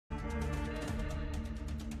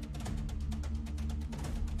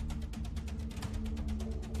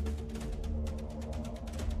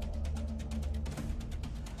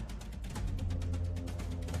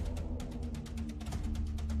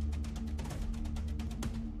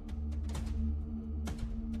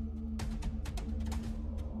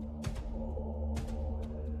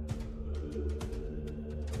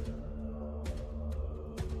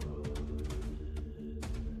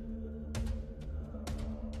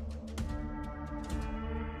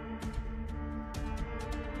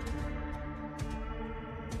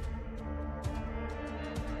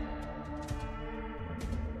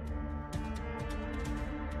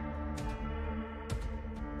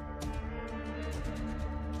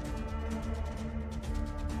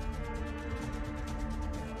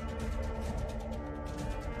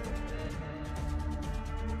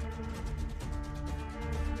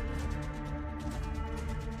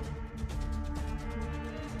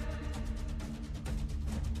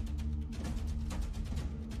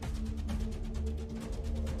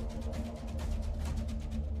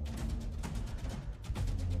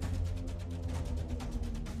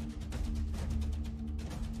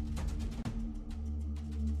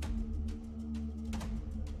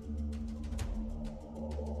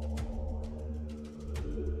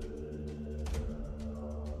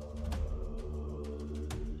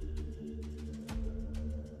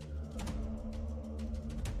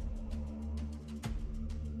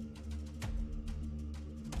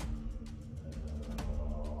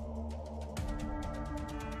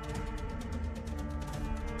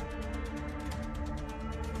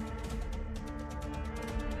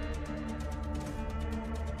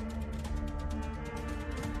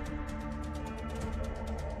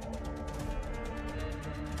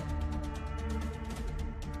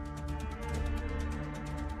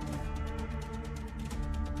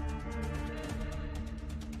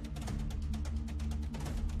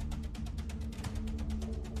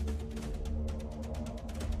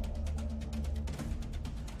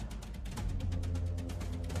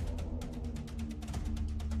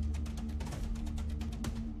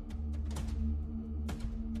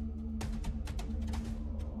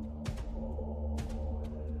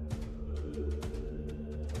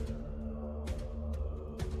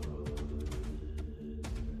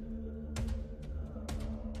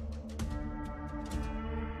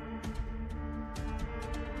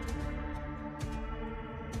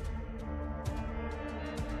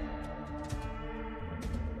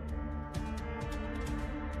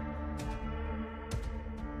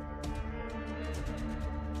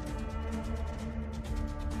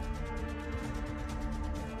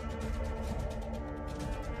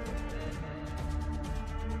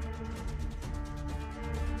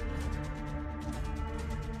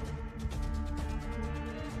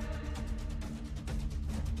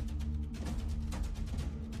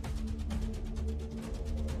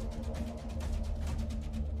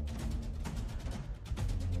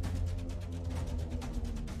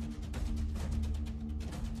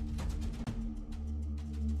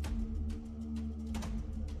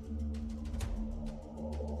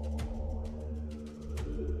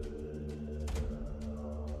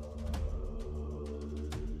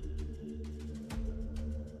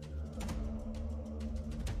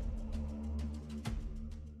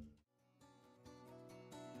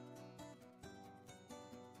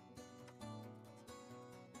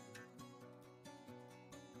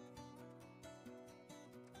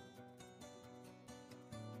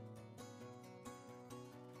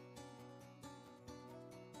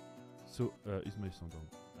So, is my sound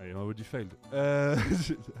on? I already failed.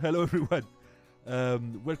 Hello everyone.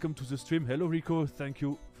 Welcome to the stream. Hello Rico, thank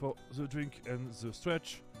you for the drink and the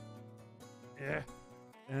stretch. Yeah.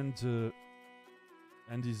 And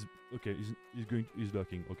he's okay. He's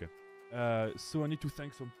lurking. Okay. So I need to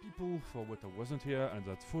thank some people for what I wasn't here and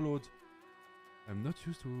that followed. I'm not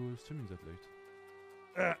used to streaming that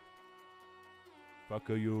late. Fuck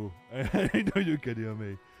you. I know you can hear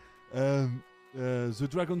me. The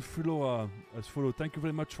Dragon Flower has followed. Thank you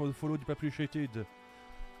very much for the follow. Deep appreciated.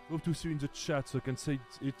 Hope to see you in the chat so I can say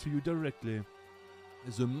it to you directly.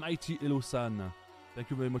 The Mighty Elosan. Thank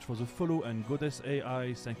you very much for the follow. And Goddess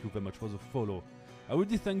AI, thank you very much for the follow. I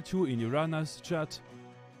already thanked you in Irana's chat,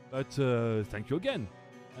 but thank you again.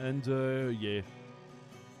 And yeah,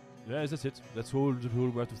 that's it. That's all the people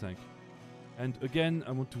were to thank. And again,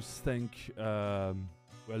 I want to thank, well,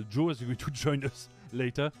 Joe is going to join us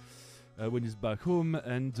later when he's back home,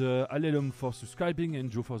 and Alelum for subscribing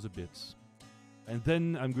and Joe for the bits. And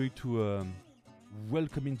then I'm going to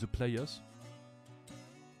welcome in the players.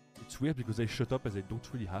 It's weird because they shut up as they don't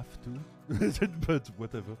really have to, but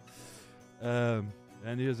whatever.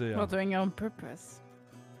 And here they are. Not doing it on purpose.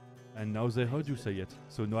 And now they heard you say it,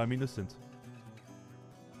 so no, I'm innocent.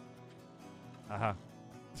 Aha.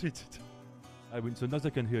 I win, so now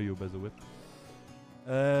they can hear you, by the way.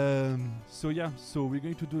 So yeah, so we're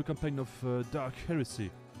going to do a campaign of Dark Heresy,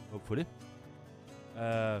 hopefully.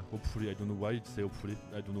 Hopefully, I don't know why it's say hopefully.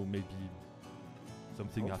 I don't know, maybe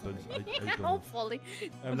something happens. I don't know. Hopefully.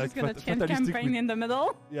 I'm just like gonna change campaign in the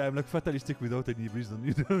middle. Yeah, I'm like fatalistic without any reason,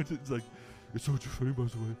 you know? It's like, it's so funny, by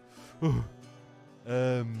the way. Oh.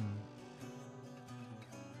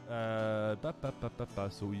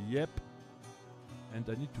 So, yep. And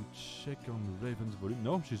I need to check on Raven's volume.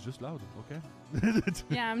 No, she's just loud. Okay.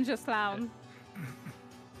 Yeah, I'm just loud.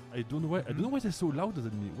 I don't know why. I don't know why they're so louder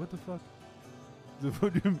than me. What the fuck? The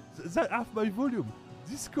volume. That's half my volume.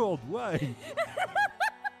 Discord. Why?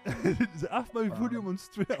 That's half my volume on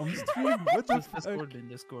stream. What the fuck? Discord in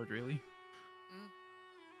Discord, really?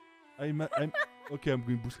 I'm okay. I'm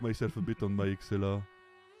going to boost myself a bit on my XLR.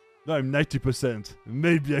 No, I'm 90%.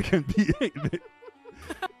 Maybe I can be.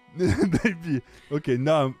 Maybe. Okay,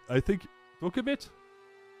 now I think talk a bit.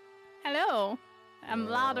 Hello. I'm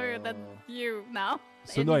louder than you now.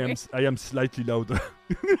 So now I am slightly louder.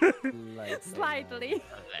 Slightly.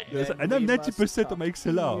 Yes, and I'm 90% on my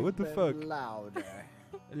XLR. What the fuck? Louder.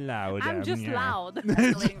 Louder. I'm just yeah. loud.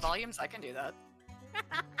 Escalating volumes, I can do that.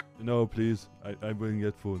 No, please. I'm wearing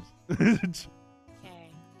headphones.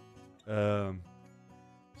 Okay.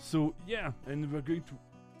 So yeah, and we're going to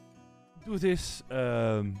do this.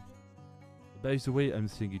 By the way, I'm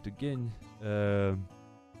saying it again.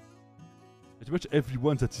 Pretty much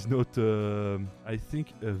everyone that is not, I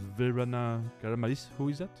think, Verana Karamalis. Who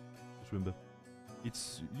is that? Just remember.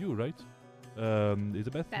 It's you, right?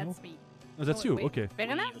 Elizabeth? That's no? me. No, that's Oh, you. wait. Okay.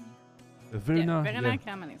 Verena? Verena. Yeah, Verena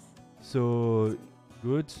Karamalis. So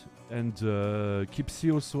good. And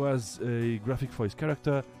Kipsy also has a graphic for his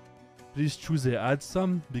character. Please choose a add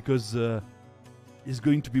some because it's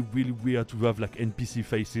going to be really weird to have like NPC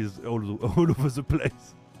faces all over the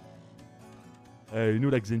place. You know,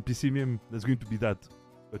 like the NPC meme, there's going to be that,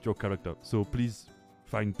 but your character. So please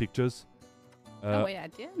find pictures. Oh wait, I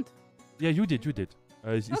didn't. Yeah, you did.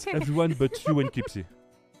 It's Okay. everyone but you and Kipsy.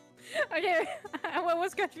 Okay, I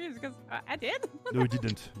was confused because I did. No, you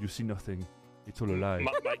didn't. You see nothing. It's all a lie.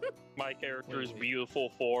 My character's beautiful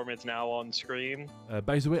form is now on screen.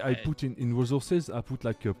 By the way, I put in resources, I put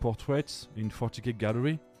like portraits in 40k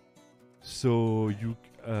gallery. So you...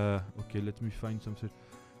 okay, let me find something.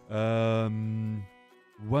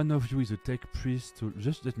 One of you is a tech priest, so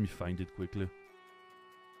just let me find it quickly.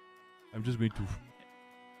 I'm just going to...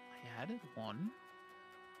 I added one,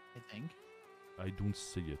 I think. I don't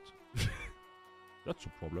see it. That's a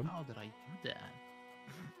problem. How did I do that?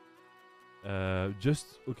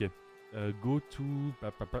 Just okay. Go to. You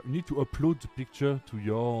need to upload the picture to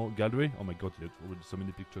your gallery. Oh my god, there's already so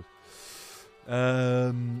many pictures.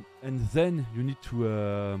 And then you need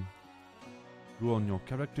to go on your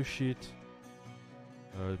character sheet.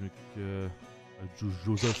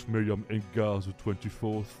 Joseph Miriam Engar, the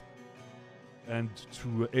 24th, and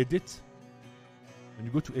to edit. When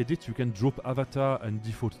you go to edit, you can drop avatar and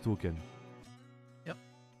default token. Yep.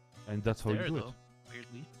 And that's how There, you do though, it.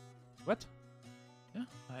 weirdly. What? Yeah,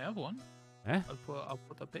 I have one. Eh? I'll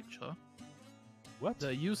put a picture. What?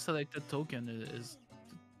 The use selected token is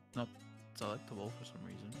not selectable for some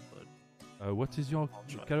reason, but What is your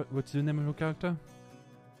I'll try. what's the name of your character?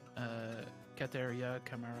 Cateria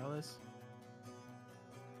Camaralis.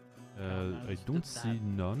 I don't see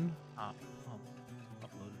none. I'll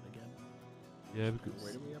upload it again. Yeah, Where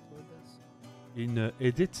because do we upload this? in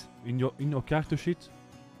edit, in your character sheet,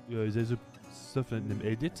 there's a stuff named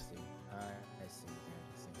edit, I see. I see. Yeah,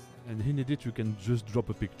 this thing's and in edit you can just drop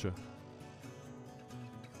a picture.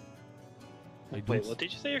 I Wait, don't what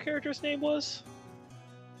did you say your character's name was?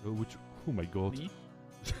 which? Oh my god! Me?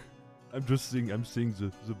 I'm seeing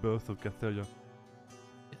the birth of Catheria.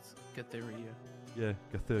 It's Catheria. Yeah,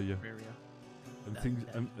 Catheria. Area.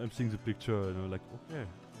 I'm seeing the picture and I'm like, okay,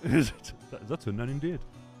 that's a nun indeed.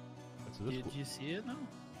 That's Did cool. you see it now?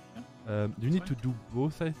 You need fine. to do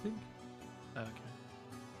both, I think. Okay.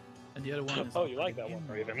 And the other one is. Oh, you like that one,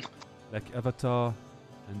 Raven? Like avatar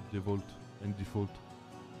and default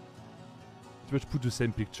Pretty much put the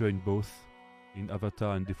same picture in both, in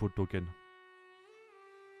avatar and default token.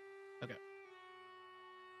 Okay.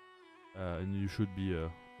 And you should be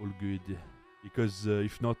all good, because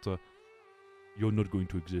if not, you're not going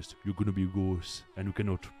to exist. You're gonna be a ghost, and you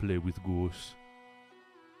cannot play with ghosts.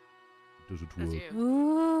 It doesn't That's work. you.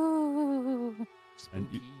 Ooh. And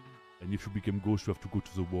Spooky. And if you become ghost, you have to go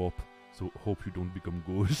to the warp. So hope you don't become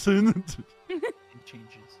ghost. It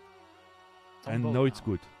changes. It's on And both now it's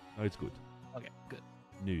good. Now it's good. Okay, good.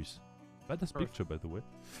 News. Badass Perfect. picture, by the way.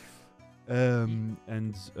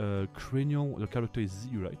 And cranial. The character is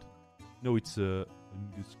Z, right? No, it's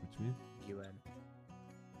excuse me. UN.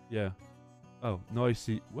 Yeah. Oh, now I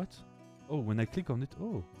see. What? Oh, when I click on it.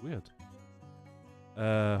 Oh, weird.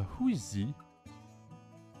 Who is Z?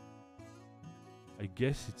 I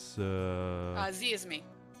guess it's. Z is me.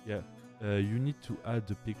 Yeah. You need to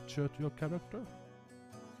add a picture to your character.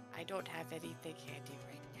 I don't have anything handy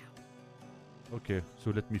right now. Okay,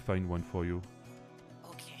 so let me find one for you.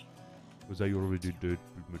 Okay. Because I already did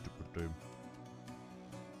multiple times.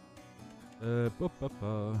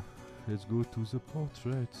 Let's go to the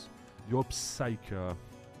portraits. Your Psyker.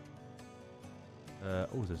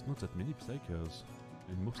 Oh, there's not that many Psykers.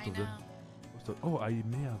 And most I of them. know. Oh, I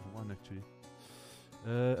may have one actually.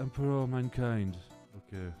 Emperor of Mankind.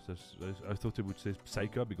 Okay, I thought it would say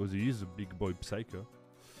Psyker because he is a big boy Psyker.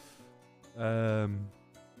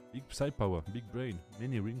 Big Psy power, big brain,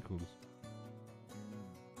 many wrinkles.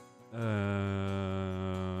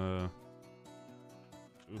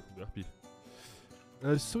 Happy.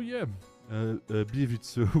 So yeah, Beef,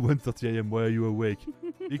 it's 1:30 AM. Why are you awake?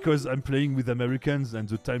 Because I'm playing with Americans and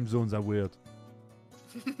the time zones are weird.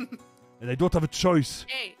 And I don't have a choice.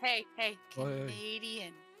 Hey. Oi, oi.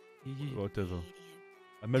 Canadian. Whatever. Canadian.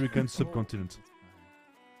 American subcontinent.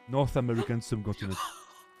 North American subcontinent.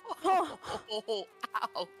 Oh,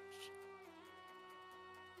 ouch.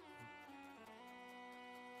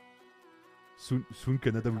 Soon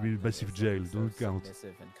Canada will be in massive jail. So Don't count.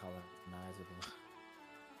 submissive and colonizable.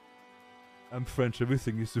 I'm French.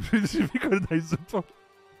 Everything is recognizable.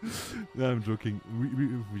 No, I'm joking.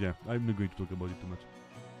 Yeah, I'm not going to talk about it too much.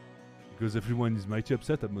 Because everyone is mighty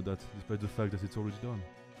upset about that, despite the fact that it's already done.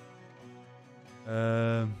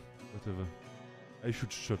 Whatever. I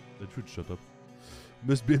should shut up.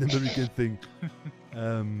 Must be an American thing.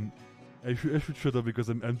 I should shut up because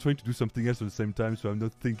I'm trying to do something else at the same time, so I'm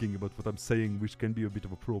not thinking about what I'm saying, which can be a bit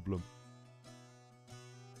of a problem.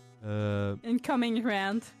 Incoming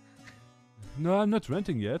rant. No, I'm not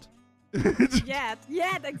renting yet. Yet,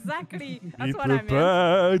 exactly. Be That's what I meant.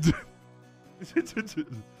 prepared.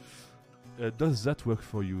 Does that work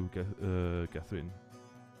for you, Catherine?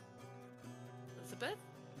 Elizabeth?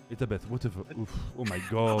 Elizabeth, whatever. Oof. Oh my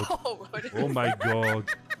god. Oh, Oh my god.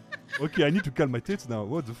 Okay, I need to calm my tits now.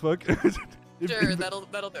 What the fuck? Sure, that'll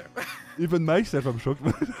do. Even myself, I'm shocked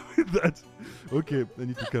by that. Okay, I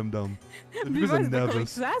need to calm down. Because Beaver I'm is becoming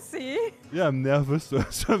nervous. sassy. Yeah, I'm nervous.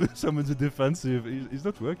 So I'm on the defensive. It's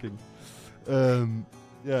not working.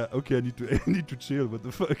 Yeah. Okay, I need to chill. What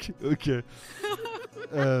the fuck? Okay.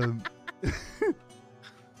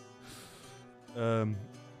 Well,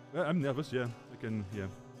 I'm nervous. Yeah, I can. Yeah.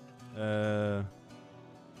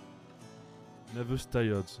 Nervous,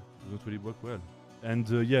 tired. Don't really work well. And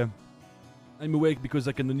yeah, I'm awake because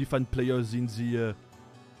I can only find players in the.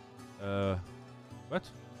 What?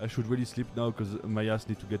 I should really sleep now because my ass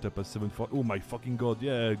need to get up at 7:40. Oh my fucking god!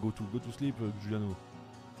 Yeah, go to sleep, Giuliano.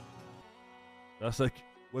 That's like,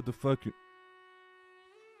 what the fuck?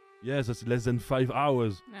 Yes, that's less than 5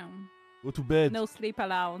 hours. No. Go to bed. No sleep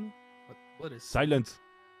allowed. What is Silent.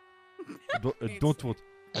 I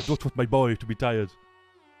don't want my boy to be tired.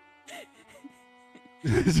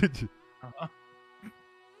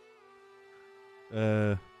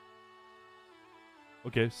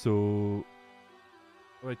 Okay, so.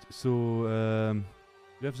 Right, so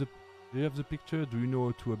do you have the picture? Do you know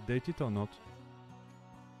how to update it or not?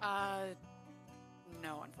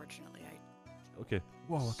 No, unfortunately, I Okay.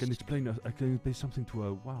 Wow, I can explain. I can explain something to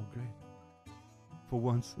her. Wow, great. For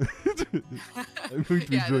once, I'm going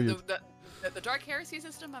to Yeah, enjoy it. the Dark Heresy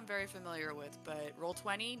system I'm very familiar with, but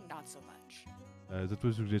Roll20 not so much. That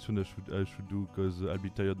was a suggestion I should do because I'll be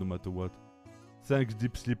tired no matter what. Thanks,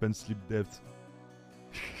 deep sleep and sleep depth.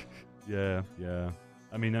 Yeah.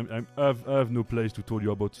 I mean, I have no place to tell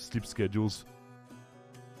you about sleep schedules.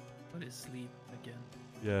 What is sleep again?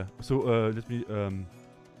 Yeah. So let me.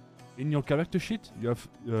 In your character sheet, you have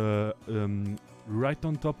right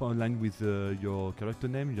on top, on line with your character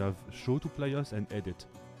name, you have show to players and edit.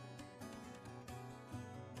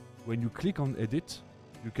 When you click on edit,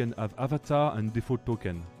 you can have avatar and default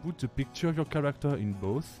token. Put the picture of your character in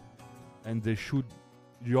both, and they should,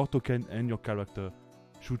 your token and your character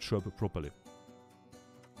should show up properly.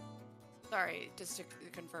 Sorry, just to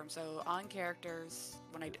confirm. So on characters,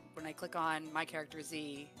 when I click on my character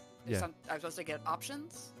Z, Yeah. I'm supposed to get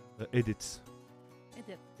options. Edits.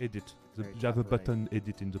 Edit. Very You have a top right. button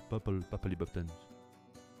edit in the purple button.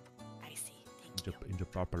 I see. Thank you. In the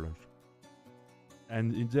purple.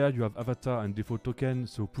 And in there you have avatar and default token,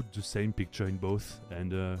 so put the same picture in both,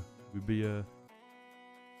 and will be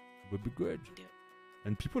good. Can do it.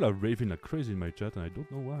 And people are raving like crazy in my chat, and I don't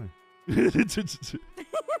know why.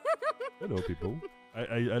 Hello, people.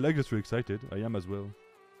 I like that you're excited. I am as well.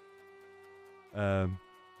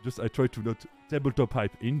 Just I try to not tabletop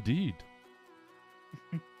hype. Indeed.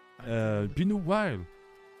 Been a while.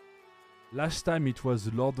 Last time it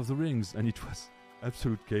was Lord of the Rings, and it was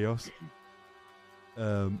absolute chaos.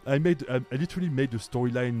 I literally made a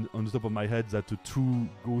storyline on the top of my head that the two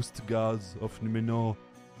ghost gods of Numenor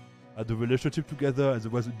had a relationship together, and there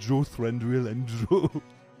was Joe Thranduil and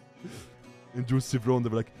Joe Sivron. They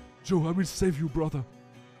were like, Joe, I will save you, brother.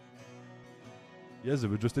 Yes, they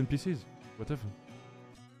were just NPCs. Whatever.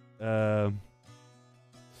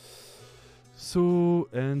 So,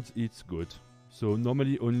 and it's good. So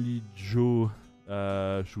normally only Joe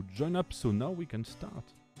should join up, so now we can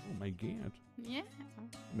start. Oh my god. Yeah.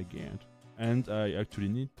 Oh my god. And I actually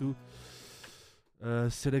need to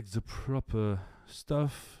select the proper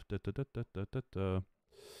stuff.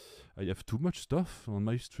 I have too much stuff on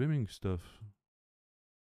my streaming stuff.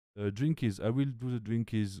 Drinkies. I will do the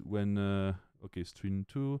drinkies when... okay, stream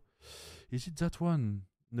 2. Is it that one?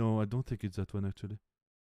 No, I don't think it's that one actually.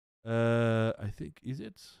 I think, is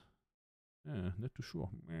it? Not too sure.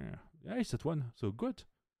 Yeah, it's that one. So good.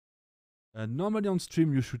 Normally on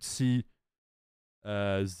stream you should see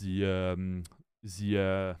the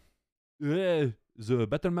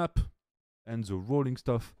battle map and the rolling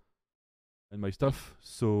stuff and my stuff.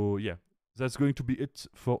 So yeah, that's going to be it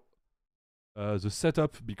for the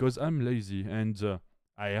setup because I'm lazy and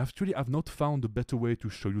I actually have not found a better way to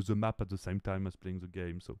show you the map at the same time as playing the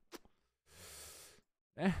game. So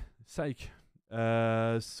psych.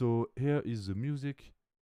 So here is the music.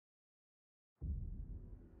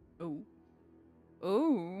 Oh.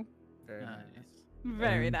 Oh. Very Nice. nice.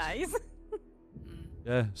 Very And- nice.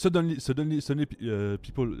 Yeah, suddenly,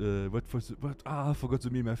 people. What? I forgot the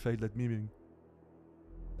meme. I failed at miming.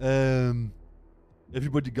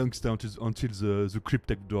 Everybody gangsta until the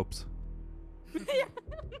cryptech drops.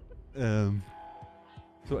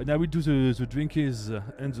 So now we do the drinkies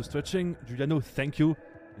and the stretching. Giuliano, thank you,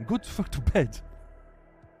 and go the fuck to bed.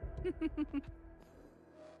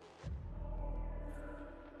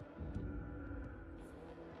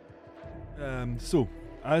 So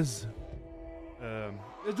as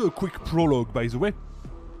let's do a quick prologue, by the way.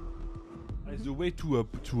 As a way to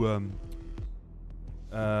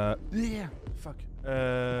yeah, fuck.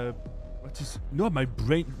 What is? No, my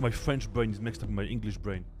brain, my French brain is mixed up with my English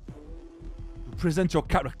brain. To present your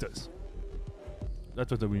characters.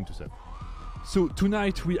 That's what I need to say. So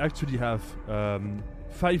tonight we actually have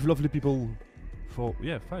 5 lovely people. For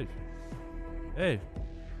 5. Hey,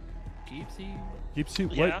 keeps you.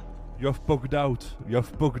 Yeah. Wait, you have bugged out. You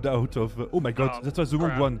have bugged out of. Oh my god, Oh, that was the wrong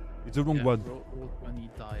crap. one. It's the wrong Yeah, one. roll 20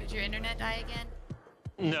 died. Did your internet die again?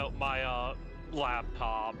 No, my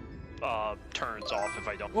laptop turns off if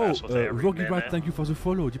I don't Oh, mess with it every Rocky minute. Rat, thank you for the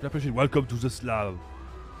follow. Deep appreciation. Welcome to the Slav.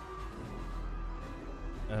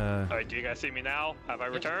 Alright, do you guys see me now? Have I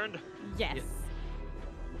returned? Yes.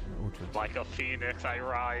 Like a phoenix, I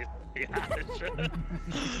rise.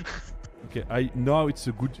 Okay, now it's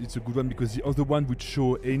a good one because the other one would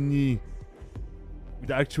show would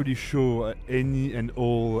actually show any and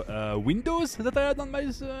all windows that I had on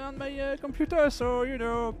my computer. So you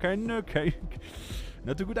know,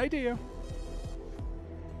 not a good idea.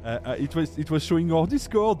 It was showing our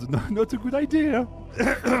Discord. No, not a good idea.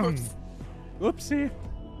 Oopsie.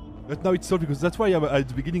 But now it's solved because that's why at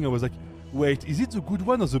the beginning I was like, Wait, is it the good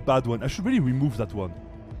one or the bad one? I should really remove that one.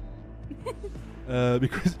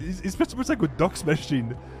 Because it's pretty much like a dox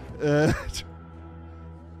machine.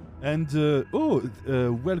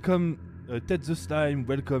 Welcome Ted the Slime,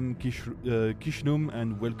 welcome Kishnum,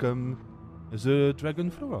 and welcome the Dragon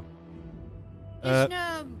Flora.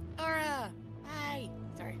 Vishnum! Aura! Hi!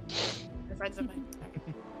 Sorry. They're friends of mine.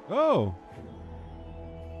 Oh!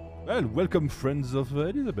 Well, welcome friends of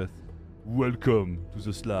Elizabeth. Welcome to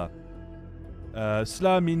the Sla.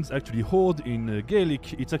 Sla means actually horde in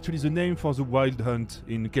Gaelic. It's actually the name for the wild hunt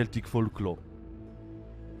in Celtic folklore.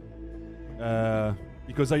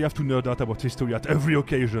 Because I have to nerd out about history at every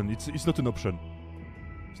occasion. It's not an option.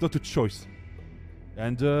 It's not a choice.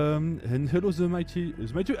 And hello the mighty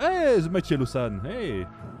Yellow-san. Hey!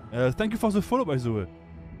 Thank you for the follow, by the way.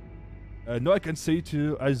 Now I can say it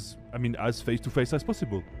as face to face as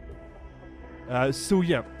possible. So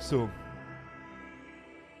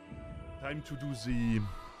time to do the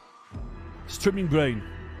streaming brain.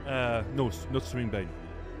 No, not streaming brain.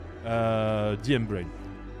 DM brain.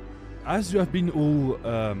 As you have been all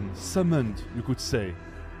summoned, you could say,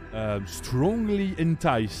 strongly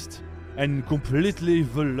enticed and completely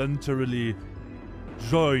voluntarily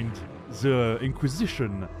joined the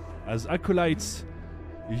Inquisition as acolytes,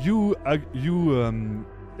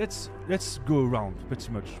 let's go around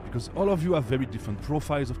pretty much, because all of you have very different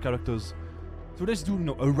profiles of characters. So let's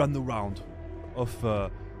do a run around of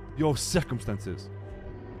your circumstances.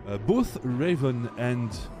 Both Raven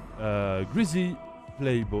and Grizzy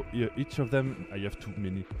play each of them. I have too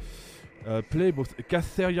many. Play both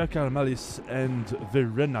Catheria Caramalis and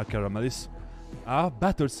Verena Caramalis are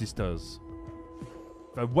battle sisters.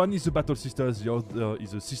 One is a battle sister, the other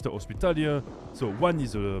is a sister hospitalier. So one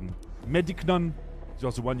is a medic nun, the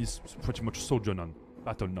other one is pretty much soldier nun,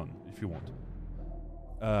 battle nun, if you want.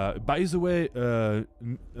 By the way,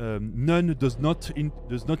 nun does not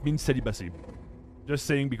mean celibacy. Just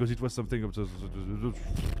saying, because it was something of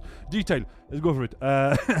detail. Let's go for it.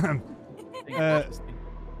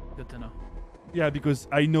 Good to know. Yeah, because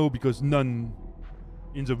I know, because nun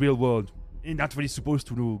in the real world ain't not really supposed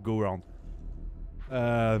to go around.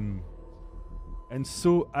 And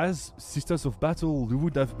so, as Sisters of Battle, we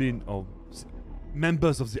would have been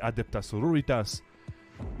members of the Adepta Sororitas,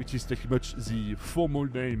 which is pretty much the formal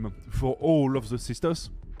name for all of the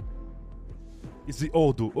sisters. It's the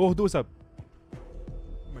Ordo. Ordos are...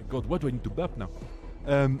 Oh my god, what do I need to burp now?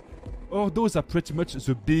 Ordos are pretty much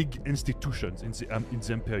the big institutions in the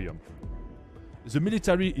Imperium. The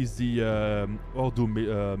military is the Ordo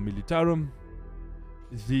Militarum.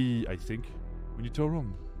 I think...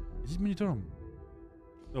 Militarum. Is it Militarum?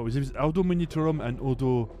 No, it's Ordo Militarum and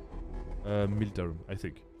Ordo Militarum, I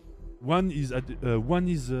think. There's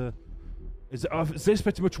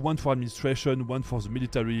pretty much one for administration, one for the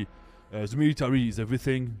military. The military is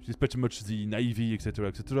everything. It's pretty much the Navy, etc.,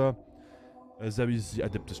 etc. There is the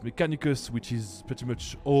Adeptus Mechanicus, which is pretty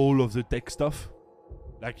much all of the tech stuff,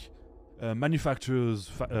 like manufacturers,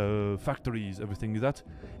 factories, everything like that.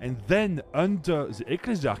 And then under the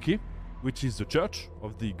Ecclesiarchy, which is the Church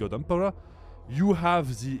of the God Emperor, you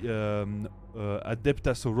have the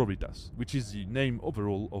Adepta Sororitas, which is the name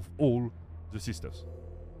overall of all the sisters.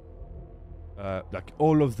 Like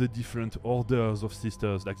all of the different orders of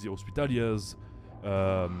sisters, like the Hospitaliers,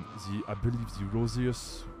 I believe the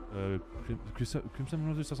Rosius, Crimson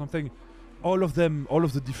Rosius or something. All of them, all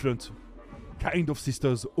of the different kind of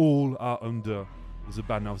sisters, all are under the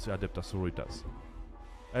banner of the Adepta Sororitas.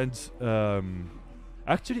 And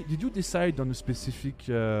actually, did you decide on a specific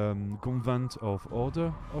convent of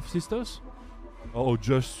order of sisters? Or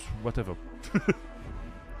just whatever?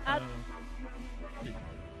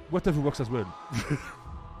 Whatever works as well.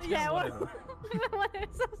 Yeah, well,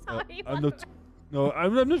 I'm so sorry. I'm not. No,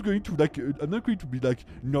 I'm not going to like. I'm not going to be like,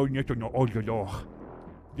 no, you need to know all your lore.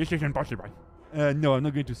 This is impossible. No, I'm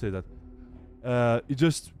not going to say that. It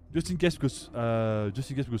just in case, because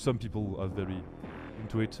some people are very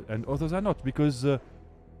into it and others are not, because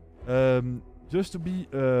just to be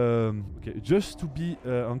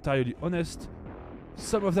entirely honest,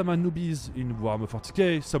 some of them are newbies in Warhammer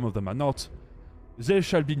 40k, some of them are not. There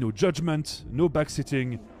shall be no judgment, no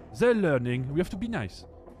backsitting. They're learning. We have to be nice.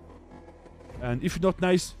 And if you're not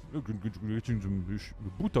nice, you're going to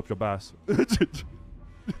boot up your ass.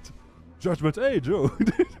 Judgment, hey Joe.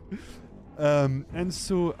 And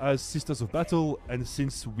so, as Sisters of Battle, and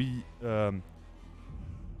since we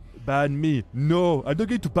ban me, no, I'm not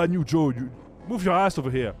going to ban you, Joe. You move your ass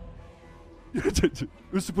over here.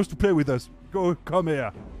 You're supposed to play with us. Come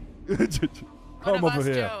here. Come over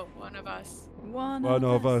here. Joe. One of us. One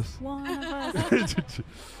of us. One of us.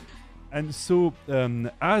 And so,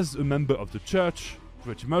 as a member of the church,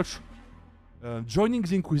 pretty much, joining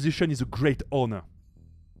the Inquisition is a great honor.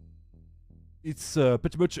 It's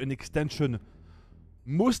pretty much an extension,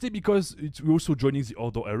 mostly because we're also joining the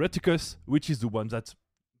Ordo Hereticus, which is the one that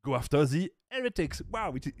go after the heretics.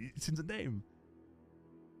 Wow, it's in the name.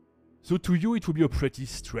 So to you, it will be a pretty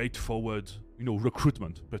straightforward,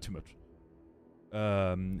 recruitment, pretty much.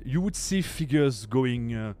 You would see figures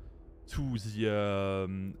going to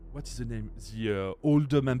the, what is the name? The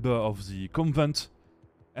older member of the convent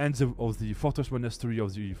and of the Fortress Monastery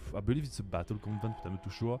of the, I believe it's a battle convent, but I'm not too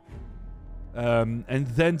sure. And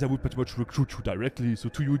then they would pretty much recruit you directly, so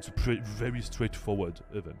to you it's a very straightforward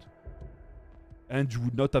event. And you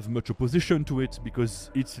would not have much opposition to it, because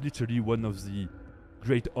it's literally one of the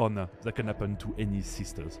great honor that can happen to any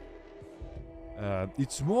sisters.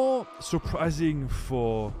 It's more surprising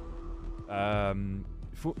for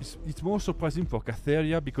it's more surprising for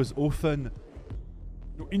Catheria, because often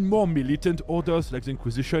in more militant orders like the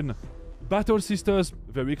Inquisition, battle sisters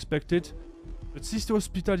very expected, but sister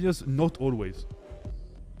hospitaliers not always.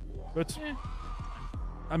 But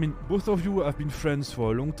I mean, both of you have been friends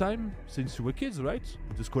for a long time, since you were kids, right?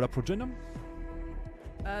 With the Schola Progenum?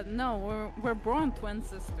 No, we're born twin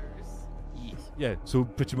sisters. Yes. Yeah, so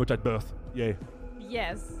pretty much at birth. Yeah.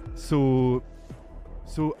 Yes. So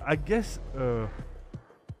I guess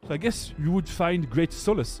you would find great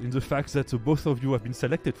solace in the fact that both of you have been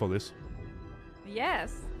selected for this.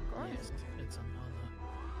 Yes, of course. Yes, it's an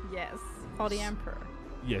honor. Yes, for the Emperor.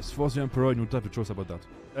 Yes, for the Emperor, and you don't have a choice about that.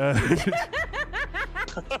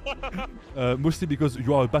 Mostly because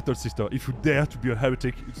you are a battle sister. If you dare to be a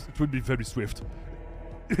heretic, it will be very swift.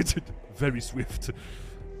 It's very swift.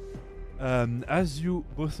 As you,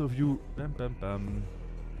 both of you,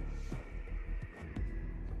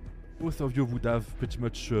 both of you would have pretty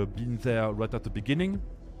much been there right at the beginning,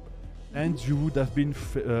 and you would have been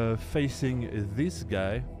facing this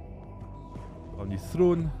guy on his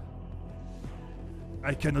throne.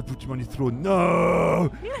 I cannot put him on his throne.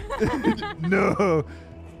 No! No!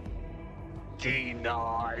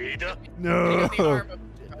 Denied. No!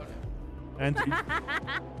 And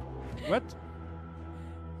what?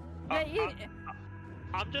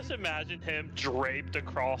 I'm just imagining him draped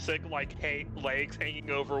across it, like legs hanging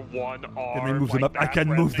over one arm. Can I move the like map? I can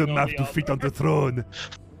move the resting on map the to other. fit on the throne.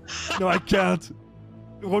 No, I can't.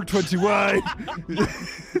 Roll 20Y.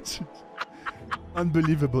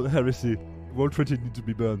 Unbelievable heresy. Roll 20 need to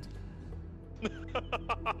be burned.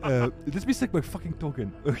 Let me take my fucking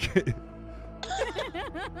token. Okay.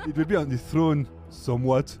 It will be on the throne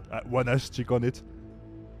somewhat. One ass cheek on it.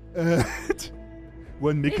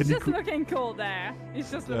 One It's just mechanical. looking cool there.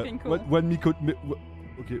 It's just looking cool.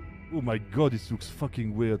 Okay. Oh my god, it looks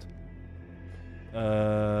fucking weird.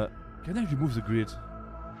 Can I remove the grid?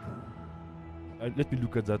 Let me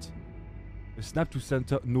look at that. Snap to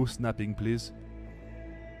center. No snapping, please.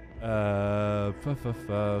 Can I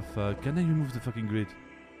remove the fucking grid?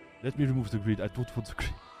 Let me remove the grid. I don't want the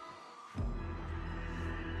grid.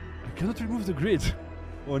 I cannot remove the grid.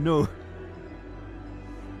 Oh no.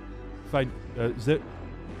 Fine.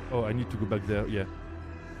 Oh, I need to go back there. Yeah.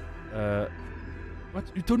 What?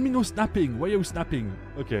 You told me no snapping. Why are you snapping?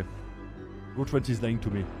 Okay. Roll 20 is lying to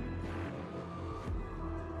me.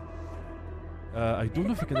 I don't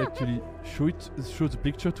know if I can actually show the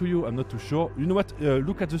picture to you. I'm not too sure. You know what?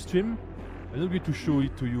 Look at the stream. I'm not going to show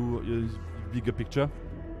it to you. Bigger picture.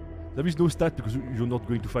 There is no stat because you're not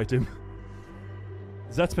going to fight him.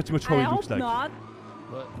 That's pretty much how I he looks hope like. not.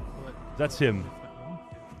 What? That's him.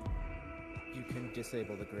 You can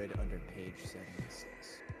disable the grid under page settings.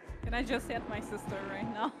 Can I just hit my sister right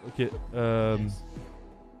now? Okay.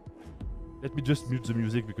 Let me just mute the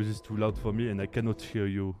music because it's too loud for me and I cannot hear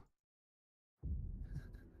you.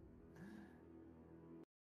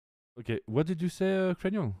 Okay, what did you say,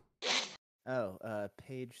 Cranial? Oh,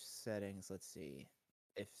 page settings. Let's see.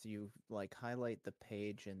 If you highlight the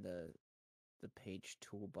page in the page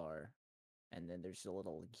toolbar, and then there's a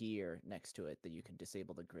little gear next to it that you can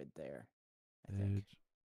disable the grid there. I think.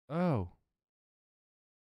 Oh.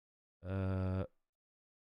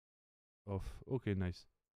 Off. Okay, nice.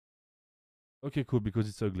 Okay, cool, because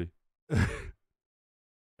it's ugly.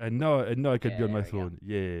 and now I can be on my There we go. throne.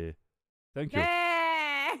 Yeah. Thank you. Yeah!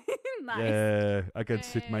 Nice. Yeah, I can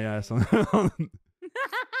sit my ass on.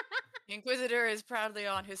 Inquisitor is proudly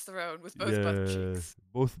on his throne with both butt cheeks.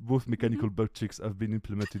 Both mechanical butt cheeks have been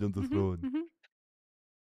implemented on the throne.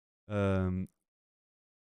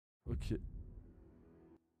 Okay.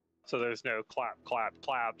 So there's no clap, clap,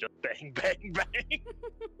 clap, just bang, bang, bang.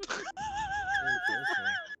 Okay.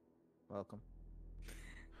 Welcome.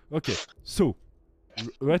 Okay, so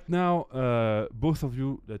right now, both of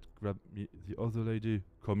you that grab me, the other lady,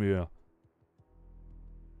 come here.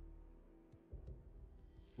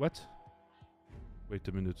 What? Wait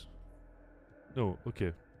a minute. No,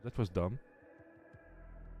 okay, that was dumb.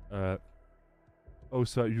 Oh,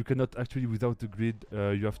 so you cannot actually, without the grid,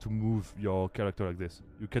 you have to move your character like this.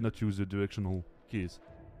 You cannot use the directional keys.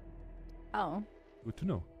 Oh. Good to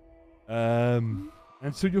know.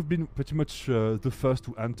 And so you've been pretty much the first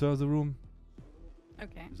to enter the room.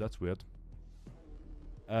 Okay. That's weird.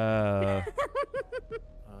 Oh no,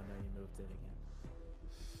 you moved it again.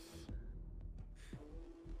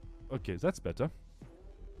 Okay, that's better.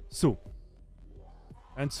 So,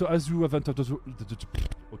 and so as you have entered the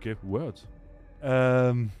okay, words.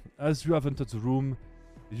 As you have entered the room,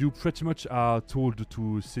 you pretty much are told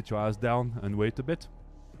to sit your ass down and wait a bit.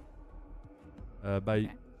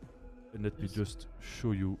 Okay. And let me just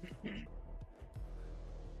show you.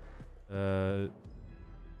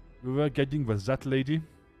 We were guiding with that lady.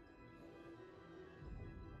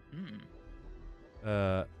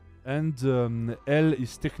 And Elle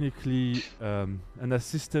is technically an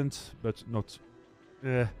assistant, but not.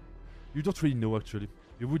 You don't really know actually.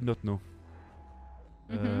 You would not know.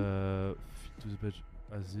 Fit to the page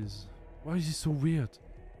as is. Why is it so weird?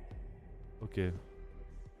 Okay.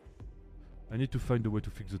 I need to find a way to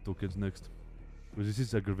fix the tokens next. Because this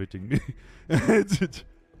is aggravating me.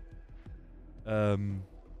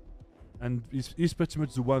 And he's pretty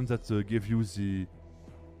much the one that gave you the...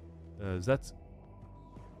 that...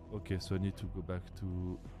 Okay, so I need to go back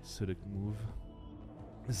to select move.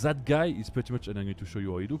 That guy is pretty much... And I'm going to show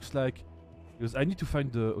you how he looks like. Because I need to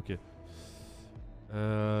find the... Okay.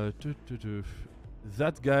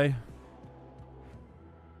 That guy...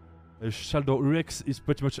 Shaldor Rex is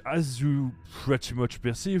pretty much as you pretty much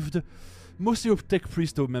perceived, mostly a tech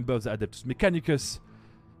priest or member of the Adeptus Mechanicus,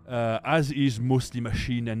 as he is mostly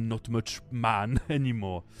machine and not much man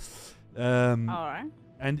anymore. Alright.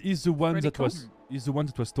 And he's the one Pretty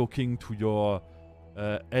that was talking to your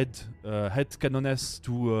head canoness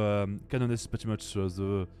canoness pretty much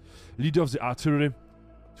the leader of the artillery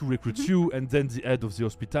to recruit you, and then the head of the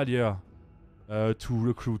hospitalier to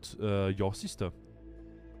recruit your sister.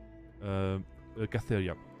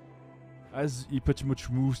 Catheria. As he pretty much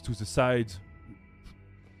moves to the side,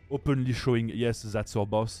 openly showing, yes, that's our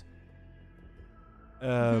boss. He's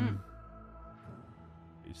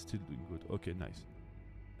still doing good. Okay, nice.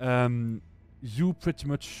 You pretty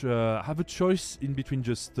much have a choice in between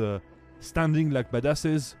just standing like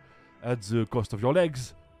badasses at the cost of your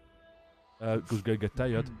legs, because you'll get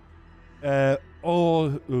tired,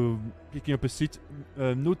 or picking up a seat.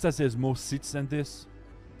 Note that there's more seats than this.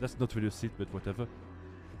 That's not really a seat, but whatever.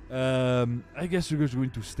 I guess you're just going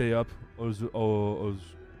to stay up, because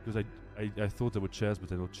I thought there were chairs, but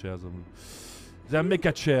they're not chairs. They're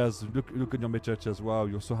mecha chairs. Look at your mecha chairs. Wow,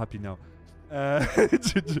 you're so happy now.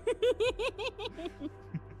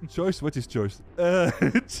 Choice? What is choice?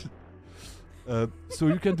 So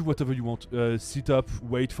you can do whatever you want. Sit up,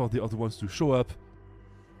 wait for the other ones to show up,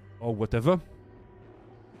 or whatever.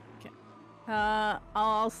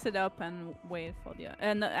 I'll sit up and wait for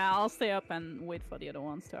I'll stay up and wait for the other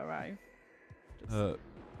ones to arrive.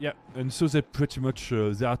 Yeah, and so they pretty much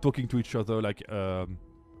they are talking to each other. Like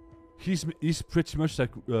he's pretty much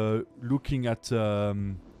like looking at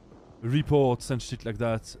reports and shit like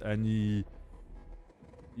that, and he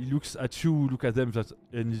looks at you, look at them,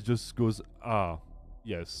 and he just goes, "Ah,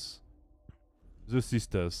 yes, the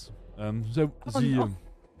sisters."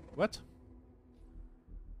 What?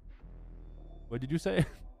 What did you say?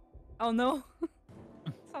 Oh no.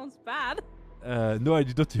 Sounds bad. No, I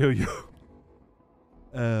did not hear you.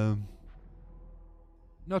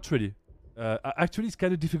 Not really. Actually, it's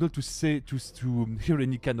kind of difficult to say to hear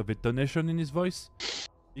any kind of intonation in his voice,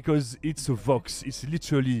 because it's a vox. It's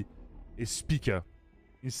literally a speaker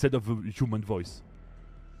instead of a human voice.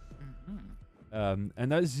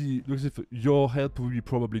 And as he looks at your help, will be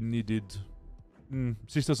probably needed.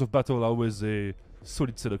 Sisters of Battle are always a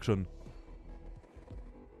solid selection.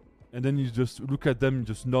 And then you just look at them,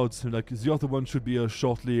 just nods, and like, the other one should be here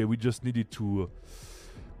shortly. We just needed to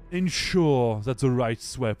ensure that the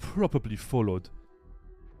rites were properly followed.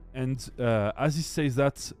 And as he says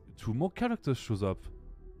that, two more characters shows up,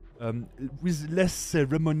 with less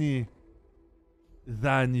ceremony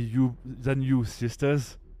than you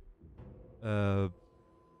sisters. Is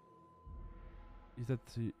that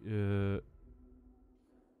the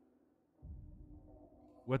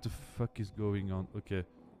what the fuck is going on? Okay.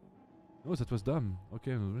 No, that was dumb.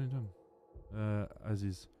 Okay, that was really dumb. As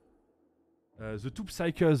is. The two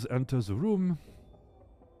psychers enter the room.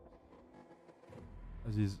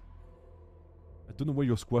 As is. I don't know why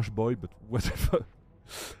you're Squash Boy, but whatever.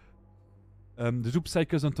 The two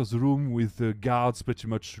psychos enter the room with the guards pretty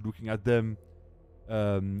much looking at them.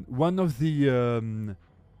 One of the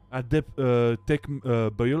adept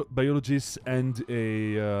biologists and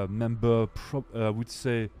a member, would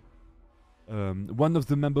say, one of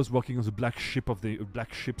the members working on the black ships of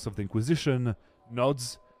the Inquisition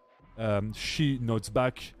nods. She nods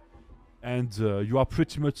back, and you are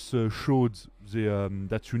pretty much showed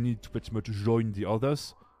that you need to pretty much join the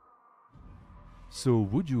others. So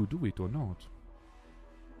would you do it or not?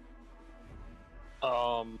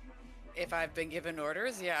 If I've been given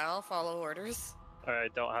orders, yeah, I'll follow orders. I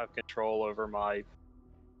don't have control over my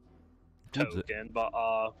token, but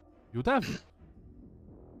You'd have.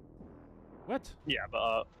 What? yeah,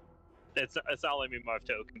 but it's not letting me move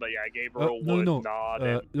token. But yeah, I gave her a No, wood no. nod.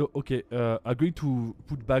 And Okay, I'm going to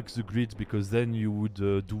put back the grid because then you would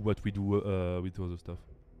do what we do with other stuff.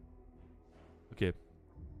 Okay.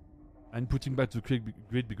 I'm putting back the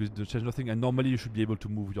grid because it doesn't change nothing, and normally you should be able to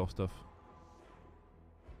move your stuff.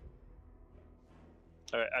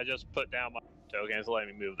 Alright, I just put down my token. It's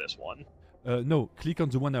letting me move this one. No, click on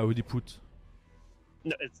the one I already put.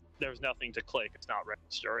 No, there's nothing to click. It's not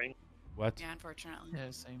registering. What? Yeah, unfortunately.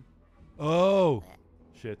 Yeah, same. Oh!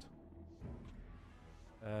 Shit.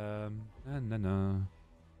 No.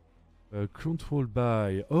 Controlled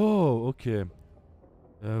by... Oh, okay.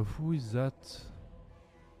 Who is that?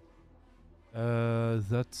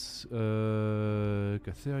 That's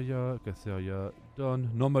Catheria, done.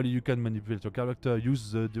 Normally you can manipulate your character,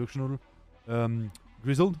 use the directional.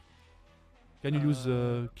 Grizzled? Can you use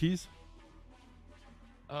keys?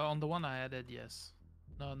 On the one I added, yes.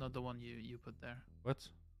 No, not the one you put there. What?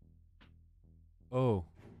 Oh,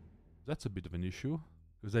 that's a bit of an issue,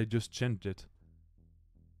 because I just changed it.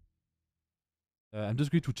 I'm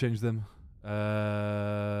just going to change them.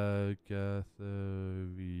 Catheria?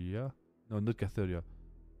 No, not Catheria.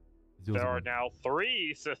 There are now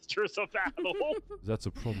 3 Sisters of Battle. That's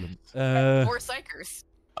a problem. Or psychers.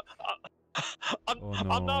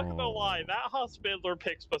 I'm not gonna lie, that Hospitler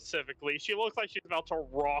pick specifically, she looks like she's about to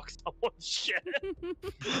rock someone's shit.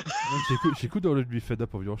 She could already be fed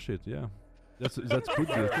up of your shit, yeah. That could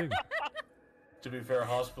be a thing. To be fair,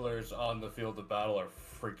 Hospitallers on the field of battle are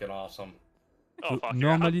freaking awesome. Oh, fuck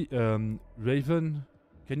normally, Raven,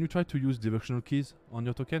 can you try to use directional keys on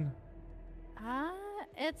your token?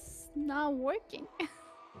 It's not working.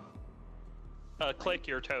 Click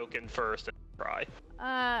your token first and try.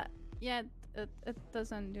 Yeah, it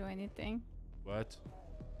doesn't do anything. What?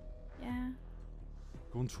 Yeah.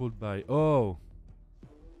 Controlled by... Oh!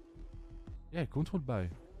 Yeah, controlled by.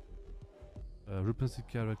 Represent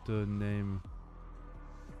character name.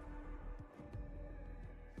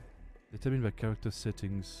 Determined by character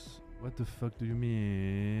settings. What the fuck do you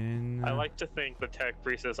mean? I like to think the tech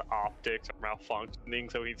priest's optics are malfunctioning,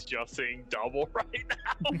 so he's just seeing double right now.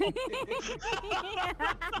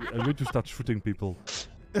 I'm going to start shooting people.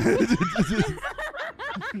 Oh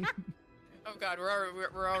god,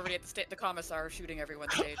 we're already at the commissar shooting everyone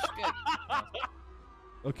stage. Good.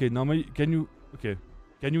 Okay, normally, can you... Okay,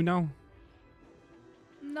 can you now?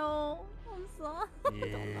 No, I'm sorry.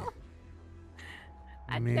 Yeah.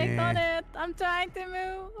 I clicked on it. I'm trying to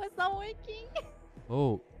move. It's not working.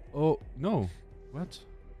 Oh, no. What?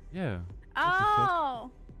 Yeah.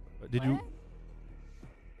 Oh. Did you...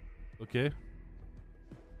 Okay.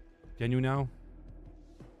 Can you now?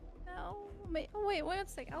 No. Wait a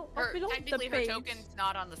second. I'll Technically, the her page. token's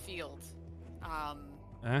not on the field.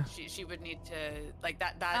 She would need to like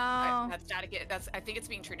that static. I think it's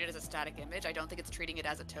being treated as a static image. I don't think it's treating it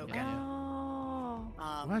as a token. Oh.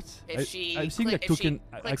 What? If she I'm seeing that token.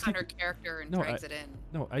 clicks on her character and drags it in.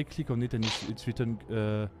 No, I click on it and it's written.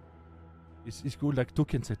 It's called like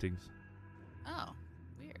token settings. Oh,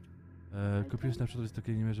 weird. Copy a snapshot of this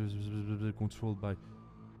token image controlled by.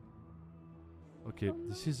 Okay,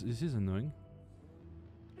 this is annoying.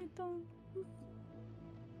 I don't.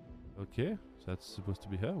 Okay, so that's supposed to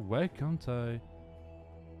be her. Why can't I?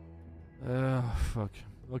 Fuck.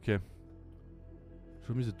 Okay.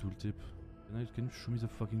 Show me the tooltip. Can you show me the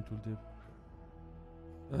fucking tooltip?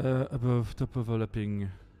 Above, top overlapping.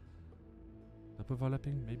 Top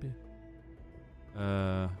overlapping, maybe?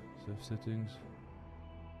 Save settings.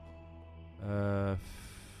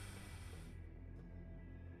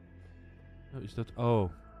 No, it's not.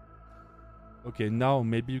 Oh. Okay, now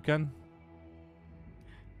maybe you can?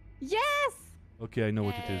 Yes! Okay, I know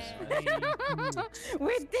what it is.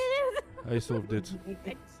 We did it! I solved it.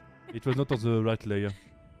 It was not on the right layer.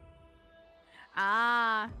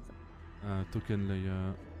 Token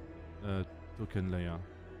layer. Token layer.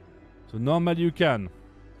 So normally you can.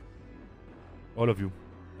 All of you,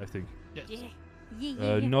 I think. Yes.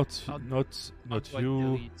 Not How not How not do I you.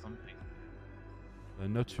 delete something?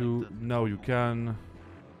 Not Like you. the Now you normal. can.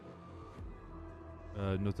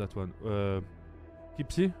 Not that one.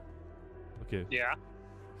 Kipsy? Okay. Yeah.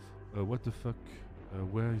 What the fuck?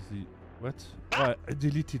 Where is the... What? Ah, I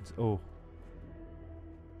deleted. Oh.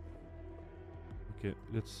 Okay,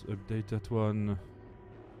 let's update that one.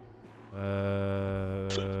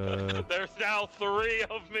 There's now 3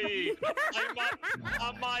 of me.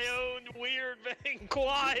 I'm my own weird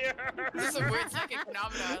vampire. This is a weird psychic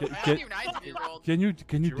phenomenon. Can- I can- don't even know to be rolled. Can you If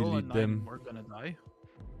you roll a delete 9, them? we're gonna die.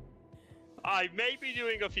 I may be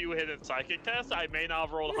doing a few hidden psychic tests. I may not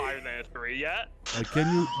have rolled higher than a 3 yet. Can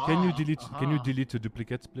you delete Uh-huh. the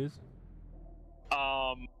duplicates, please?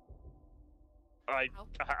 How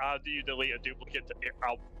do you delete a duplicate?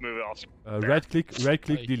 I'll move it off. Right click, Right.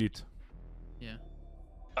 delete. Yeah.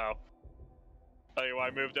 Oh. Anyway,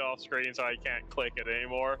 I moved it off screen so I can't click it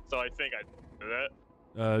anymore. So I think I did it.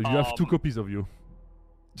 You have 2 copies of you.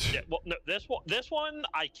 Yeah. Well, no, this one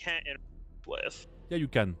I can't interact with. Yeah, you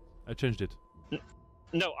can. I changed it.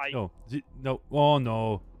 No, No, no. Oh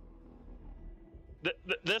no.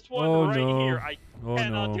 This one Oh, right no. here I Oh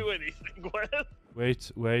cannot no. do anything with.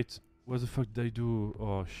 Wait. What the fuck did I do?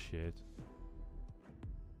 Oh shit.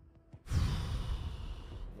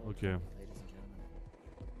 Okay. Ladies and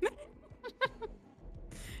gentlemen.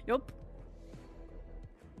 Yup.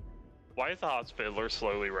 Why is the hospitaler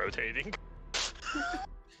slowly rotating?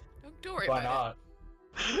 Don't worry Why about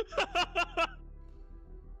not?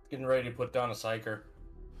 Getting ready to put down a psyker.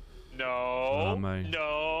 No, Oh, my.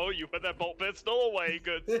 no, you put that bolt pistol away,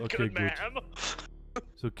 good, Okay, good good. ma'am.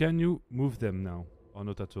 So can you move them now, or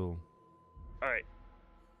not at all? All right,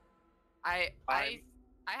 it.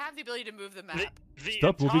 I have the ability to move the map. the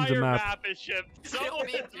Stop moving the entire map. is shifted. I don't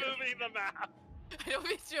Someone's mean to. moving the map. I don't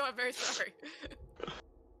mean to. I'm very sorry.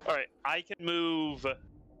 All right, I can move. All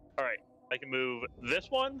right, I can move this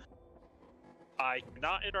one. I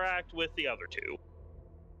cannot interact with the other 2.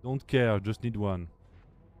 Don't care, just need one.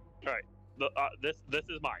 All right, this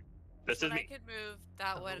is mine. This is But I me. could move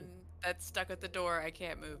that one that's stuck at the door. I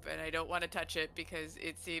can't move, and I don't want to touch it because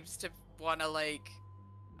it seems to want to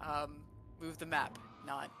move the map.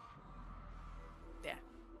 Not.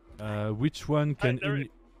 Which one can there-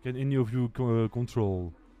 can any of you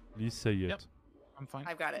control? Please say it. Yep. I'm fine.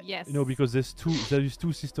 I've got it. Yes. You know, because there is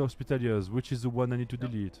 2 sister hospitaliers. Which is the one I need to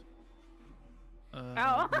Yep. delete?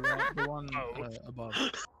 Oh. The one Oh. above.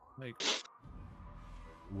 Like,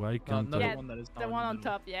 Why can't not I? Yeah, the one that is down The in one on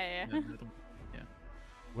middle. top, yeah. Yeah, that one.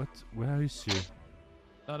 What? Where is she?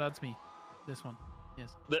 No, that's me. This one.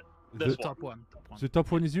 Yes. This The one. Top one. Top one. the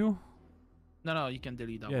top one is you? No, you can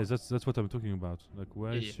delete that Yeah, one. that's what I'm talking about. Like,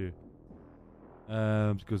 where is Yeah, she?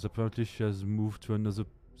 Because apparently she has moved to another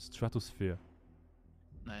stratosphere.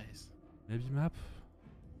 Nice. Maybe map?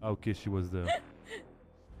 Ah, okay, she was there.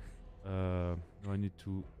 Now I need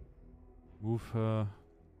to move her,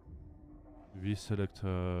 reselect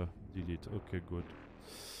her, delete. Okay, good.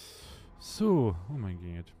 So, oh my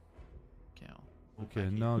god. Okay. I'll go Okay,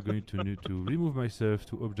 back now I'm in. going to need to remove myself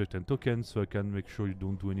to object and token so I can make sure you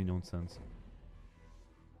don't do any nonsense.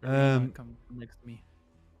 Come next to me.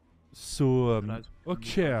 So, Otherwise we can be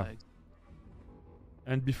okay. contacts.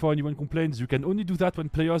 And before anyone complains, you can only do that when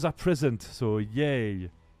players are present. So, yay!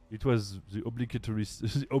 It was the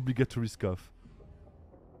obligatory scuff.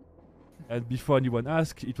 And before anyone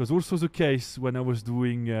asks, it was also the case when I was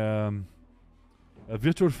doing a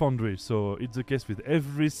Virtual Foundry. So it's the case with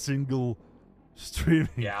every single streaming.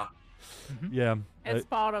 Yeah. Yeah. It's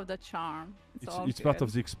part of the charm. It's part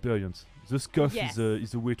of the experience. The scuff Yes.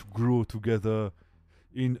 is a way to grow together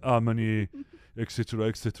in harmony, etc.,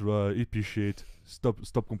 etc. EP shit.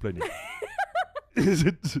 Stop complaining. Is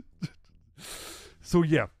it? So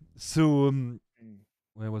yeah. So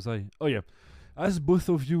where was I? Oh yeah. As both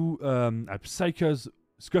of you are psychers,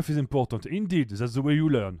 scuff is important. Indeed, that's the way you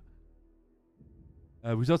learn.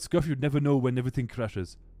 Without scuff, you'd never know when everything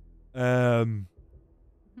crashes.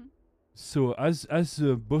 So as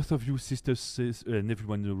both of you sisters and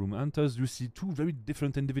everyone in the room enters, you see 2 very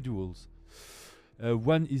different individuals.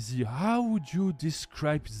 One is the how would you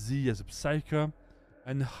describe Z as a psyker,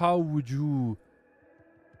 and how would you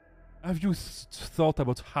have you thought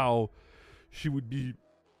about how she would be?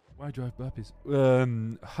 Why do I have burpees?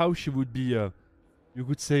 How she would be? You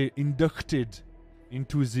could say inducted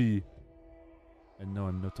into the. And now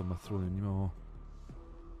I'm not on my throne anymore.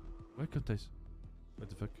 Why can't I? What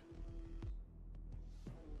the fuck?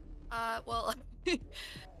 Well,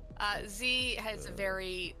 Z has a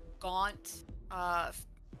very gaunt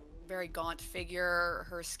figure.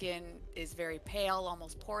 Her skin is very pale,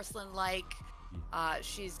 almost porcelain-like.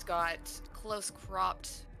 She's got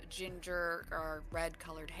close-cropped ginger or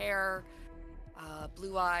red-colored hair,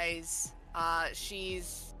 blue eyes.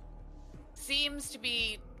 She's seems to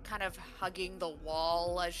be kind of hugging the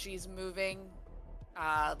wall as she's moving,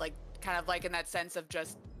 like kind of like in that sense of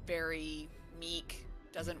just very meek,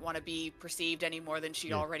 doesn't want to be perceived any more than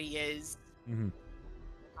she already is. Mm-hmm.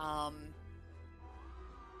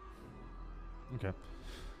 Okay.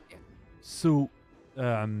 Yeah. So,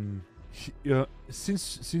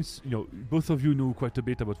 since you know both of you know quite a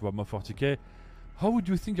bit about Warhammer 40k, how would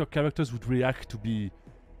you think your characters would react to be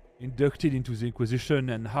inducted into the Inquisition,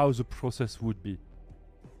 and how the process would be?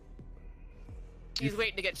 She's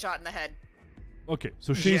waiting to get shot in the head. Okay,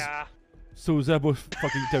 so she's so they're both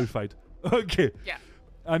fucking terrified. Okay. Yeah.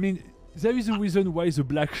 I mean, there is a reason why the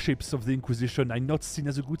black ships of the Inquisition are not seen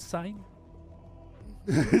as a good sign.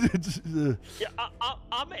 Yeah,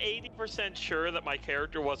 I'm 80% sure that my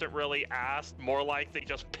character wasn't really asked. More like they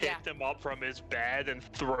just picked him up from his bed and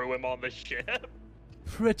threw him on the ship.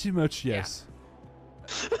 Pretty much, yes.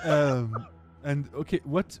 And okay,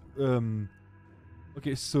 what?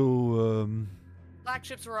 Okay, so Black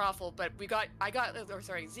ships were awful, but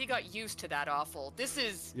Z got used to that awful. This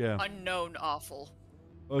is unknown awful.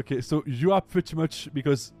 Okay, so you are pretty much,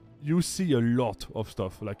 because you see a lot of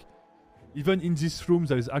stuff. Like, even in this room,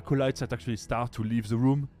 there is acolytes that actually start to leave the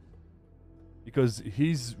room because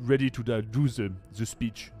he's ready to do the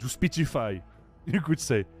speech, to speechify, you could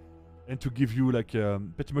say, and to give you like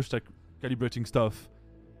pretty much like calibrating stuff.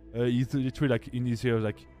 He's literally like in his ear,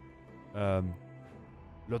 like,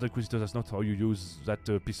 Lord Inquisitor, that's not how you use that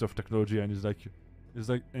piece of technology. And he's like,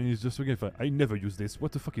 and he's just looking for, I never use this.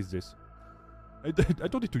 What the fuck is this? I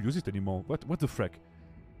don't need to use it anymore. What the frack?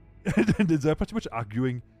 And they're pretty much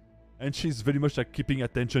arguing. And she's very much like keeping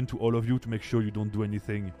attention to all of you to make sure you don't do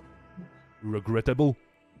anything regrettable.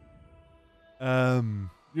 You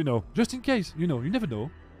know, just in case, you know, you never know.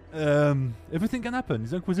 Everything can happen.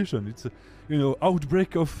 It's Inquisition. It's you know,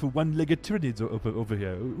 outbreak of one-legged tyrannids over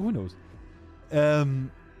here. Who knows?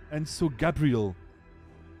 And so Gabriel,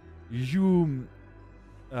 you,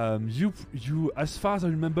 as far as I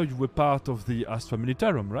remember, you were part of the Astra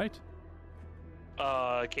Militarum, right?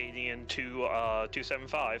 Acadian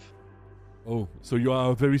 275. Oh, so you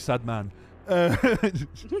are a very sad man. Yep.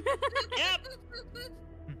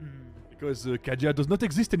 Because Kadia does not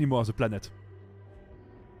exist anymore as a planet.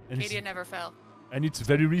 And Acadia never fell. And it's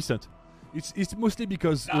very recent. It's mostly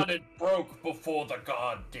because... it broke before the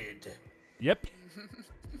god did. Yep.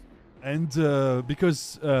 And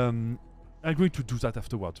because I'm going to do that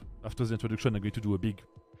afterward. After the introduction, I'm going to do a big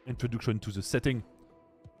introduction to the setting.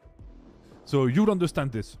 So you'll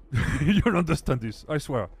understand this. You'll understand this, I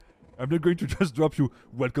swear. I'm not going to just drop you,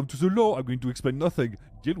 welcome to the lore, I'm going to explain nothing,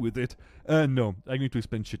 deal with it. No, I'm going to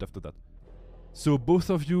explain shit after that. So both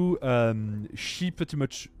of you, she pretty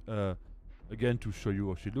much, again to show you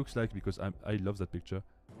what she looks like, because I love that picture.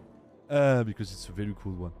 Because it's a very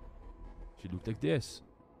cool one. She looked like this.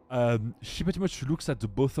 She pretty much looks at the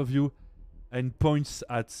both of you and points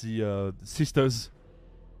at the sisters,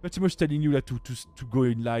 pretty much telling you that to go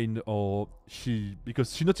in line, or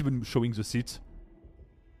because she's not even showing the seat.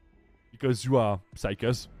 Because you are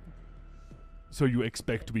psychers, so you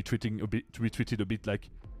expect to be treated a bit like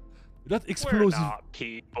that explosive. We're not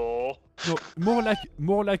people. No,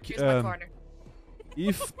 more like Here's my corner.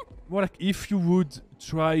 if you would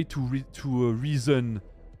try to reason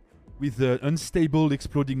with unstable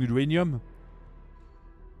exploding uranium.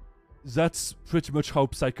 That's pretty much how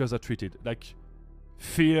psychers are treated, like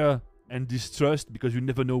fear and distrust, because you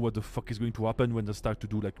never know what the fuck is going to happen when they start to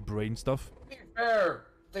do like brain stuff. To be fair,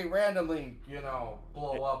 they randomly, you know,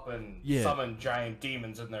 blow up and summon giant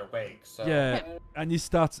demons in their wake. So. Yeah, and it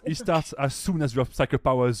starts as soon as you have psychic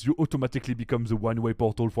powers, you automatically become the one-way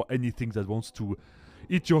portal for anything that wants to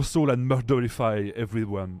eat your soul and murderify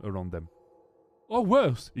everyone around them. Or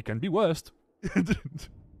worse, it can be worse.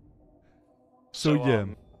 So yeah.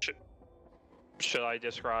 Should I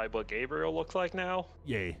describe what Gabriel looks like now?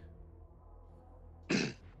 Yeah.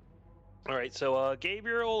 Alright, so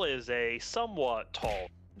Gabriel is a somewhat tall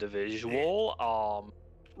individual.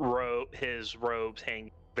 His robes hang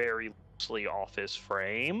very loosely off his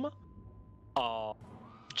frame.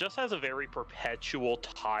 Just has a very perpetual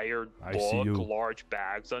tired look, large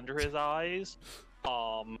bags under his eyes.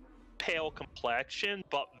 Pale complexion,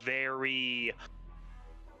 but very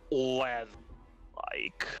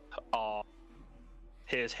leather-like.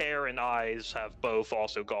 His hair and eyes have both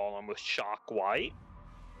also gone almost chalk white.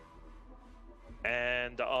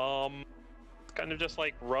 And, kind of just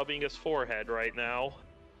like rubbing his forehead right now.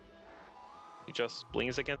 He just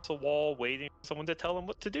leans against the wall, waiting for someone to tell him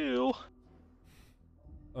what to do.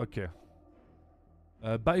 Okay.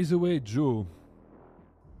 By the way, Joe.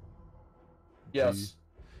 Yes,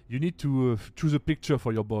 You need to choose a picture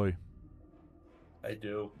for your boy. I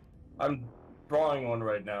do. I'm drawing one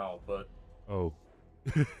right now, but Oh.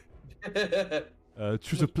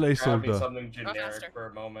 Choose a grab me placeholder. something generic faster. for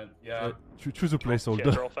a moment. Yeah. Choose a Can't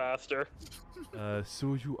placeholder. draw faster.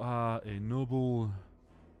 So you are a noble.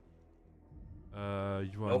 You are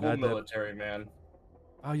Noble an adept. military man.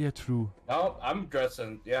 Oh yeah, true. No, I'm dressed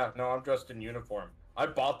in. Yeah, no, I'm dressed in uniform. I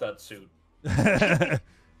bought that suit.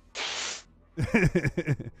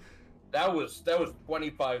 That was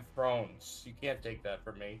 25 thrones. You can't take that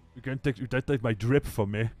from me. You can take my drip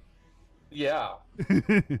from me. Yeah. I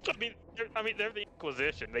mean, they're the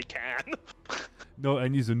Inquisition. They can. No,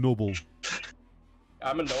 and he's a noble.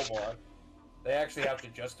 I'm a noble. They actually have to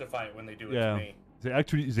justify it when they do it Yeah. to me. They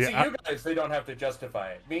actually See, you guys, they don't have to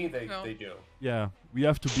justify it. Me, they do. Yeah, we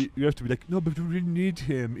have to be like, no, but we really need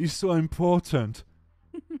him. He's so important.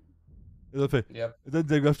 Yep. Then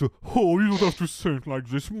they have to, oh, you don't have to say it like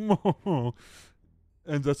this. And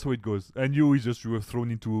that's how it goes. And you were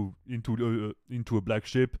thrown into a black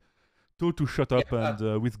ship, told to shut up,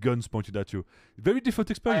 and with guns pointed at you. Very different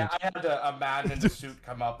experience. I had a man in a suit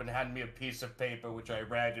come up and hand me a piece of paper, which I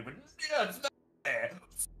read. And went, yeah, it's not there.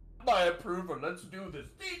 My approval. Let's do this.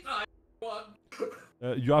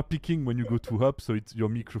 You are picking when you go to hub, so your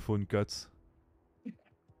microphone cuts.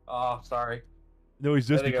 Oh, sorry. No, it's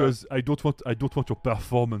just There you because I don't want your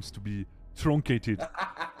performance to be truncated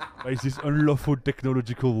by this unlawful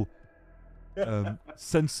technological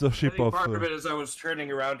censorship I think of. part of it is I was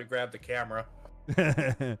turning around to grab the camera.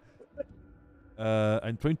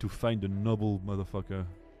 I'm trying to find a noble motherfucker.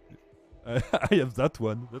 I have that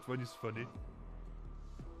one. That one is funny.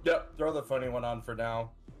 Yep, throw the funny one on for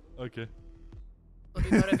now. Okay. Will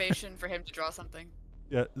be motivation for him to draw something.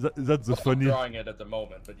 Yeah, that's the funny. I'm drawing it at the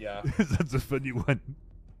moment, but yeah. That's the funny one.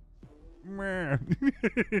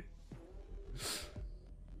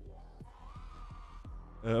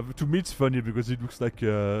 To me, it's funny because it looks like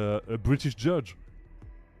a British judge.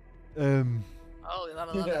 Oh, you'll have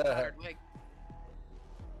a lot of powdered wig.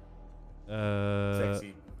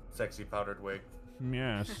 Sexy powdered wig.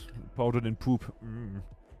 Yes, powdered and poop.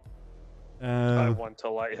 I want to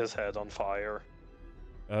light his head on fire.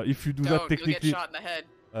 If you do Don't, that technically, you'll get shot in the head.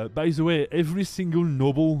 by the way, every single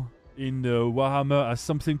noble in Warhammer has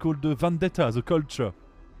something called the vendetta, the culture.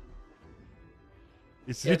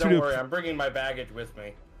 It's Yeah, literally don't worry, I'm bringing my baggage with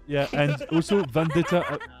me. yeah, and also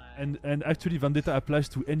vendetta, and actually vendetta applies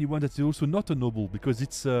to anyone that is also not a noble because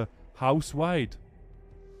it's house-wide.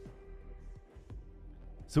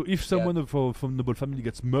 So if someone from noble family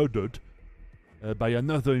gets murdered by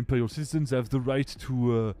another imperial citizen, they have the right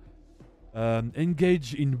to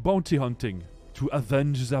engage in bounty hunting to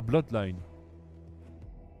avenge their bloodline.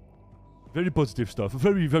 Very positive stuff.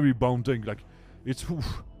 Very, very bounding. Like, it's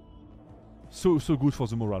so good for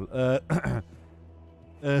the morale.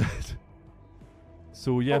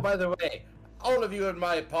 So yeah. Oh, by the way, all of you in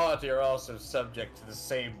my party are also subject to the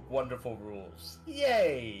same wonderful rules.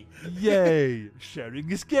 Yay! Yay! Sharing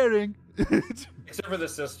is caring. Except for the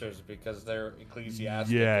sisters, because they're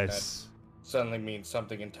ecclesiastic. Yes. And that suddenly means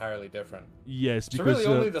something entirely different. Yes, So because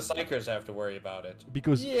really, only the psychers have to worry about it.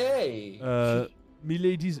 because Yay!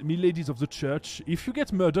 miladies of the church, if you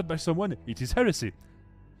get murdered by someone, it is heresy.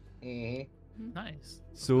 Mm-hmm. Nice.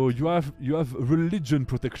 So you have religion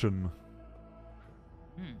protection,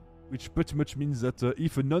 which pretty much means that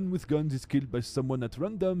if a nun with guns is killed by someone at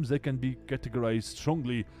random, they can be categorized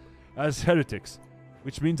strongly as heretics,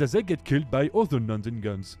 which means that they get killed by other nuns and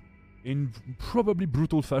guns, in probably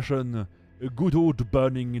brutal fashion. A good old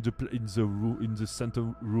burning in the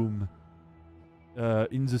center room,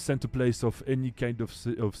 in the center place of any kind of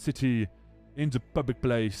city, in the public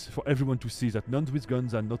place, for everyone to see that nuns with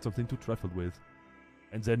guns are not something to trifle with,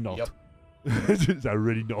 and they're not. Yep. They're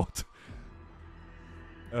really not.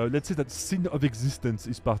 Let's say that sin of existence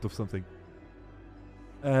is part of something.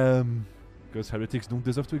 Because heretics don't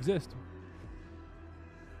deserve to exist.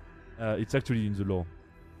 It's actually in the law.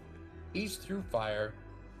 He's through fire.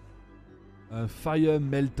 Fire,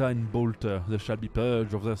 melter, and bolter, they shall be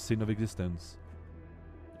purged of their sin of existence.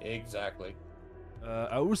 Exactly.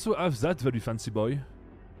 I also have that very fancy boy.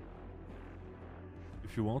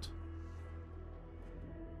 If you want.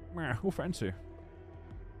 Who fancy?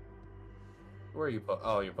 Where are you?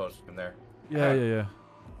 You're posting him there. Yeah.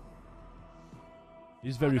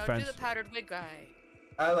 He's very no, fancy. do the powdered wig guy.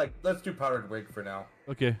 Let's do powdered wig for now.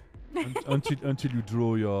 Okay. Until you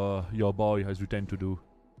draw your boy as you tend to do.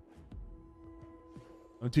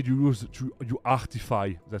 Until you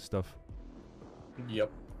artify that stuff.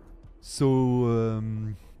 Yep. So,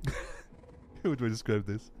 how do I describe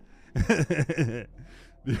this?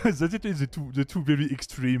 Because that it is the two very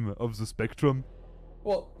extreme of the spectrum.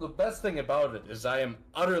 Well, the best thing about it is I am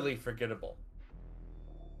utterly forgettable,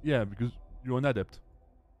 Yeah, because you're an adept.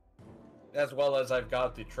 as well as I've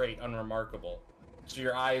got the trait unremarkable. So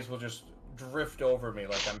your eyes will just drift over me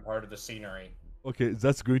like I'm part of the scenery. Okay,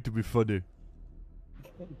 that's going to be funny.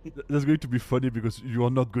 That's going to be funny because you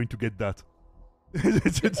are not going to get that.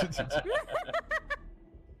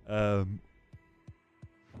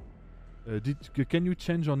 Can you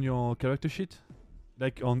change on your character sheet?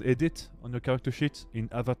 Like on edit on your character sheet in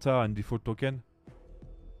avatar and default token?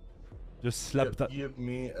 Just slap that. Give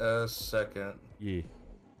me a second. Yeah.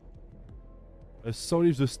 Sorry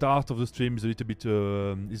if the start of the stream is a little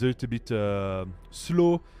bit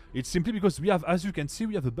slow. It's simply because we have, as you can see,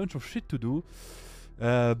 we have a bunch of shit to do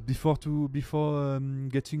before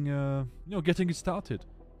getting getting it started.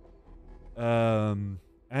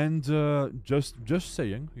 Just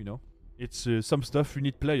saying, it's some stuff we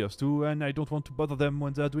need players to, and I don't want to bother them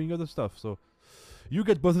when they're doing other stuff. So you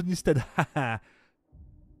get bothered instead.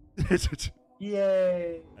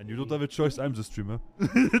 Yay! And you don't have a choice. I'm the streamer.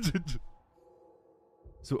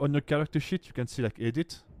 So on your character sheet, you can see like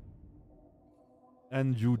edit,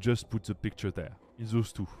 and you just put the picture there in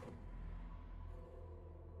those two.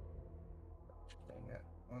 Dang it.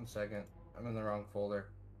 1 second. I'm in the wrong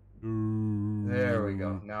folder. There we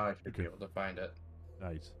go. Now I should be able to find it.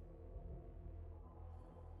 Nice.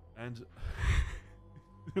 And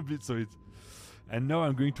a bit so it. And now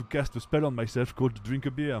I'm going to cast a spell on myself called Drink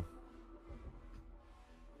a Beer.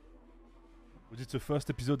 But it's the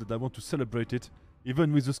first episode that I want to celebrate it.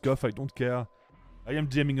 Even with the scuff, I don't care. I am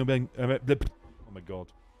DMing again. Oh my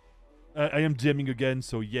god. I am DMing again,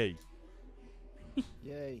 so yay.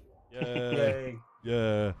 Yay. Yeah. Yay.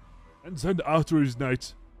 Yeah. And then after his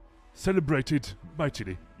night, celebrated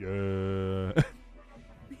mightily. Yeah.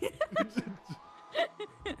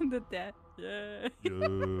 The death. Yeah.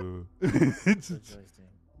 Yeah.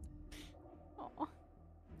 Aw.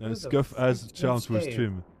 And Scuff has chance to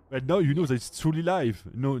stream. But now you know that it's truly live.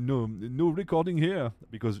 No recording here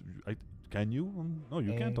because can you? No,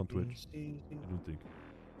 you can't on Twitch. I don't think.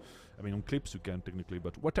 I mean, on clips you can technically,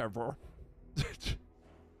 but whatever.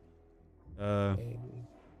 Where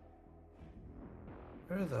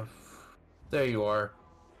the there you are.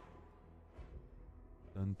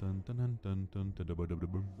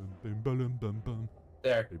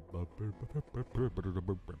 There.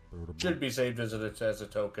 Should be saved as a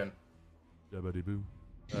token.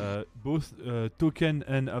 Both token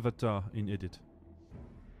and avatar in edit.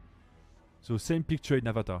 So same picture in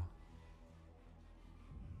avatar.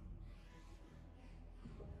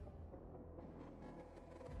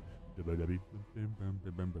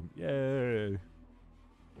 Yay!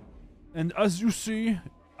 And as you see,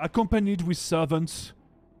 accompanied with servants,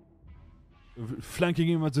 flanking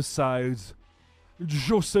him at the sides,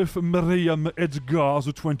 Joseph Miriam Edgar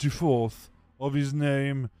the 24th of his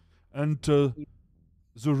name, enter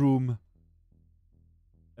the room.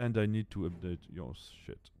 And I need to update your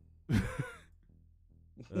shit.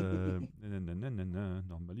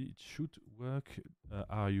 Normally it should work.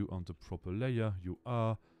 Are you on the proper layer? You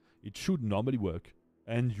are. It should normally work.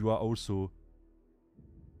 And you are also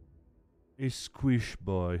a squish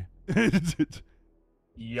boy.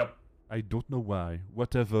 Yep. I don't know why.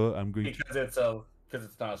 Whatever, I'm going because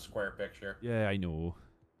it's not a square picture. Yeah, I know.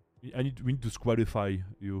 We need to squarify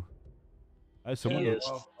you. Someone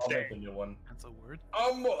I'll make a new one. That's a word.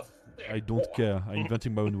 I don't care. I'm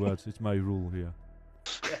inventing my own words. It's my rule here.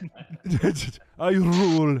 I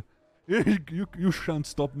rule. You shan't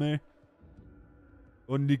stop me.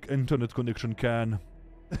 Only internet connection can.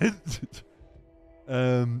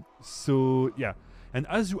 So yeah, and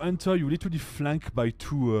as you enter, you literally flank by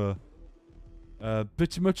two,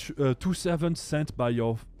 pretty much two servants sent by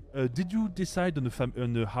your. Did you decide on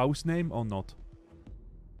a house name or not?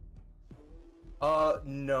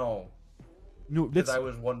 No. No, because I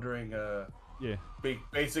was wondering. Yeah.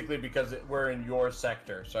 Basically, because we're in your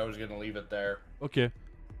sector, so I was gonna leave it there. Okay.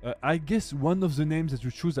 I guess one of the names that you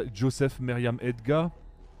choose, like Joseph Miriam Edgar,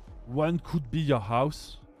 one could be your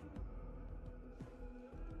house.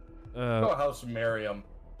 House Miriam.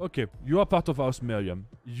 Okay, you are part of House Miriam.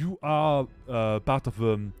 You are part of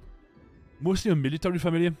mostly a military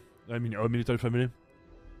family. I mean, a military family.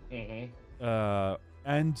 Mm-hmm.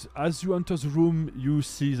 And as you enter the room, you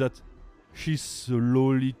see that she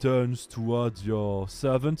slowly turns towards your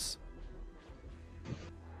servants.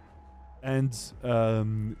 And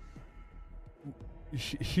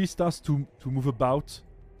he starts to move about,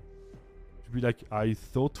 to be like, I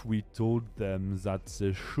thought we told them that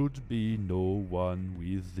there should be no one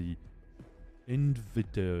with the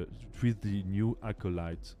with the new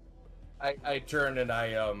acolyte. I turn and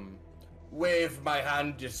I wave my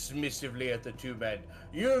hand dismissively at the two men.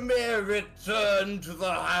 You may return to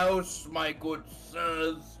the house, my good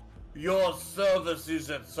sirs. Your services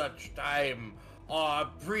at such time are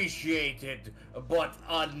appreciated but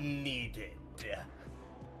unneeded.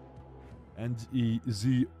 And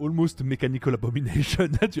the almost mechanical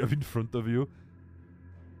abomination that you have in front of you,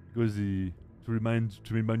 because to remind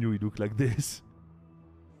you, he look like this.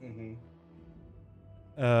 Mm-hmm.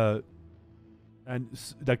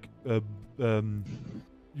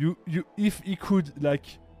 You if he could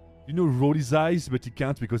roll his eyes, but he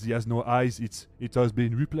can't because he has no eyes. It has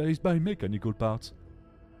been replaced by mechanical parts.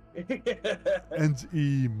 And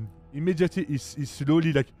he immediately is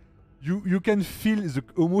slowly you can feel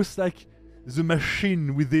almost like the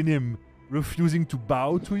machine within him refusing to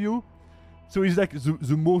bow to you. So it's like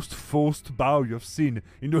the most forced bow you've seen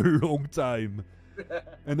in a long time.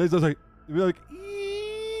 And then it's we're like,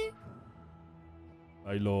 "Eee,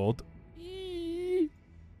 my lord, eee,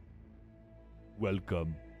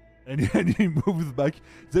 welcome." And he moves back.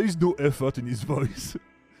 There is no effort in his voice.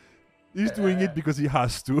 He's doing it because he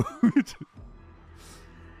has to.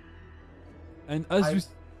 And as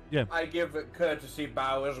I give a courtesy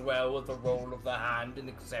bow as well with a roll of the hand in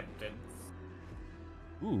acceptance.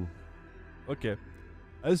 Ooh. Okay.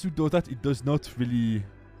 As you do that, it does not really...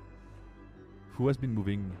 Who has been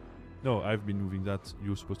moving? No, I've been moving that.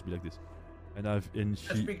 You're supposed to be like this.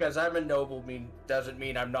 Just because I'm a noble doesn't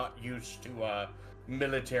mean I'm not used to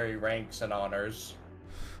military ranks and honors.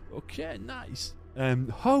 Okay, nice.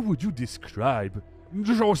 How would you describe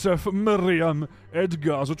Joseph Miriam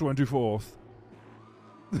Edgar the 24th?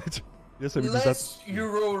 Yes, I will do that. Unless you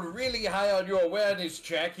roll really high on your awareness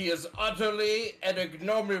check, he is utterly and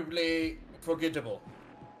ignominiably forgettable.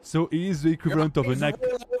 So he is the equivalent of an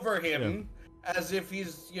roll over him as if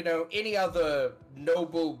he's, any other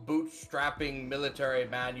noble bootstrapping military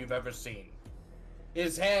man you've ever seen.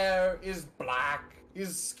 His hair is black,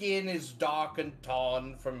 his skin is dark and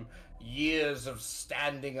torn from years of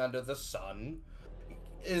standing under the sun.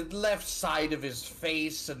 The left side of his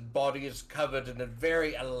face and body is covered in a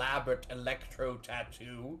very elaborate electro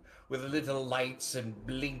tattoo with little lights and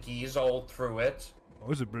blinkies all through it.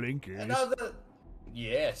 Oh, is it blinky?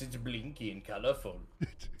 Yes, it's blinky and colorful.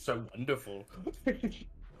 So wonderful.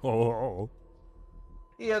 Oh.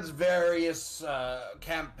 He has various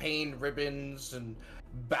campaign ribbons and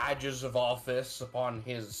badges of office upon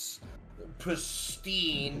his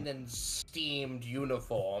pristine and steamed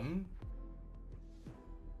uniform.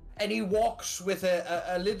 And he walks with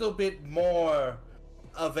a little bit more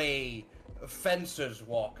of a fencer's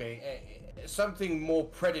walk, something more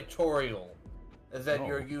predatorial than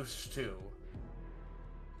you're used to.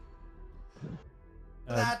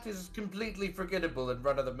 That is completely forgettable and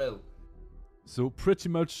run-of-the-mill. So pretty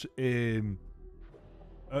much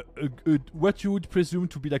what you would presume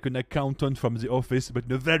to be like an accountant from the office, but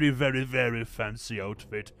in a very, very, very fancy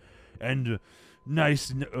outfit. And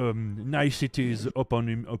niceties upon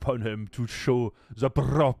him to show the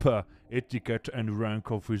proper etiquette and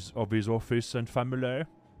rank of his office and family.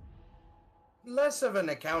 Less of an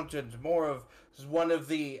accountant, more of one of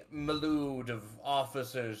the malud of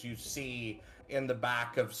officers you see in the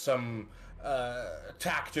back of some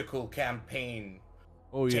tactical campaign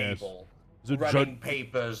table, running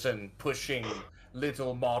papers and pushing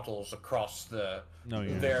little models across the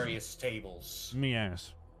various tables.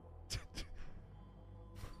 Yes.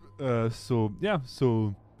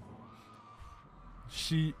 So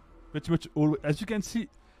she pretty much as you can see,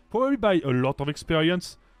 probably by a lot of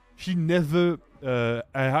experience, she never her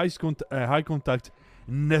eye contact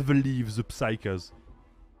never leaves the psychers.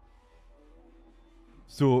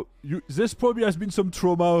 So this probably has been some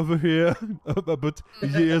trauma over here about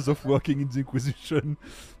years of working in the Inquisition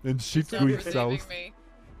and shit going south. Me.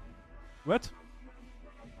 What?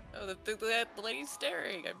 Oh, the lady's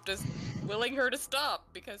staring. I'm just willing her to stop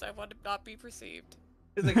because I want to not be perceived.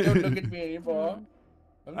 He's like, don't look at me anymore.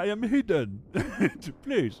 I am hidden.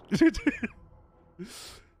 Please.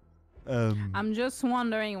 I'm just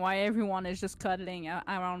wondering why everyone is just cuddling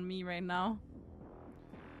around me right now.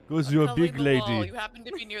 Because you're a big lady. Wall. You happen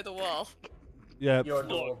to be near the wall. Yeah. You're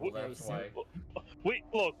adorable, that's why.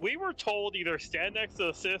 We were told either stand next to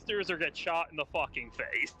the sisters or get shot in the fucking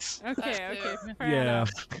face. Okay, fair Yeah.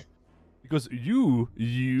 enough. Because you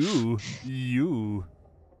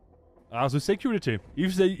are the security.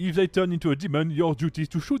 If they turn into a demon, your duty is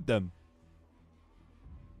to shoot them.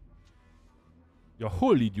 Your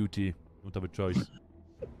holy duty. You don't have a choice.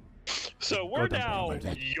 So we're God, I'm now wrong with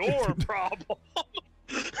it. your problem.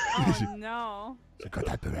 Oh no. God,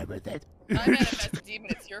 I'm wrong with it. I manifest a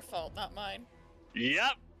demon. It's your fault, not mine.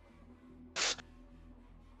 Yep.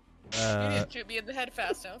 You didn't shoot me in the head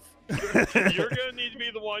fast enough. You're gonna need to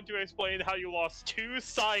be the one to explain how you lost 2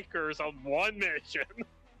 psychers on one mission.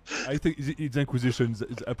 I think it's Inquisition.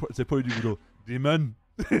 They probably do demon.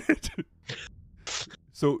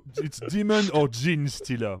 So it's demon or Gene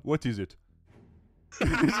Stealer. What is it?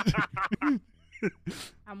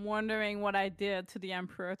 I'm wondering what I did to the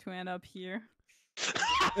Emperor to end up here.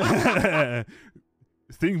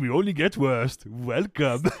 Thing we only get worse.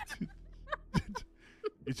 Welcome.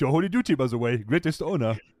 It's your holy duty, by the way. Greatest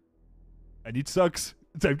honor. And it sucks.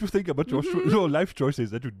 Time to think about your life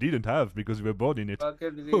choices that you didn't have because you were born in it.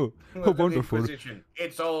 Welcome to the, Oh, welcome to the wonderful. Inquisition.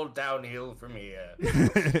 It's all downhill from here.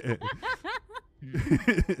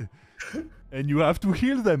 And you have to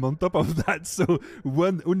heal them on top of that, so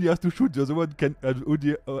one only has to shoot, the other one can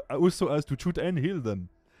also has to shoot and heal them.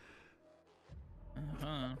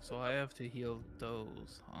 So I have to heal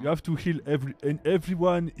those. Huh? You have to heal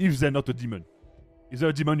everyone if they're not a demon. If they're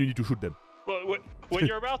a demon, you need to shoot them. But when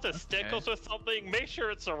you're about to stick us with something, make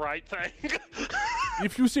sure it's the right thing.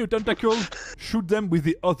 If you see a tentacle, shoot them with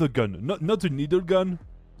the other gun, not the needle gun,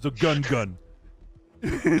 the gun.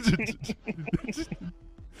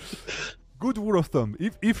 Good rule of thumb.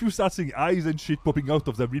 If you start seeing eyes and shit popping out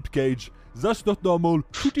of the rib cage, that's not normal.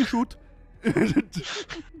 Shoot.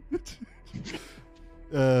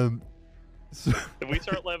 So, If we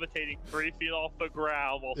start levitating 3 feet off the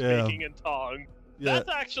ground while Yeah. speaking in tongue, yeah. that's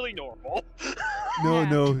actually normal.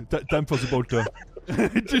 No. Time for the bolter.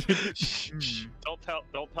 Shh, don't tell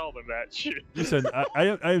them that. Shh. Listen, I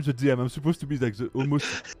am the DM. I'm supposed to be like the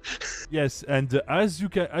almost. Yes, and as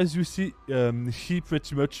you see, he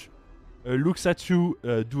pretty much looks at you,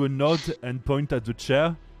 do a nod, and point at the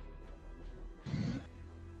chair.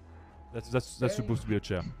 That's supposed to be a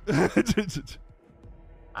chair.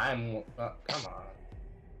 Come on.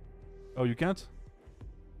 Oh, you can't?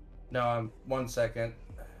 No, I'm 1 second.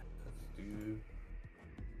 Let's do.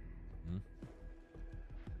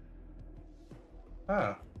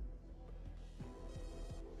 Huh.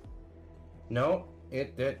 No,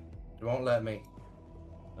 it won't let me.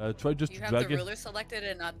 Try just You to have drag the it. ruler selected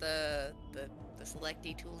and not the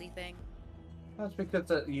selecty tooly thing. That's because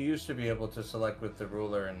you used to be able to select with the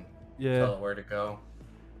ruler and tell Yeah. it where to go.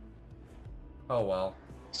 Oh well.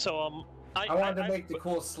 So I wanted to make the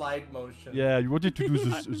cool slide motion. Yeah, you wanted to do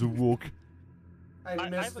the walk. I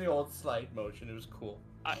missed the old slide motion. It was cool.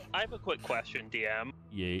 I have a quick question, DM.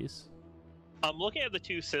 Yes. I'm looking at the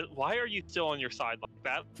 2 Why are you still on your side like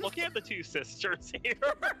that? Looking at the 2 sisters here.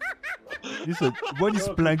 Listen, one is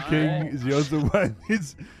planking, the other one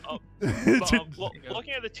is.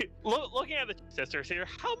 Looking at the two sisters here,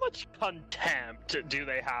 how much contempt do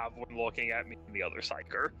they have when looking at me and the other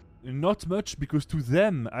psyker? Not much, because to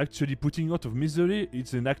them, actually putting you out of misery,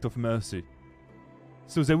 it's an act of mercy.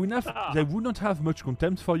 So they would not have much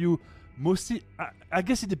contempt for you. Mostly, I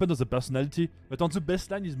guess it depends on the personality, but on the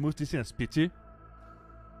baseline is mostly seen as pity.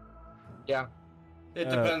 Yeah. It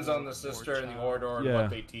depends on the sister and the order and Yeah. what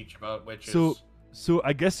they teach about witches. So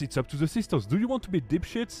I guess it's up to the sisters. Do you want to be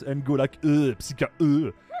dipshits and go like, psycha,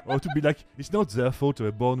 or to be like, it's not their fault, they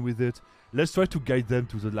were born with it. Let's try to guide them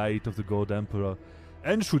to the light of the God Emperor.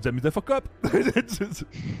 And shoot them if they fuck up.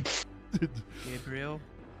 Gabriel,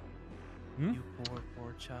 Hmm? you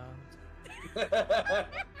poor child.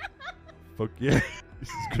 Fuck yeah. This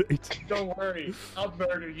is great. Don't worry, I'll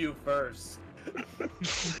murder you first.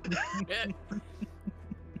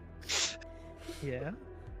 Yeah.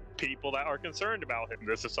 People that are concerned about him.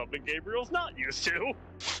 This is something Gabriel's not used to.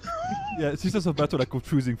 Yeah, Sisters of Battle are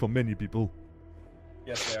confusing for many people.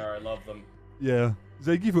 Yes, they are. I love them. Yeah,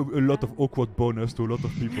 they give a lot of awkward bonus to a lot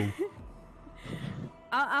of people.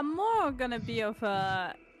 I'm more gonna be of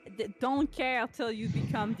a don't care till you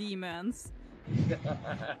become demons.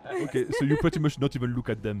 Okay, so you pretty much not even look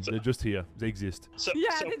at them. They're just here. They exist. So,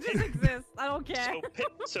 Yeah, so they just exist. I don't care.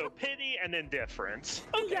 So pity and indifference.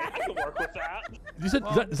 Okay, Yeah. I can work with that. Listen,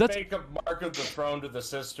 Well, that's make a mark of the throne to the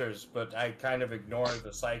sisters, but I kind of ignore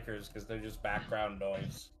the psychers because they're just background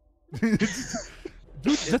noise. dude,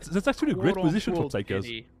 that's actually a great position for psychers.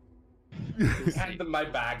 Hand them my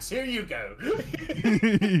bags. Here you go.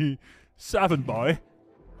 7 boy.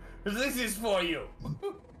 This is for you.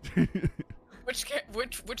 Which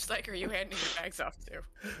psych are you handing your bags off to?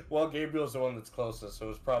 Well, Gabriel's the one that's closest, so it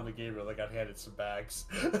was probably Gabriel that got handed some bags.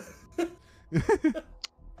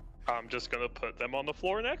 I'm just gonna put them on the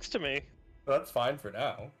floor next to me. That's fine for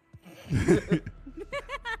now.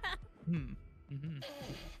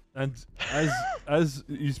 And as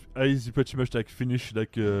he's pretty much like finished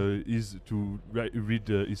like is to read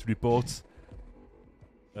his reports.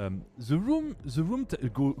 The room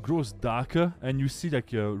grows darker, and you see like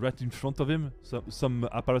right in front of him some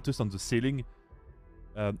apparatus on the ceiling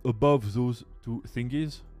above those two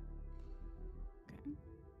thingies.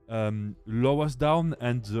 Lowers down,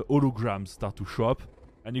 and the holograms start to show up,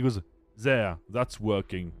 and he goes, "There, that's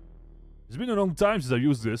working. It's been a long time since I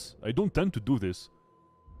used this. I don't tend to do this.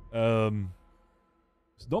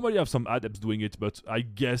 Normally I have some adepts doing it, but I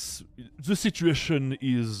guess the situation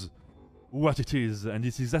is what it is, and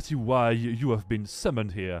it's exactly why you have been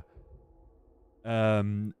summoned here.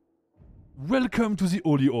 Welcome to the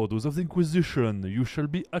Holy Orders of the Inquisition. You shall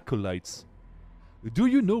be acolytes. Do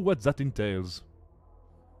you know what that entails?"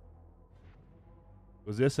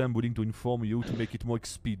 Because yes, I'm willing to inform you to make it more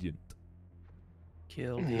expedient.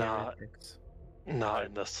 Kill the heretics. Not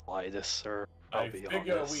in the slightest, sir. I'll I be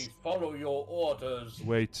figure honest. we follow your orders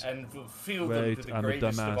Wait, and fulfill Wait, them to the I'm a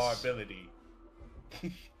greatest of our dumbass. ability.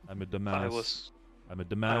 I'm a dumbass. I I'm a was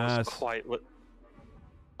dumbass.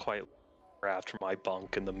 quite after my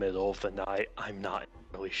bunk in the middle of the night. I'm not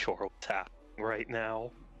really sure what's happening right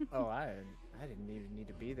now. Oh, I didn't even need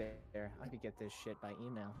to be there. I could get this shit by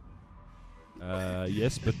email.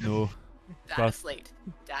 Yes, but no. Data But- slate.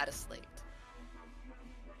 Data slate.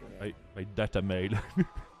 Yeah. My data mail.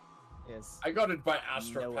 Yes. I got it by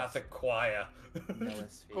astropathic choir.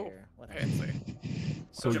 Noosphere. Whatever. Fancy.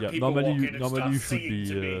 So Bunch of yeah, people normally walk you in and normally you start should singing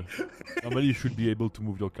to be me. normally you should be able to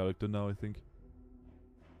move your character now, I think.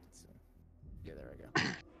 So, yeah, there I go.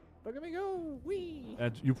 Look at me go! Wee!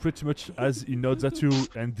 And you pretty much, as he nods at you,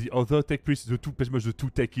 and the other tech priests, pretty much the two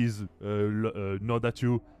techies, nod at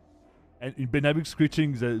you, and in Benamic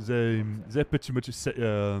screeching, they pretty much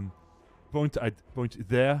point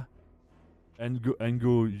there, and go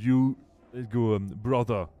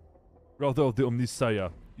brother of the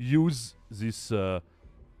Omnisire, use this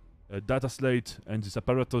data slate and this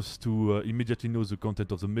apparatus to immediately know the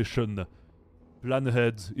content of the mission. Plan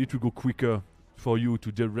ahead, it will go quicker for you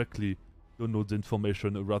to directly download the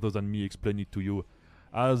information rather than me explain it to you,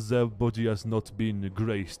 as their body has not been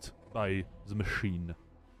graced by the machine.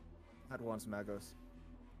 At once, Magos.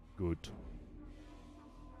 Good.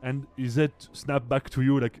 And is that snap back to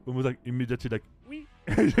you like almost like immediately like wee,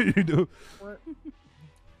 you know? What?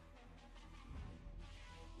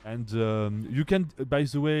 And you can, by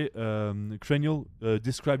the way, Cranial,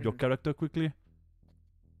 describe your Mhm. character quickly.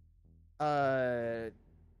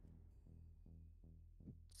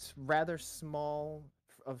 It's rather small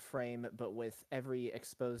of frame, but with every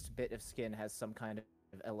exposed bit of skin has some kind of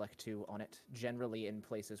Elec2 on it. Generally in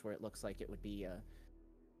places where it looks like it would be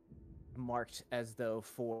marked as though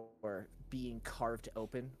for being carved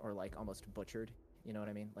open or like almost butchered. You know what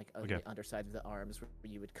I mean? Like Okay. the underside of the arms where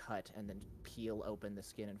you would cut and then peel open the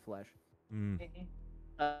skin and flesh. Mm.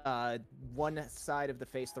 One side of the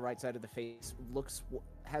face, the right side of the face,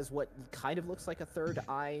 has what kind of looks like a third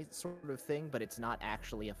eye sort of thing, but it's not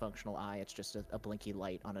actually a functional eye. It's just a blinky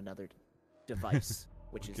light on another device,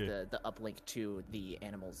 which is Okay. the uplink to the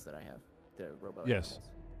animals that I have, the robo Yes.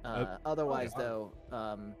 animals. Otherwise, though,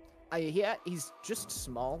 he's just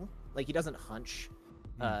small. Like he doesn't hunch,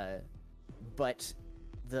 but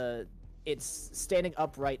it's standing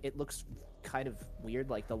upright. It looks kind of weird.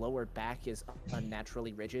 Like the lower back is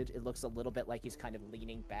unnaturally rigid. It looks a little bit like he's kind of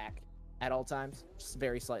leaning back at all times, just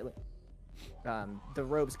very slightly. The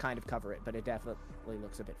robes kind of cover it, but it definitely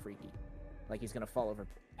looks a bit freaky. Like he's gonna fall over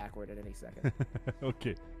backward at any second.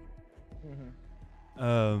 Okay.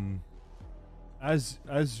 Mm-hmm. As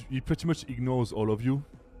he pretty much ignores all of you.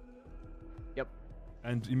 Yep.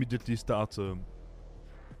 And immediately starts doing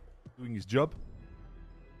his job.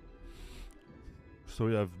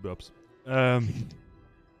 Sorry, I have burps. And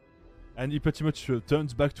he pretty much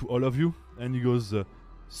turns back to all of you, and he goes,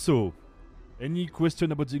 "So, any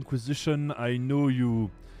question about the Inquisition? I know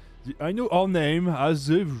I know our name has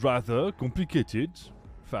a rather complicated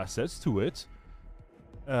facets to it.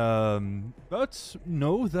 But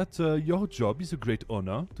know that your job is a great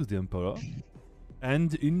honor to the Emperor.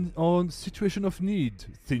 And in our situation of need,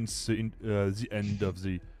 since the end of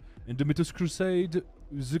the Indomitus Crusade,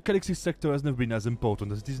 the Galaxy sector has never been as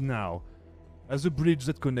important as it is now. As a bridge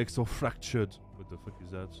that connects our fractured... What the fuck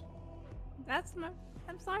is that? That's my.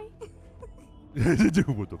 I'm sorry.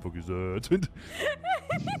 What the fuck is that?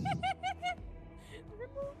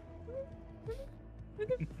 Would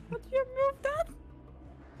you move that?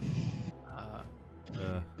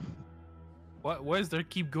 Why does there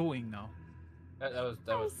keep going now? That was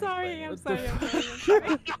I'm me sorry. playing. I'm What sorry.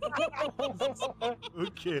 the I'm sorry.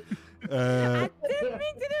 Okay. I didn't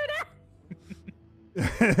mean to do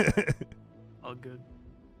that. All good.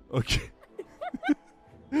 Okay.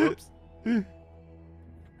 Oops.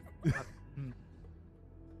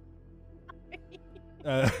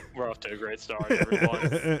 We're off to a great start,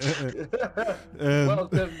 everyone.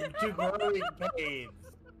 Welcome to Growing Pains.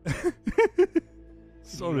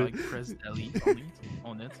 Sorry. Like press delete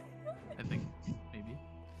on it. I think maybe.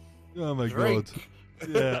 Oh my Drink. god.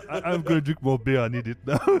 Yeah, I'm gonna drink more beer. I need it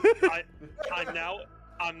now.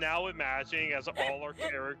 I'm now imagining as all our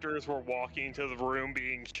characters were walking to the room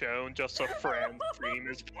being shown, just a friend theme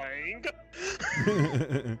is playing.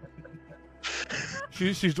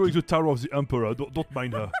 She's doing the Tower of the Emperor. Don't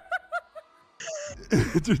mind her.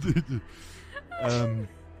 Some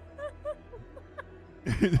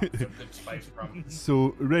good spice from.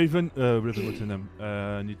 So Raven, what's her name?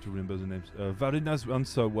 I need to remember the names. Varina's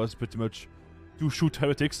answer was pretty much to shoot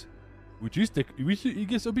heretics, which he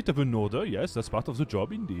gets a bit of an order. Yes, that's part of the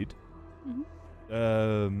job, indeed.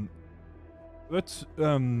 But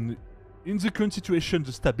in the current situation,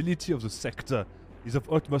 the stability of the sector is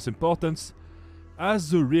of utmost importance, as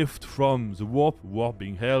the rift from the warp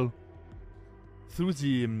being hell, through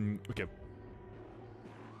the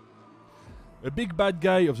a big bad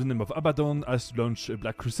guy of the name of Abaddon has launched a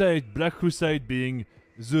Black Crusade. Black Crusade being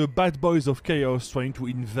the bad boys of chaos trying to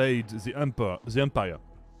invade the Empire.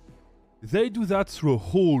 They do that through a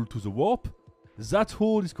hole to the warp. That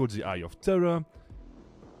hole is called the Eye of Terror.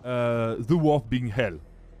 The warp being hell,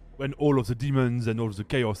 when all of the demons and all of the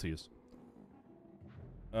chaos is.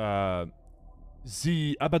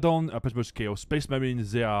 The Abaddon are pretty much Chaos Space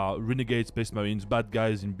Marines. They are renegade Space Marines, bad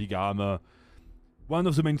guys in big armor. One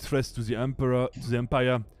of the main threats to the Empire,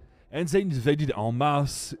 and they invaded en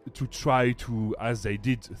masse to try to, as they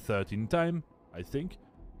did 13 times, I think.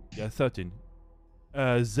 Yeah, 13.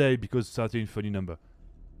 Because 13, funny number.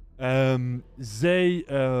 They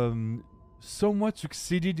somewhat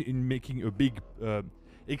succeeded in making a big,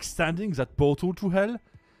 extending that portal to hell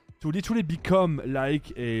to literally become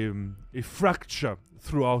like a fracture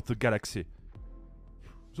throughout the galaxy.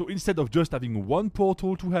 So instead of just having one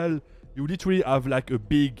portal to hell, you literally have like a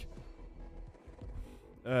big,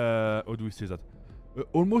 how do we say that?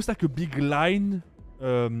 Almost like a big line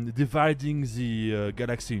dividing the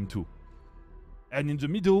galaxy in two. And in the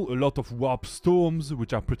middle, a lot of warp storms,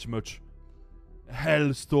 which are pretty much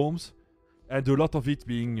hell storms. And a lot of it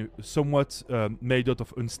being somewhat made out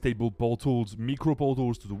of unstable portals, micro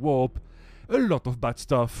portals to the warp. A lot of bad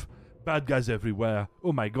stuff. Bad guys everywhere.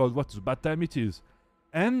 Oh my god, what a bad time it is.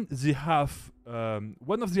 And the half,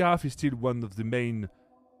 one of the half is still one of the main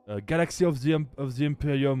galaxy of the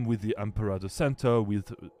Imperium, with the Emperor at the center,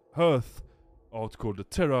 with Earth, or it's called the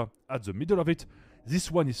Terror, at the middle of it.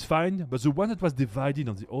 This one is fine, but the one that was divided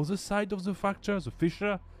on the other side of the fracture, the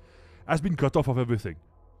fissure, has been cut off of everything.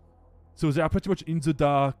 So they are pretty much in the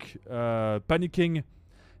dark, panicking,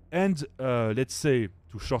 and let's say,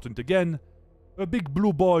 to shorten it again, a big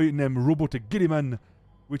blue boy named Robotic Gilliman,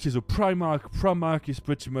 which is a Primarch. Primarch is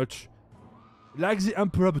pretty much like the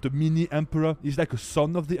Emperor, but a mini Emperor. He's like a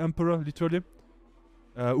son of the Emperor, literally,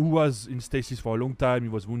 who was in stasis for a long time. He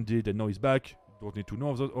was wounded, and now he's back. Don't need to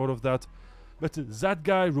know all of that. But that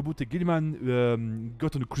guy, Robotic Gilliman,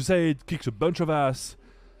 got on a crusade, kicked a bunch of ass,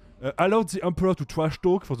 allowed the Emperor to trash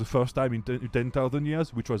talk for the first time in 10,000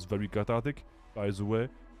 years, which was very cathartic, by the way.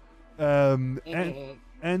 And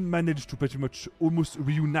managed to pretty much almost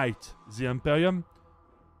reunite the Imperium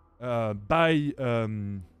by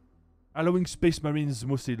allowing Space Marines,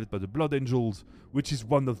 mostly led by the Blood Angels, which is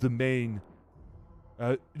one of the main...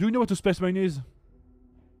 do you know what a Space Marine is?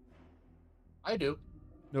 I do.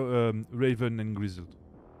 No, Raven and Grizzled.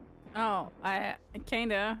 Oh, I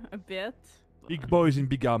kinda a bit. Big boys in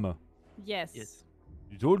big armor. Yes. It's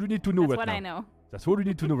all you need to know That's right what now. I know. That's all you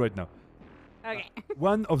need to know right now. Okay.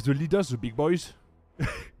 One of the leaders, the big boys...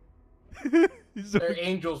 They're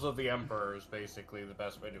angels of the Emperor is basically the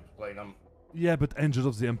best way to explain them. Yeah, but Angels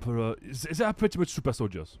of the Emperor, they are pretty much super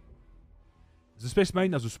soldiers. The Space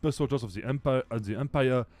Marine are the super soldiers of the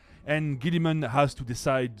Empire, and Gilliman has to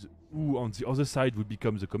decide who on the other side will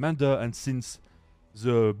become the commander, and since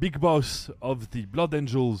the big boss of the Blood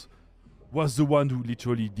Angels was the one who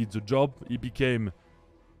literally did the job, he became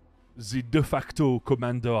the de facto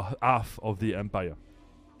commander half of the Empire,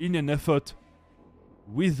 in an effort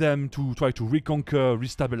with them to try to reconquer,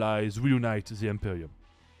 restabilize, reunite the Imperium.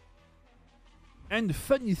 And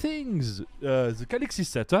funny things, the Galaxy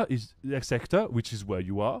sector, which is where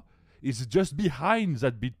you are, is just behind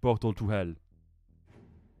that big portal to hell.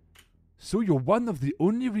 So you're one of the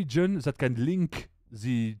only regions that can link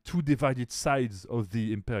the two divided sides of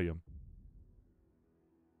the Imperium.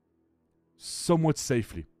 Somewhat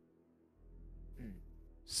safely.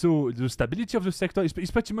 So the stability of the sector is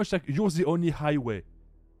pretty much like you're the only highway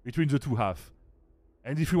between the two halves.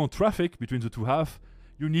 And if you want traffic between the two halves,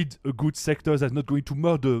 you need a good sector that's not going to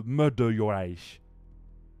murder your Reich.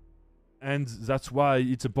 And that's why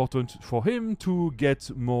it's important for him to get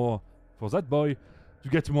more, for that boy, to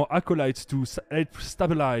get more acolytes to help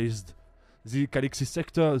stabilize the Galaxy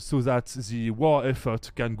sector so that the war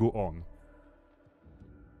effort can go on.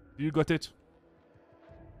 You got it?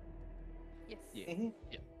 Yes. Mhm.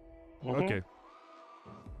 Okay.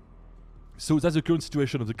 So that's the current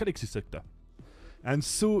situation of the Galaxy sector. And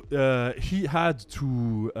so he had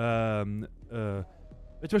to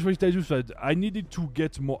pretty much tell you that I needed to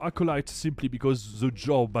get more acolytes simply because the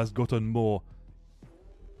job has gotten more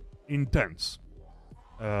intense.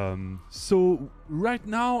 So right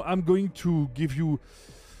now I'm going to give you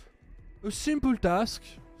a simple task,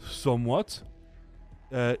 somewhat.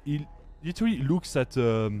 He literally looks at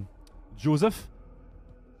Joseph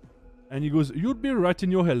and he goes, "You'll be right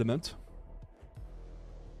in your element.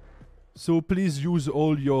 So please use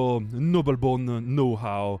all your noble-born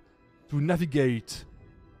know-how to navigate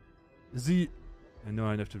the... I know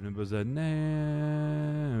I have to remember the name...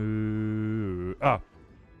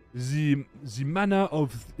 The manor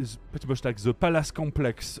of... is pretty much like the palace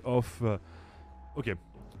complex of... okay,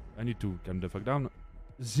 I need to calm the fuck down.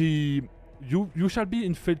 You shall be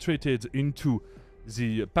infiltrated into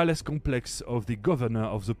the palace complex of the governor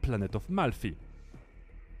of the planet of Malfi.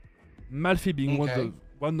 Malfi being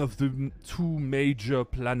one of the two major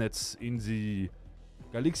planets in the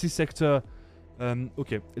Galaxy sector.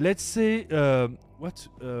 Okay, let's say in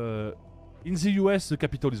the US the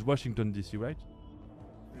capital is Washington DC, right?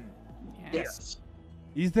 Yes.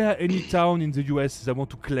 Is there any town in the US that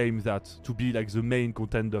want to claim that to be like the main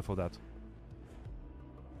contender for that?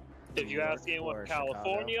 If you ask anyone or in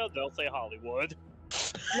California, they'll say Hollywood.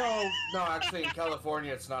 No, actually in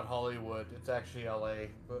California it's not Hollywood. It's actually LA.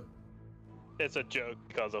 But It's a joke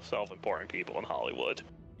because of self-important people in Hollywood.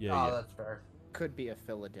 Yeah, that's fair. Could be a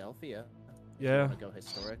Philadelphia. If Yeah. You want to go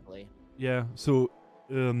historically. Yeah, so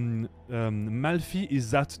Malfi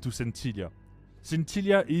is that to Centilla.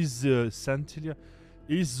 Centilla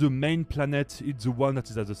is the main planet. It's the one that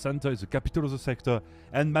is at the center. It's the capital of the sector,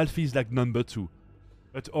 and Malfi is like number 2.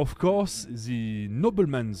 But of course, the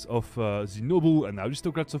noblemen of the noble and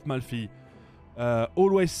aristocrats of Malfi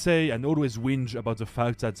always say and always whinge about the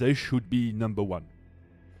fact that they should be number 1.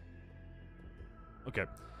 Okay,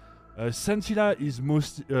 Centilla is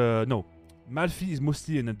Malfi is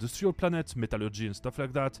mostly an industrial planet, metallurgy and stuff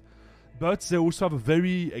like that, but they also have a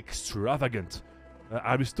very extravagant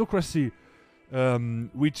aristocracy,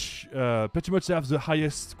 which pretty much have the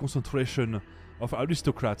highest concentration of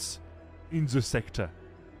aristocrats in the sector.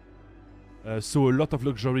 So a lot of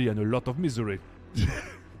luxury and a lot of misery.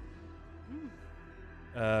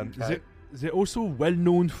 They're also well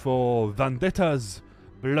known for vendettas,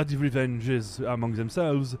 bloody revenges among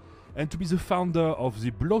themselves, and to be the founder of the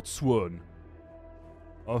Blood Sworn,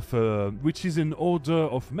 which is an order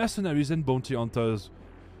of mercenaries and bounty hunters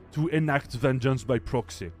to enact vengeance by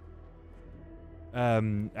proxy.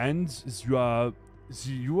 And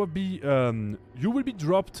you will be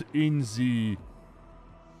dropped in the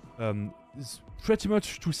pretty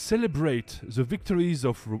much to celebrate the victories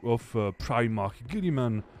of Primarch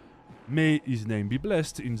Gilliman. May his name be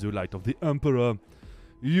blessed in the light of the Emperor.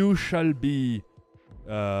 You shall be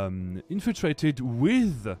infiltrated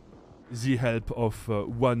with the help of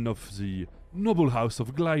one of the noble house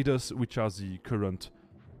of Gliders, which are the current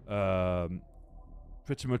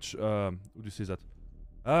pretty much how do you say that?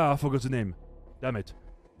 I forgot the name. Damn it.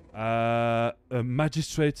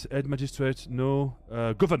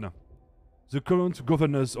 Governor. The current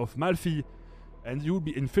governors of Malfi, and you will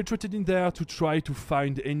be infiltrated in there to try to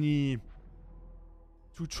find any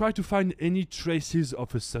traces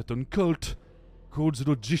of a certain cult called the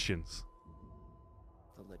Logicians.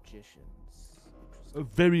 The Logicians. A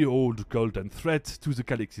very old cult and threat to the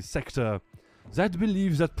Galaxy sector that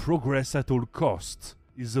believes that progress at all costs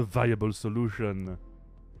is a viable solution.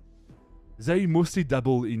 They mostly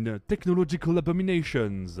dabble in technological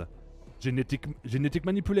abominations, genetic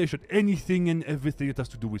manipulation, anything and everything that has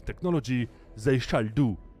to do with technology. They shall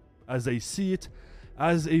do, as they see it,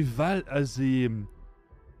 as a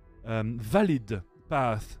valid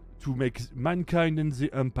path to make mankind and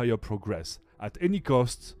the Empire progress at any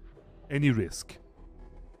cost, any risk.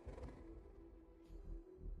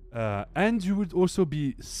 And you would also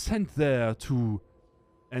be sent there to,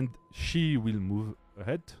 and she will move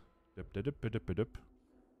ahead.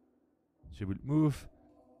 She will move,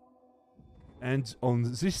 and on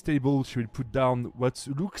this table she will put down what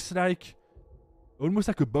looks like almost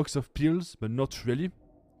like a box of pills, but not really.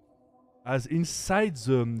 as inside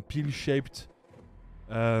the pill-shaped.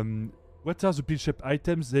 What are the pill-shaped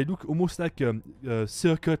items? They look almost like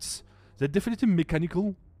circuits. They're definitely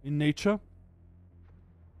mechanical in nature.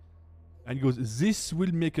 And he goes, this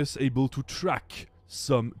will make us able to track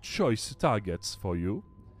some choice targets for you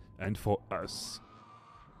and for us,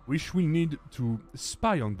 which we need to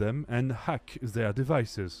spy on them and hack their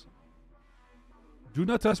devices. Do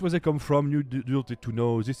not ask where they come from. You don't need to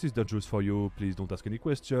know. This is dangerous for you. Please don't ask any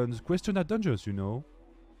questions. Questions are dangerous, you know.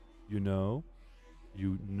 You know.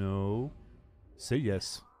 You know. Say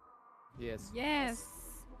yes. Yes. Yes.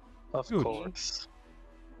 Of Good. course.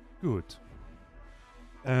 Good.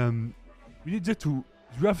 We need to.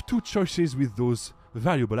 You have two choices with those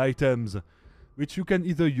valuable items, which you can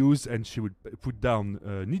either use, and she would put down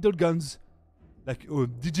needle guns, like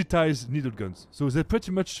digitized needle guns. So they're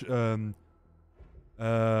pretty much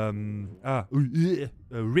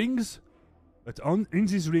rings, but in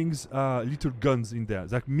these rings are little guns in there,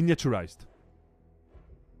 like miniaturized.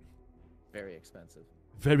 Very expensive.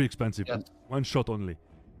 Very expensive. Yes. One shot only.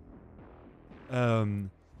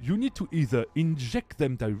 You need to either inject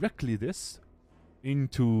them directly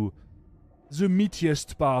into the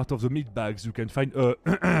meatiest part of the meat bags you can find.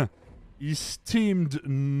 Esteemed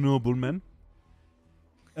nobleman.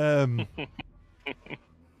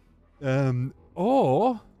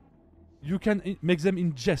 Or you can make them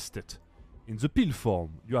ingest it in the pill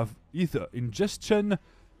form. You have either ingestion,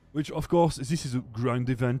 which of course this is a grand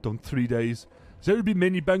event on 3 days. There will be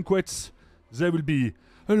many banquets. There will be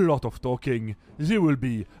a lot of talking. There will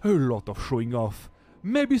be a lot of showing off.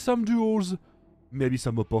 Maybe some duels. Maybe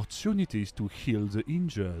some opportunities to heal the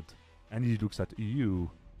injured. And he looks at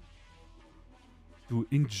you. To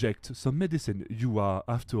inject some medicine. You are,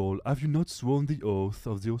 after all, have you not sworn the oath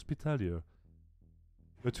of the Hospitalier?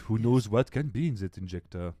 But who knows what can be in that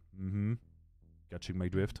injector? Mm-hmm. Catching my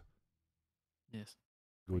drift? Yes.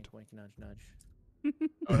 Good. Wink, wink, nudge, nudge.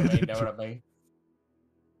 Know what I mean?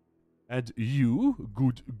 And you,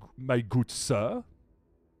 my good sir,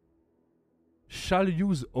 shall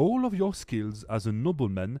use all of your skills as a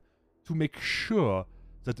nobleman to make sure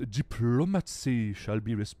that diplomacy shall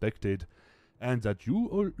be respected and that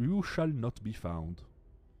you shall not be found.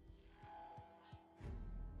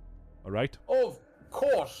 Alright? Of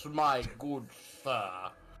course, my good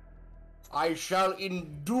sir. I shall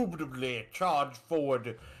indubitably charge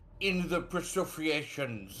forward in the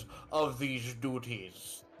persuasions of these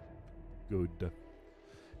duties. Good.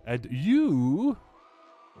 And you,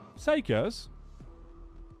 Psychers,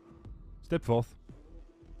 step forth.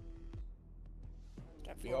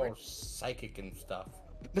 Step You're forward. psychic and stuff.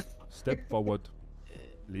 Step forward.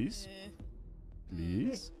 Please.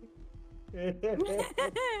 Please.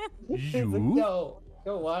 You. No,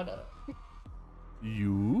 don't wanna.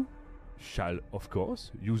 You shall, of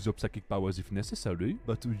course, use your psychic powers if necessary,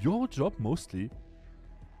 but your job mostly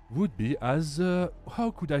would be as,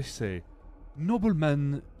 how could I say,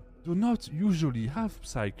 noblemen do not usually have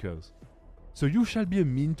psychers, so you shall be a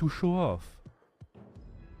mean to show off.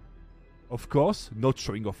 Of course, not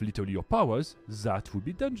showing off literally your powers, that would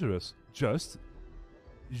be dangerous. Just,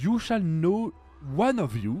 you shall know one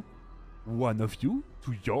of you,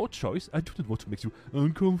 to your choice, I do not want to make you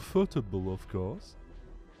uncomfortable, of course,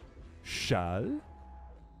 shall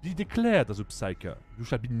be declared as a psyker. You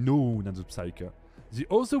shall be known as a psyker. The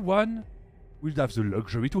other one will have the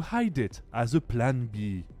luxury to hide it as a plan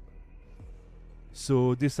B.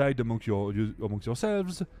 So decide among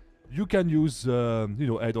yourselves. You can use,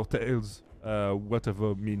 head or tails,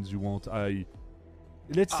 whatever means you want.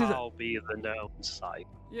 Let's say I'll be the known side.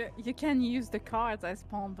 You can use the cards I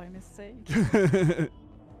spawned by mistake. that.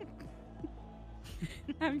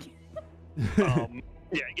 I'm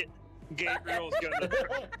Yeah, Gabriel's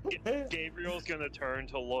gonna turn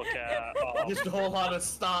to look at. Just a whole lot of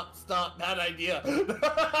stop, bad idea.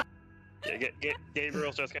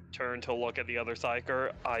 Gabriel's just gonna turn to look at the other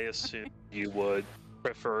psyker. I assume you would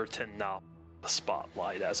prefer to not the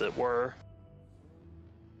spotlight, as it were.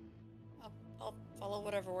 I'll follow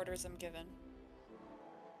whatever orders I'm given.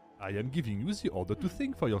 I am giving you the order to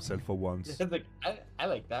think for yourself for once. I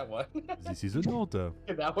like that one. This is an order.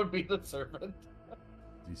 That would be the servant.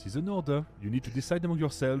 This is an order. You need to decide among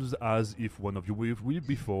yourselves as if one of you will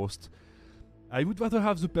be forced. I would rather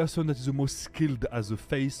have the person that is the most skilled as a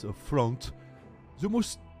face, a front, the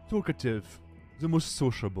most talkative, the most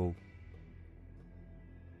sociable.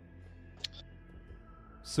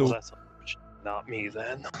 So, Well, that's not me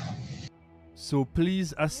then. so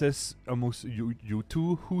please assess amongst you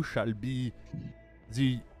two who shall be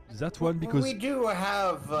that one, because we do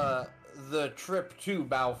have the trip to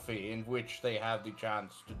Malfi, in which they have the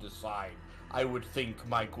chance to decide, I would think,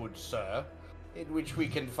 my good sir, in which we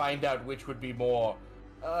can find out which would be more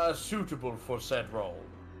suitable for said role.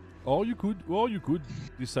 Or you could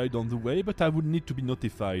decide on the way, but I would need to be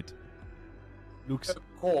notified. Looks Of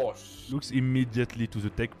course. looks immediately to the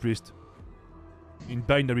tech priest. In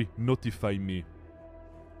binary, notify me.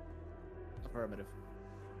 Affirmative.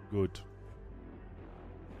 Good.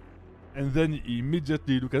 And then he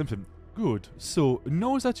immediately look at him. Good. So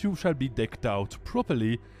know that you shall be decked out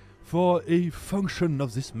properly for a function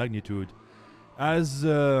of this magnitude, as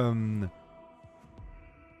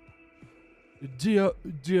dear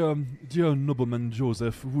nobleman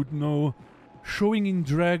Joseph would know. Showing in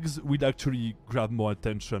drags would actually grab more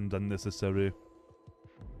attention than necessary.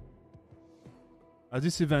 At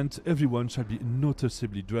this event, everyone shall be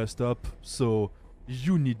noticeably dressed up, so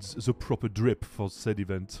you need the proper drip for said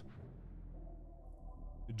event.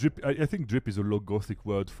 Drip, I think drip is a low gothic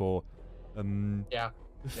word for Yeah.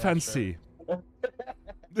 fancy.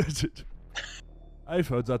 I've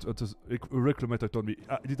heard that. A reclamator told me.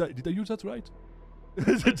 Did I use that right?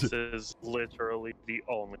 This is literally the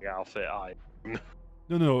only outfit I.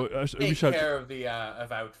 No. We Take shall. care of the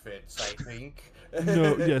of outfits, I think.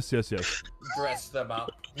 No. Yes. Dress them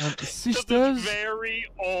up. Sisters. Very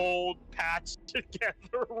old, patched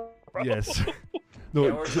together. Yes. No.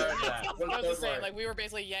 Yeah, we're doing that. I was Don't just saying, worry. like, we were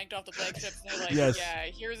basically yanked off the flagships, and they're like, Yes. yeah,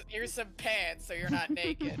 here's some pants so you're not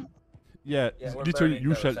naked. Yeah. Yeah, we're Literally, burning you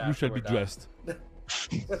those shall after be we're done. dressed.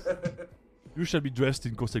 You shall be dressed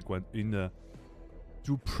in consequence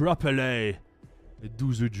to properly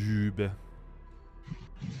do the job.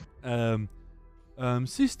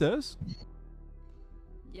 Sisters,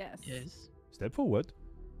 Yes. Yes. step forward.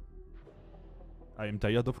 I am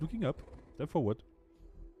tired of looking up. Step forward.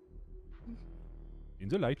 In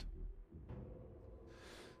the light.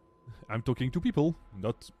 I'm talking to people,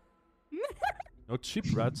 not ship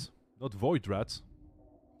rats, not void rats.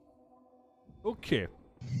 Okay.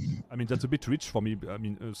 I mean, that's a bit rich for me. I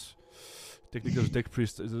mean, technical tech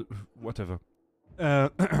priest, whatever.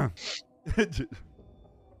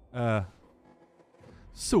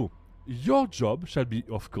 So, your job shall be,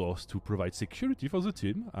 of course, to provide security for the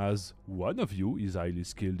team, as one of you is highly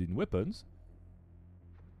skilled in weapons.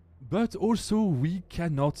 But also, we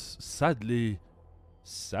cannot, sadly,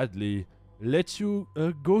 let you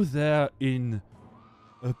go there in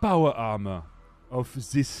a power armor of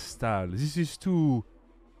this style. This is too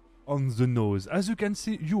on the nose. As you can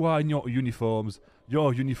see, you are in your uniforms.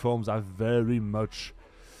 Your uniforms are very much,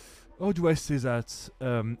 how do I say that,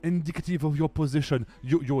 indicative of your position.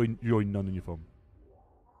 You're in non-uniform.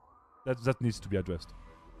 That needs to be addressed.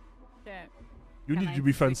 Yeah. You Can need I to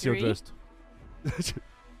be fancy disagree? dressed.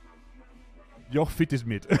 Your fit is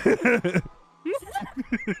mid.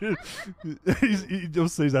 He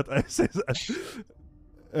just says that. I say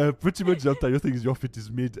that. Pretty much the entire thing is your fit is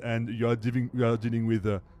mid, and you are dealing with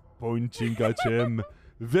pointing at him.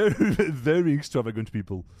 Very, very extravagant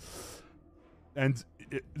people. And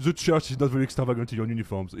the church is not very extravagant in your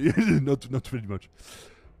uniforms. not very much.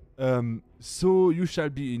 So you shall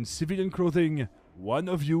be in civilian clothing. One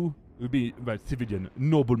of you will be civilian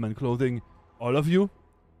nobleman clothing. All of you.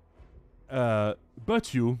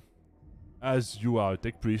 But you, as you are a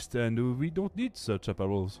tech priest, and we don't need such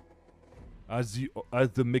apparels. As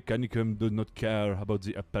the mechanicum does not care about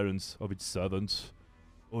the appearance of its servants,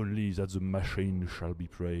 only that the machine shall be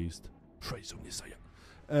praised. Praise the Messiah.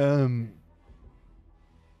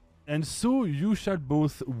 And so you shall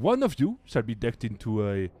both, one of you shall be decked into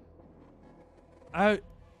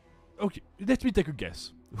okay, let me take a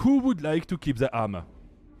guess. Who would like to keep the armor?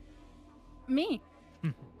 Me.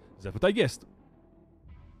 That's what I guessed.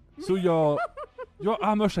 So your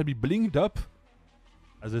armor shall be blinged up.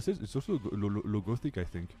 As I said, it's also low gothic, I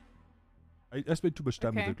think. I spent too much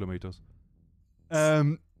time with reclamators.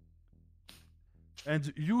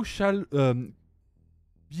 And you shall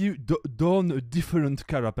don a different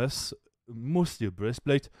carapace, mostly a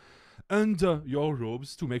breastplate, under your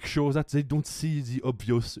robes to make sure that they don't see the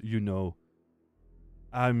obvious,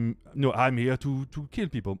 I'm here to kill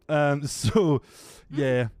people. So,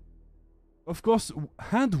 yeah. Of course,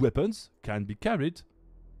 hand weapons can be carried.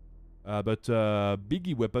 But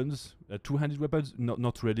biggie weapons, two-handed weapons,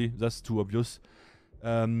 not really. That's too obvious.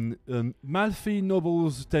 Malfi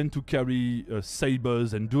nobles tend to carry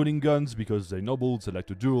sabers and dueling guns because they're nobles. They like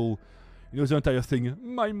to duel. The entire thing.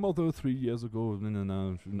 My mother 3 years ago.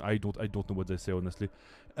 No. I don't know what they say honestly.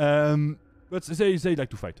 But they like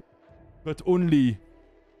to fight, but only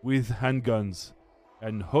with handguns,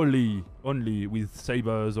 and only with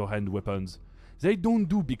sabers or hand weapons. They don't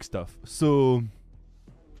do big stuff. So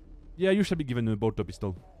Yeah, you shall be given a bolter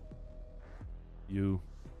pistol. You.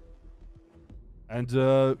 And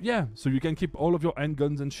yeah, so you can keep all of your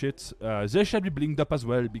handguns and shit. They shall be blinked up as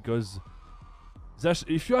well because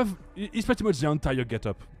if you have, it's pretty much the entire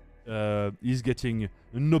getup. Is getting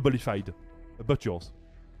nobilified, but yours.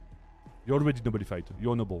 You're already nobilified.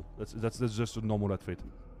 You're noble. That's just a normal outfit.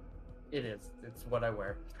 It is. It's what I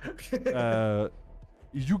wear.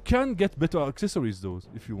 You can get better accessories though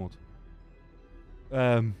if you want.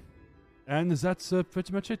 And that's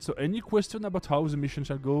pretty much it. So any question about how the mission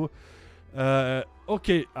shall go?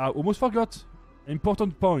 Okay, I almost forgot.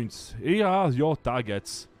 Important points. Here are your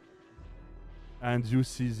targets. And you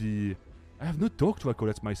see the... I have not talked to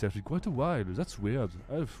Acolytes myself in quite a while. That's weird.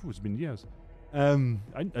 It's been years.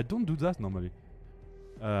 I don't do that normally.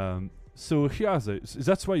 So here are the...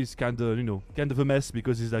 That's why it's kind of, kind of a mess,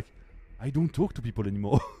 because he's like, I don't talk to people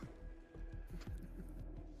anymore.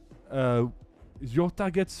 Your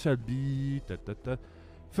targets shall be...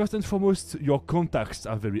 First and foremost, your contacts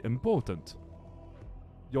are very important.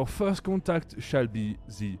 Your first contact shall be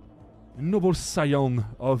the noble scion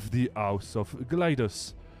of the House of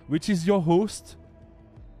Glidus, which is your host.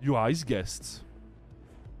 You are his guests.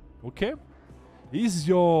 Okay? He's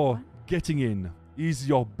your getting in. He's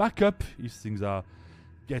your backup if things are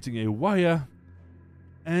getting a wire.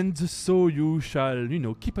 And so you shall,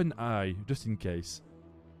 keep an eye, just in case.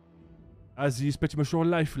 As he's pretty much your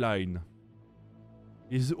lifeline.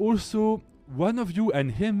 Is also one of you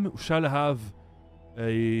and him shall have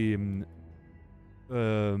a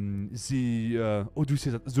how do you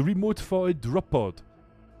say that? The remote for a drop pod.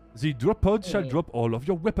 The drop pod shall drop all of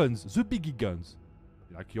your weapons, the biggie guns,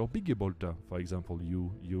 like your biggie bolter, for example.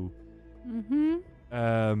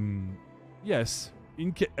 Yes.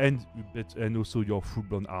 And also your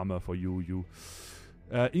full-blown armor for you.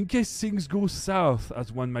 In case things go south,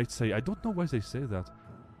 as one might say. I don't know why they say that.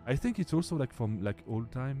 I think it's also like from like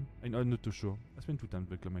old time. I'm not too sure. I spent 2 times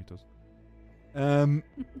reclamators.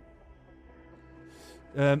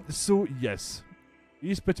 So yes,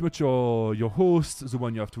 he's pretty much your host, the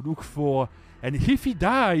one you have to look for. And if he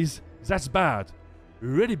dies, that's bad,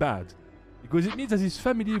 really bad, because it means that his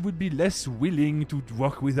family would be less willing to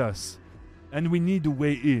work with us, and we need a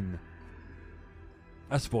way in.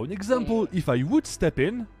 As for an example, if I would step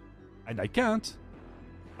in, and I can't,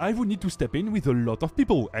 I would need to step in with a lot of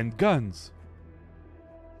people and guns.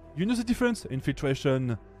 You know the difference?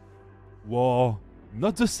 Infiltration, war,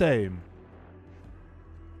 not the same.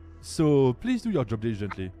 So please do your job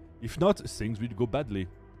diligently. If not, things will go badly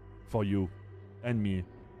for you and me,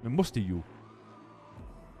 and mostly you.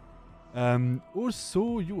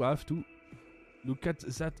 Also, you have to look at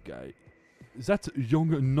that guy. That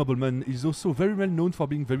young nobleman is also very well known for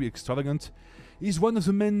being very extravagant. He's one of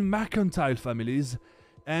the main mercantile families,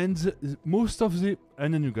 and most of the...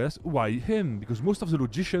 And then you guess, why him? Because most of the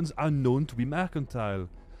logicians are known to be mercantile.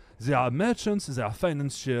 They are merchants, they are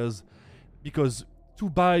financiers, because to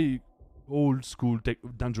buy old school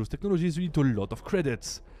dangerous technologies, you need a lot of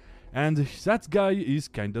credits. And that guy is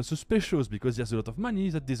kinda suspicious, because he has a lot of money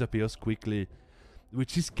that disappears quickly.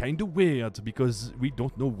 Which is kinda weird, because we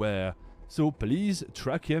don't know where. So please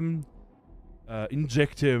track him,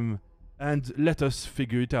 inject him, and let us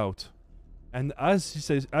figure it out. And as he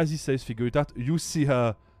says figure it out, you see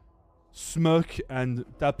her smirk and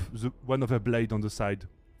tap one of her blade on the side.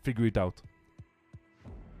 Figure it out.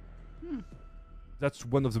 That's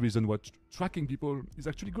one of the reasons why tracking people is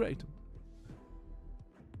actually great.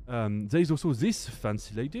 There is also this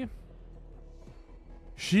fancy lady.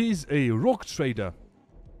 She is a rogue trader.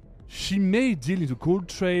 She may deal in the cold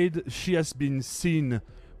trade. She has been seen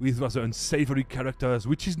with rather unsavory characters,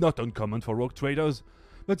 which is not uncommon for rogue traders.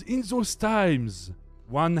 But in those times,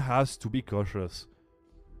 one has to be cautious.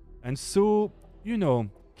 And so,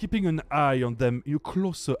 keeping an eye on them, a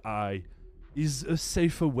closer eye, is a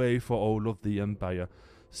safer way for all of the Empire.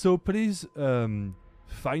 So please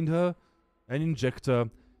find her and inject her.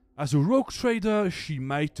 As a rogue trader, she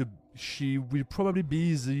will probably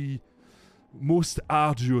be the most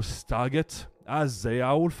arduous target, as they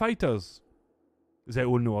are all fighters. They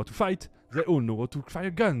all know how to fight, they all know how to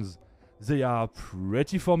fire guns. They are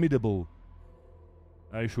pretty formidable.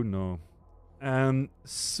 I should know.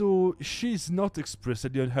 So she's not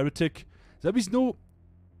expressly a heretic. There is no...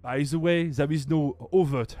 By the way, there is no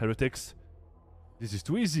overt heretics. This is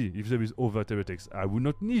too easy. If there is overt heretics, I would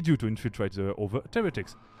not need you to infiltrate the overt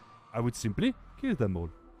heretics. I would simply kill them all.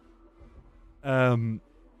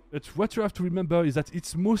 But what you have to remember is that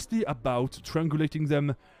it's mostly about triangulating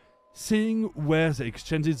them, seeing where the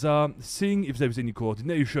exchanges are, seeing if there is any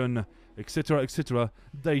coordination, etc., etc.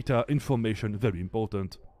 Data, information, very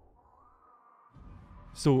important.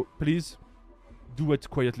 So please, do it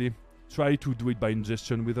quietly. Try to do it by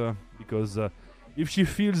ingestion with her, because if she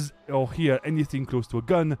feels or hear anything close to a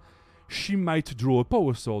gun, she might draw a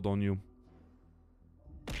power sword on you.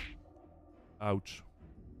 Ouch.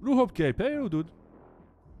 Blue Hope Cape, hey, hello, dude.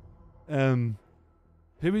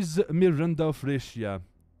 Here is Miranda of Rhaetia.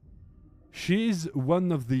 She is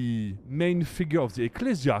one of the main figure of the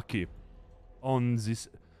ecclesiarchy on this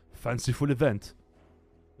fanciful event.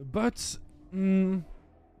 But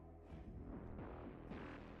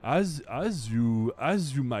as you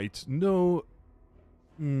might know,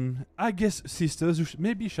 I guess sisters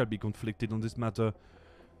maybe shall be conflicted on this matter.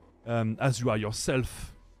 As you are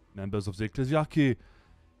yourself members of the ecclesiarchy,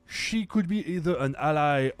 she could be either an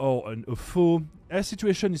ally or a foe. Her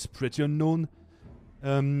situation is pretty unknown.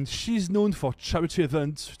 She's known for charity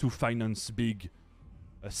events to finance big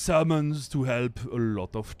sermons to help a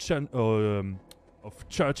lot of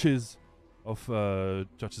churches of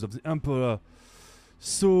the emperor.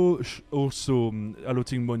 So also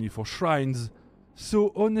allotting money for shrines.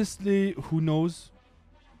 So honestly, who knows?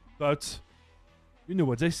 But you know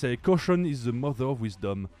what they say: caution is the mother of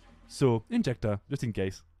wisdom. So inject her just in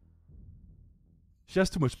case. She has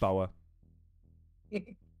too much power.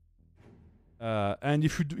 And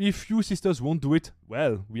if you sisters won't do it,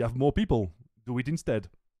 well, we have more people. Do it instead.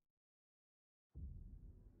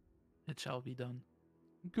 It shall be done.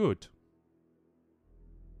 Good.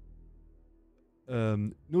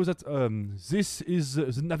 Know that this is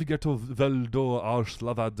the navigator of Veldor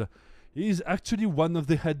Arslavad. He is actually one of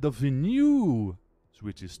the head of the new,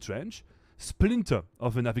 which is strange, splinter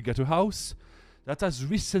of the navigator house that has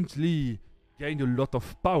recently gained a lot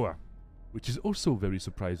of power, which is also very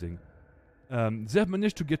surprising. They have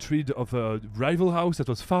managed to get rid of a rival house that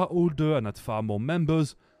was far older and had far more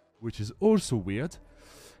members, which is also weird.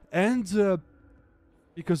 And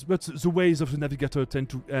but the ways of the navigator tend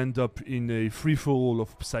to end up in a free-fall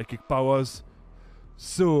of psychic powers.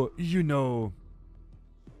 So, you know,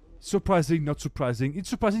 surprising, not surprising. It's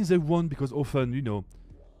surprising they won because often, you know,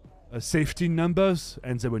 safety numbers,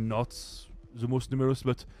 and they were not the most numerous,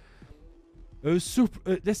 but let's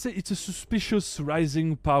say it's a suspicious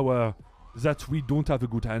rising power that we don't have a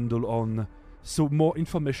good handle on, so more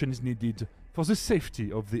information is needed for the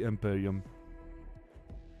safety of the Imperium.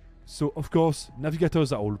 So, of course,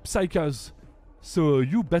 navigators are all psychers, so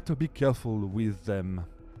you better be careful with them.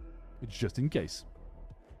 It's just in case.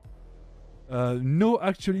 Know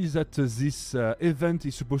actually that this event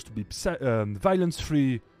is supposed to be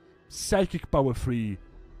violence-free, psychic power-free,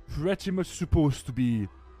 pretty much supposed to be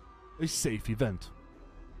a safe event.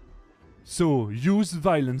 So, use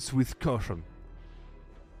violence with caution.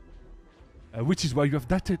 Which is why you have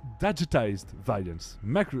digitized violence.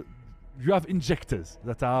 You have injectors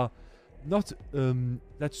that are not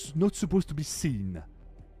that's not supposed to be seen.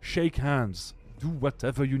 Shake hands. Do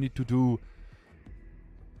whatever you need to do.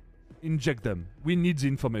 Inject them. We need the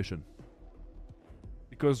information.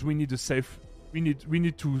 Because we need a safe. We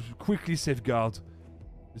need to quickly safeguard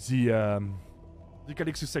the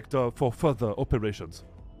Calixus sector for further operations.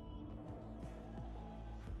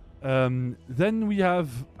 Then we have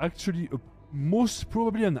actually most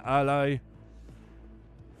probably an ally.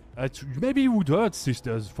 Maybe you would hurt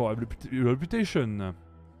sisters for a reputation.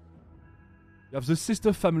 You have the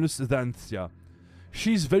Sister Famulus Xanthia.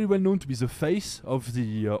 She is very well known to be the face of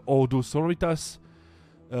the Ordo Sororitas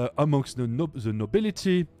amongst the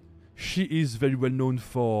nobility. She is very well known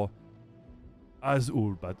for, as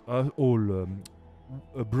all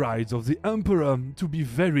brides of the Emperor, to be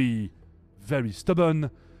very, very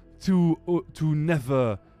stubborn, to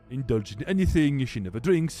never indulge in anything. She never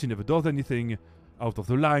drinks, she never does anything out of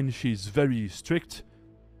the line. She's very strict,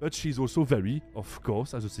 but she's also very, of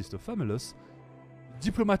course, as a Sister Famulus,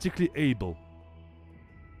 diplomatically able.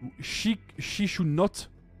 She should not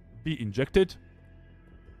be injected.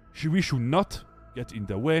 We should not get in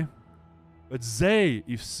their way. But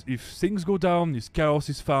if things go down, if chaos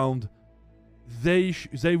is found, they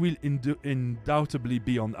will undoubtedly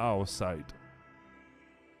be on our side.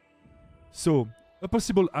 So, a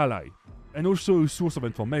possible ally, and also a source of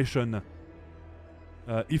information,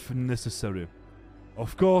 if necessary.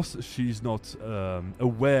 Of course, she's not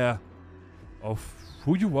aware of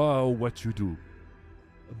who you are or what you do.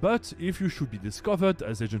 But if you should be discovered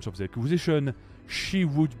as agents of the Inquisition, she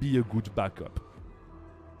would be a good backup.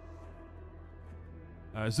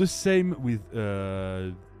 The same with...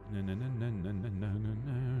 where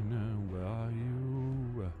are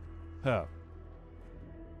you? Her.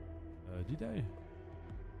 Did I?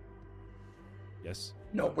 Yes.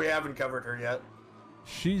 No, we haven't covered her yet.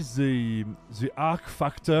 She's the arc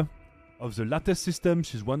factor of the lattice system.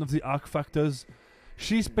 She's one of the arc factors.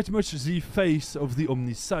 She's pretty much the face of the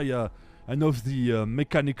Omnissiah and of the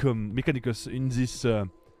Mechanicus in this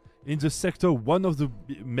in the sector. One of the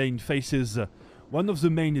main faces, one of the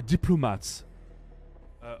main diplomats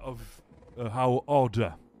of our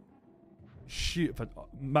order.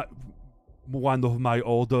 One of my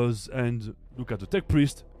orders, and look at the tech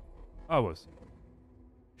priest, ours.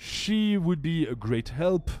 She would be a great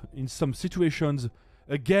help in some situations.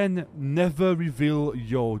 Again, never reveal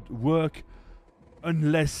your work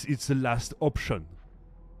unless it's the last option.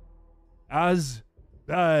 As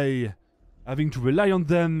by having to rely on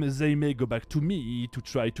them, they may go back to me to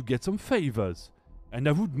try to get some favors. And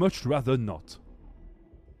I would much rather not.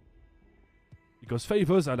 Because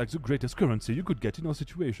favors are like the greatest currency you could get in our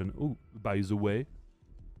situation. Oh, by the way.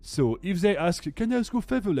 So, if they ask, can I ask you a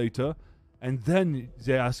favor later? And then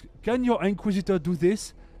they ask, can your Inquisitor do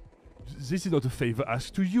this? This is not a favor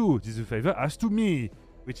asked to you. This is a favor asked to me.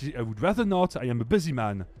 Which I would rather not. I am a busy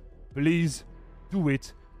man. Please, do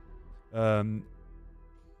it.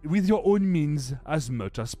 With your own means as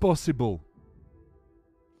much as possible.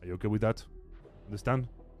 Are you okay with that? Understand?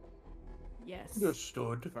 Yes.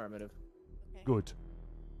 Understood. Affirmative. Good.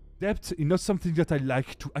 Debt is not something that I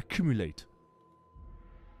like to accumulate.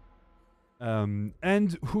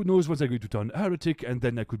 And who knows what I'm going to turn heretic, and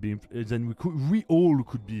then I could be, we all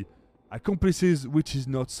could be accomplices, which is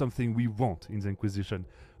not something we want in the Inquisition,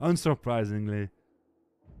 unsurprisingly.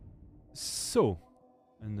 So,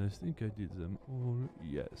 and I think I did them all.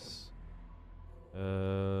 Yes.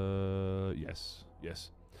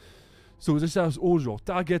 Yes. So this has all your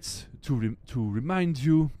targets to remind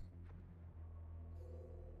you.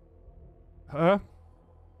 Her.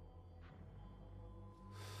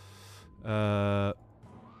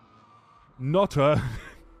 Not her.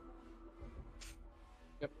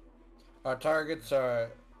 Yep. Our targets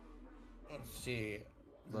are, let's see,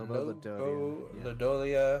 Lobo,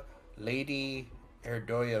 Ladolia, Lady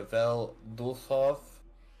Erdoya Vel Dulthov,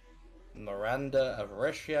 Miranda of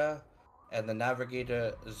Russia, and the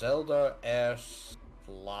navigator Zelda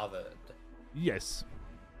Slavid. Yes.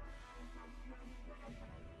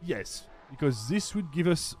 Yes, because this would give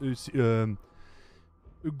us a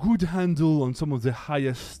good handle on some of the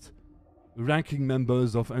highest ranking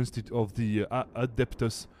members of the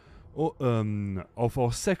Adeptus of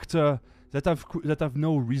our sector that have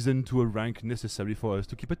no reason to a rank necessary for us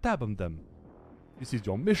to keep a tab on them. This is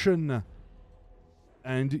your mission,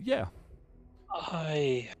 and yeah.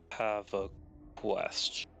 I have a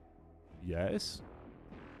question. Yes.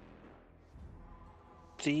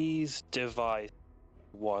 These devices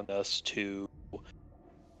want us to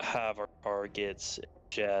have our targets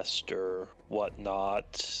ingest or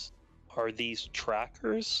whatnot. Are these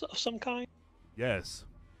trackers of some kind? Yes.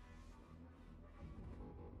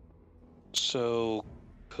 So,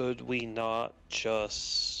 could we not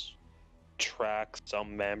just track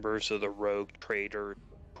some members of the rogue trader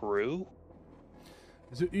crew?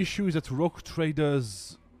 The issue is that rogue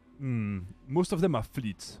traders, most of them are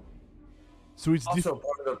fleets. So it's also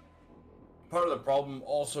part of the problem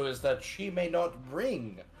also is that she may not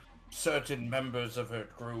bring certain members of her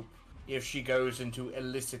group if she goes into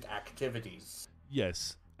illicit activities.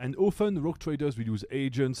 Yes, and often rogue traders will use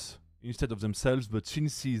agents instead of themselves, but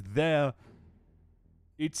since she's there,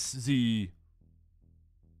 it's the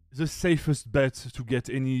safest bet to get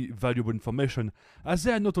any valuable information, as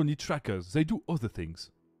they are not only trackers, they do other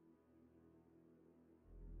things.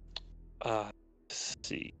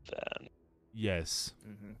 See then. Yes.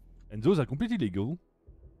 Mm-hmm. And those are completely legal.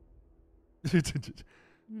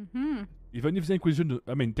 Mm-hmm. Even if the Inquisition,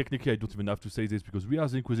 I mean, technically I don't even have to say this because we are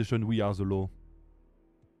the Inquisition, we are the law.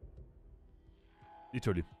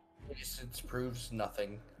 Literally. Innocence proves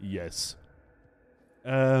nothing. Yes.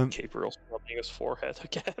 Gabriel's rubbing his forehead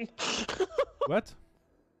again. What?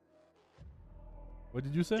 What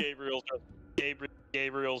did you say?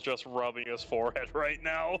 Gabriel's just rubbing his forehead right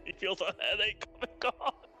now. He feels a headache coming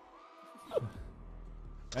on.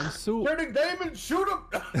 And so... Turning Damon, shoot him!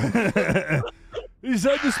 His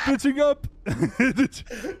head is splitting up!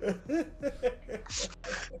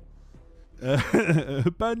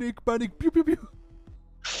 Panic, pew pew pew!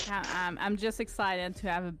 I'm just excited to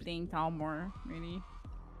have a blinked armor, really.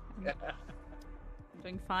 I'm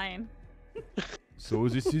doing fine. So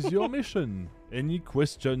this is your mission. Any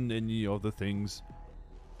question, any other things?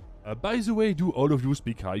 By the way, do all of you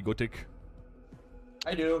speak High Gothic?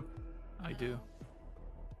 I do. I do.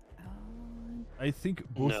 I think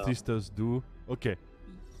both No. sisters do. Okay.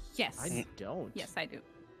 Yes. I don't. Yes, I do.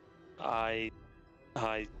 I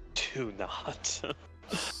do not.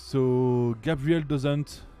 So Gabriel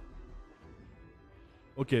doesn't.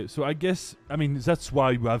 Okay, so I guess, I mean, that's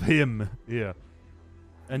why we have him here.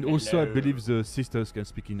 And also, I Hello. believe the sisters can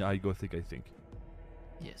speak in High Gothic, I think.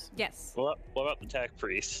 Yes. Yes. What about the tech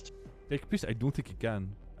priest? Tech Priest, I don't think he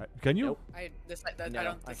can. Can you? Nope. I No,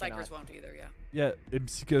 don't. I The psychers cannot. won't either. Yeah. Yeah,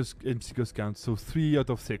 MCs can. So 3 out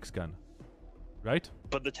of 6 can. Right?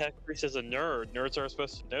 But the tech priest is a nerd. Nerds are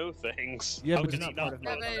supposed to know things. Yeah, How but could it's he not part not of Yeah,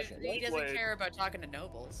 know my but that? function. he doesn't Wait. care about talking to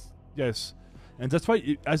nobles. Yes. And that's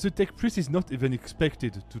why, as a Tech Priest is not even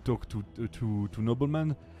expected to talk to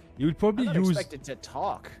noblemen, he will probably I'm not use... expected to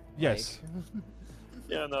talk. Yes. like-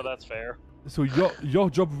 Yeah, no, that's fair. So your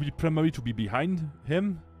job will be primarily to be behind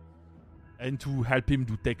him and to help him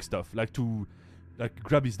do tech stuff, like to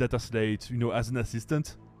grab his data slate, you know, as an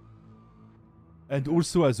assistant. And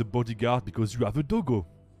also as a bodyguard because you have a doggo.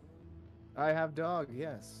 I have dog,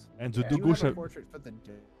 yes. And the Do you doggo have a shall portrait for the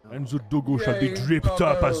dog? and the doggo shall be Yay, dripped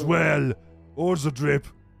up as doggo. well. All the drip.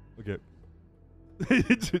 Okay.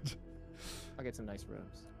 I'll get some nice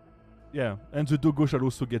robes. Yeah, and the doggo shall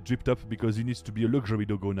also get dripped up because he needs to be a luxury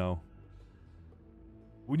doggo now.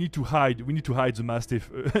 We need to hide the mastiff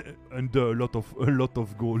under a lot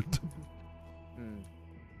of gold. Hmm.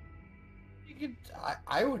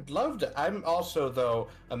 I would love to. I'm also though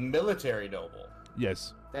a military noble,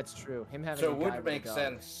 Yes. That's true. Him having so a it guy would with a make dog.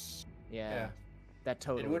 sense. Yeah, Yeah. that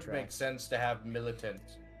totally It would tracks. make sense to have militant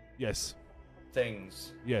Yes.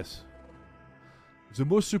 things. Yes. The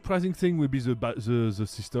most surprising thing will be the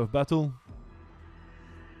Sister of Battle.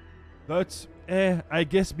 But I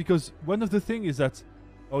guess because one of the things is that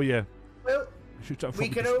Well, we we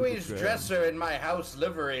can always dress her in my house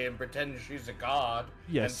livery and pretend she's a god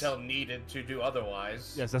Yes. until needed to do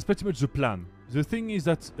otherwise. Yes, that's pretty much the plan. The thing is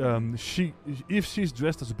that if she's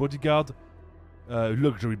dressed as a bodyguard,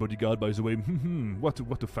 luxury bodyguard, by the way, what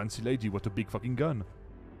a fancy lady, what a big fucking gun.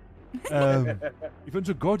 Even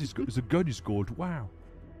the gun is gold. Wow.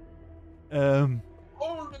 Golden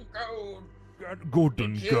gold.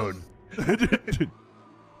 Golden gun.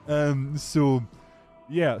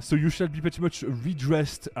 So you shall be pretty much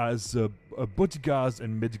redressed as a bodyguard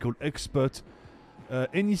and medical expert.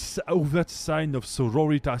 Any overt sign of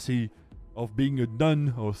sorority, of being a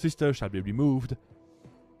nun or sister, shall be removed.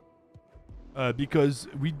 Because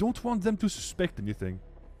we don't want them to suspect anything.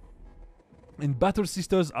 And battle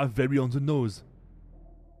sisters are very on the nose.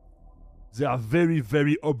 They are very,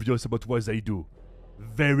 very obvious about what they do.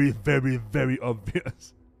 Very, very, very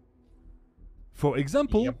obvious. For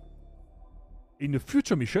example, Yep. in a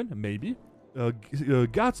future mission, maybe,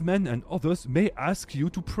 guardsmen and others may ask you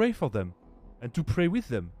to pray for them and to pray with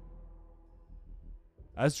them.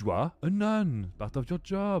 As you are a nun, part of your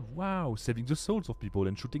job. Wow, saving the souls of people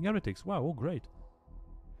and shooting heretics. Wow, oh great.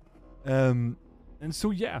 And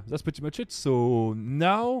so yeah, that's pretty much it. So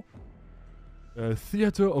now,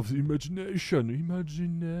 theater of the imagination,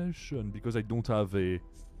 because I don't have a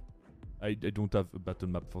battle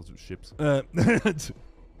map for the ships.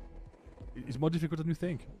 It's more difficult than you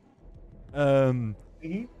think.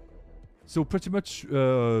 So pretty much,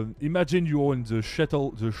 imagine you're in the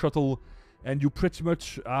shuttle, and you pretty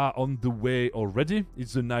much are on the way already.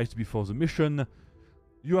 It's the night before the mission.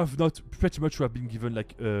 You have been given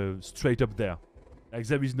like straight up there. Like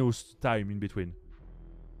there is no time in between.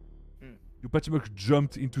 You pretty much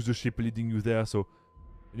jumped into the ship leading you there, so...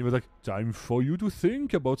 And it was like, time for you to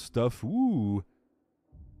think about stuff, ooh.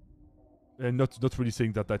 And not really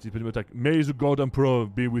saying that, it's pretty much like, may the God Emperor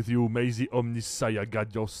be with you, may the Omniscience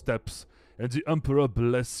guide your steps, and the Emperor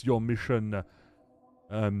bless your mission.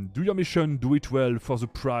 Do your mission, do it well, for the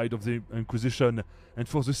pride of the Inquisition, and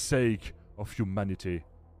for the sake of humanity.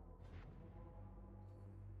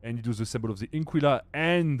 And you do the symbol of the Inquila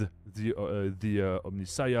and the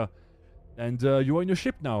Omniscience. And you are in a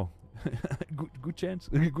ship now. good chance.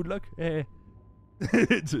 Good luck.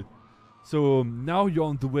 So now you're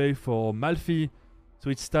on the way for Malfi. So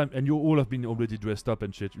it's time, and you all have been already dressed up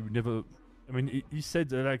and shit. You never. I mean, he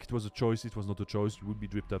said like it was a choice. It was not a choice. You would be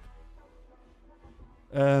dripped up.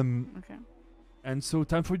 Okay. And so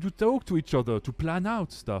time for you to talk to each other, to plan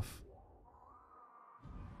out stuff.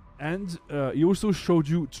 And he also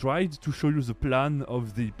tried to show you the plan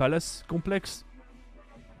of the palace complex.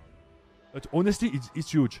 But honestly,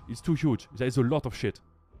 it's huge. It's too huge. There is a lot of shit.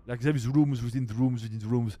 Like there is rooms within the rooms within the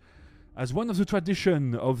rooms. As one of the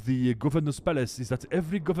tradition of the governor's palace is that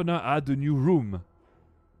every governor had a new room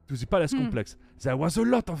to the palace complex. There was a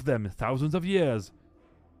lot of them, thousands of years.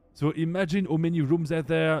 So imagine how many rooms are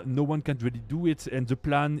there. No one can really do it, and the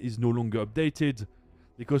plan is no longer updated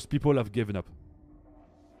because people have given up.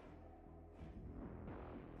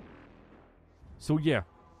 So yeah.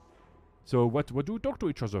 So what do we talk to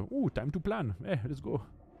each other? Ooh, time to plan. Let's go.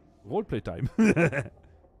 Roleplay time.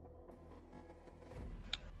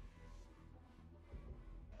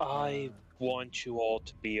 I want you all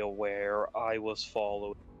to be aware I was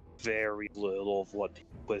following very little of what the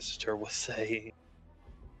Inquisitor was saying.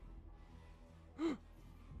 Would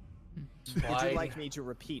Fine. you like me to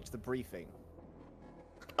repeat the briefing?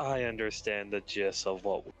 I understand the gist of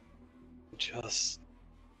what. Just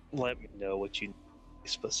let me know what you need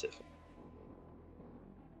specific.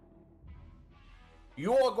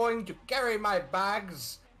 You're going to carry my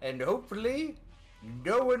bags, and hopefully,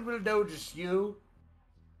 no one will notice you.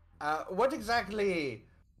 What exactly,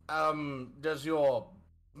 does your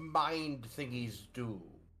mind thingies do?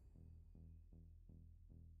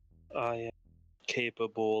 I am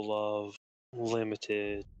capable of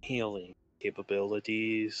limited healing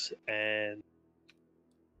capabilities, and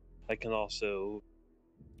I can also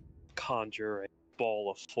conjure a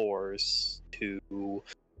ball of force to,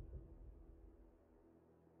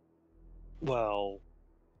 well,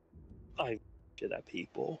 I get at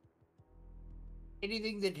people.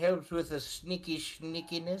 Anything that helps with the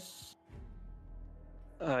sneakiness?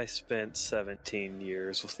 I spent 17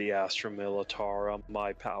 years with the Astra Militara.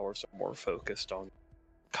 My powers are more focused on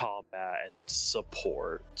combat and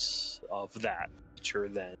support of that nature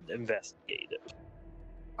than investigative.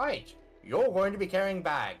 Right, you're going to be carrying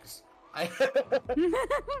bags. I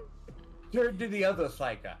turn to the other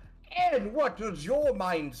psyker. And what does your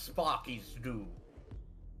mind sparkies do?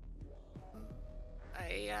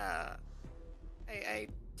 I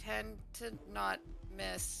tend to not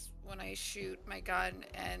miss when I shoot my gun,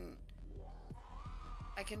 and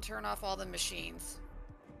I can turn off all the machines.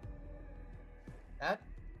 That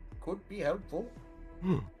could be helpful.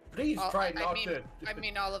 Please try not to. I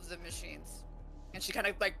mean all of the machines. And she kind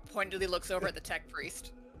of like pointedly looks over at the tech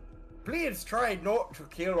priest. Please try not to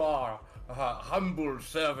kill our humble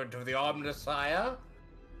servant of the Omnissiah.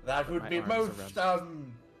 That would My be arms most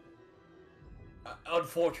around-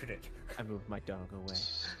 unfortunate. I moved my dog away.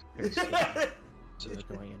 Very scared. So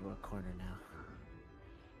we're going into a corner now.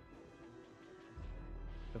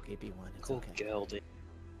 Okay, B1, it's Uncle okay. Gelding,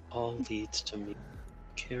 all leads to me.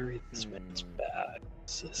 Carry this man's bag.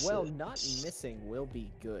 Well, not missing will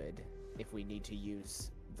be good if we need to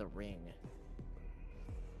use the ring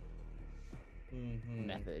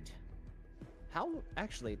method. How,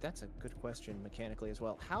 actually, that's a good question mechanically as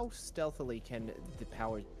well. How stealthily can the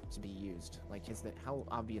powers be used? Like, how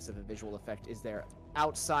obvious of a visual effect is there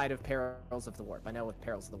outside of Perils of the Warp? I know with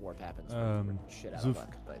Perils of the Warp happens, shit out of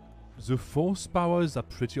luck, but... The force powers are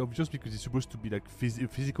pretty obvious because it's supposed to be like a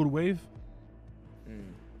physical wave.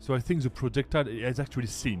 So I think the projectile is actually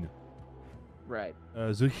seen. Right.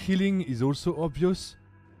 The healing is also obvious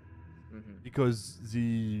because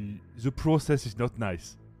the process is not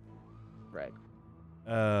nice. Right.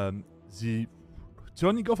 The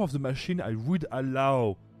turning off of the machine, I would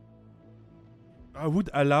allow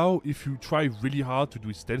if you try really hard to do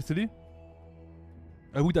it stealthily.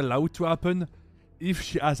 I would allow it to happen if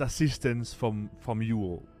she has assistance from you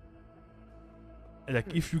all.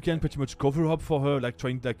 Like if you can pretty much cover up for her, like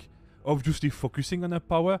trying like obviously focusing on her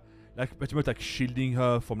power, like pretty much like shielding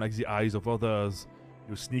her from like the eyes of others,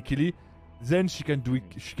 sneakily, then she can do it.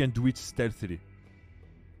 She can do it stealthily.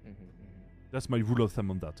 That's my rule of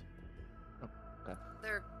thumb on that.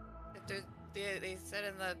 They said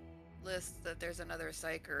in the list that there's another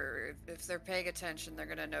psyker. If they're paying attention, they're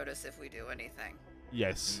gonna notice if we do anything.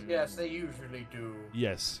 Yes. Yes, they usually do.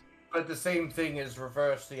 Yes. But the same thing is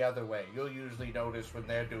reversed the other way. You'll usually notice when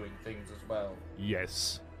they're doing things as well.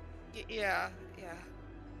 Yes. Yeah.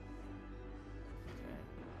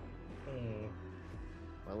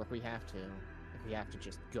 Well, if we have to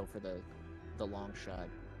just go for the long shot.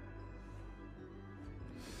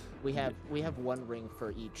 We have one ring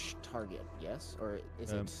for each target, yes? Or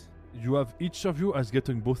is it... You have, each of you has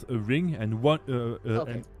getting both a ring and one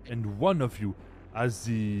and one of you has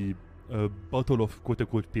the bottle of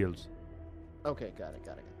quote-unquote pills. Okay, got it.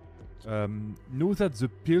 Know that the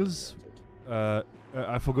pills,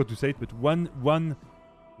 I forgot to say it, but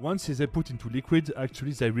once they are put into liquid,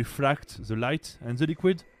 actually they refract the light and the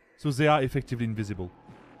liquid, so they are effectively invisible.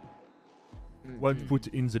 Once put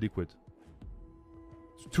in the liquid.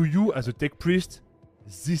 To you as a tech priest,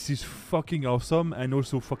 this is fucking awesome and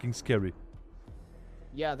also fucking scary.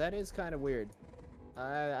 Yeah, that is kind of weird.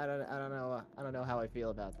 I don't know how I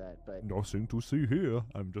feel about that, but Nothing to see here.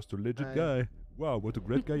 I'm just a legit guy. Wow, what a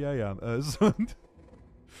great guy I am.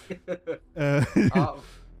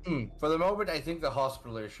 For the moment, I think the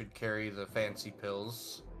hospitaler should carry the fancy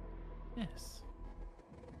pills. Yes.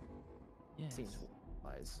 seems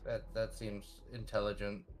wise. That seems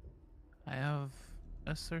intelligent. I have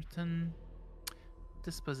a certain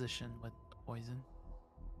disposition with poison.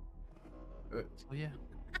 So yeah.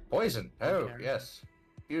 Poison. Oh, Carry. yes.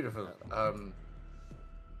 Beautiful.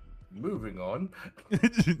 Moving on.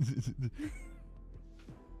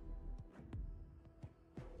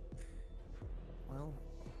 Well,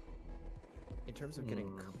 in terms of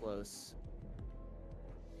getting close,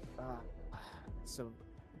 so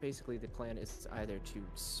basically the plan is either to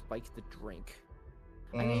spike the drink.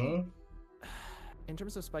 I mean, in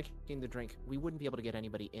terms of spiking the drink, we wouldn't be able to get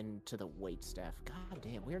anybody into the wait staff. God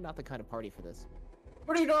damn, we're not the kind of party for this.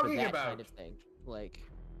 What are you For talking that about? kind of thing. Like,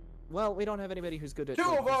 well, we don't have anybody who's good at. Two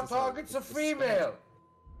like, of our this is how targets are it's spent. female.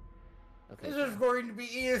 Okay. This is going to be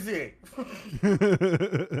easy.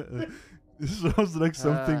 This sounds like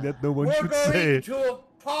something that no one We're should going say. to a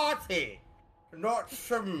party, not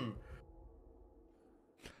some.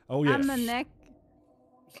 Oh yes.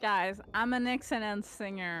 Guys, I'm an excellent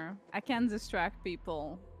singer. I can distract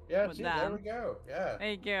people. Yeah, with see, that. there we go. Yeah. There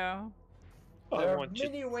you go. There I are want you.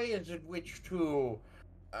 many ways in which to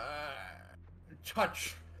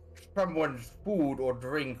touch someone's food or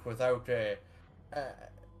drink without a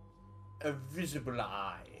visible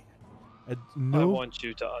eye. I No. want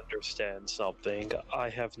you to understand something. I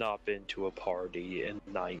have not been to a party in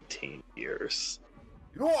 19 years.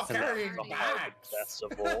 You are And carrying that's a bags. harvest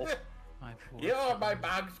festival. My poor You are my friend.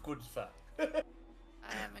 bags, good sir. I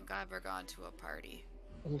haven't ever gone to a party.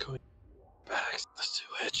 I'm going back to the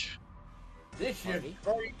sewage. This is Party?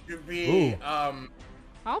 going to be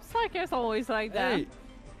Obstacles always like that. Hey.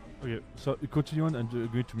 Okay, so continue on. I'm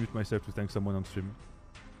going to mute myself to thank someone on stream.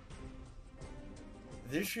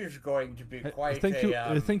 this is going to be quite Thank you,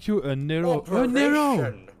 a thank you, Nero. Oh, Nero!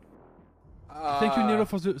 operation. Thank you, Nero,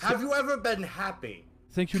 for the. Have you ever been happy?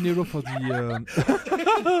 Thank you, Nero, for the. Not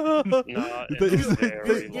in Thank- a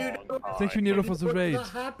very thank- long Thank you, time. Nero, for the What raid.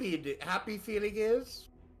 the happy feeling is?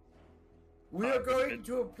 We are going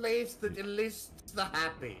to a place that enlists the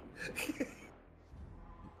happy.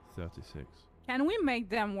 36. Can we make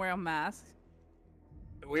them wear masks?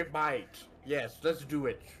 We might. Yes, let's do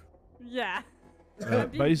it. Yeah.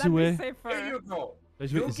 By the way, Here you go. by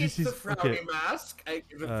the way, You get this the is frowny okay. mask. I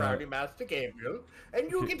give the Uh, frowny mask to Gabriel,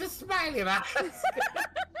 and you okay. get the smiley mask.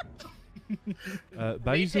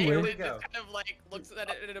 By the Here way, we go. Just kind of like looks at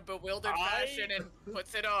it in a bewildered fashion and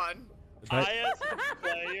puts it on. by, I, as a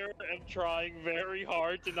player, am trying very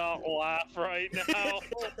hard to not laugh right now.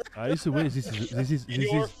 by the way, this is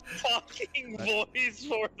Your fucking voice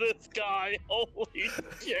for this guy, holy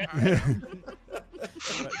shit.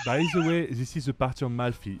 By the way, this is a party on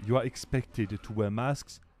Malfi. You are expected to wear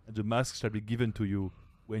masks, and the masks shall be given to you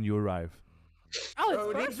when you arrive. Oh, Oh,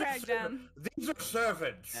 it's perfect then. These are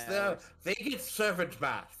servants. Yeah, They get servant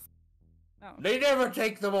masks. Oh. They never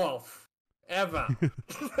take them off. Ever.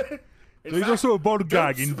 In There's fact, also a ball don't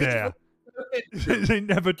gag in switch there. them. They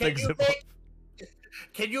never Can take you them off.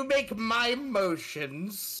 Can you make mime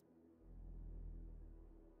motions?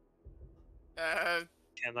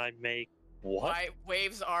 Can I make what?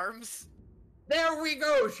 Waves arms. There we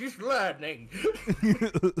go. She's learning.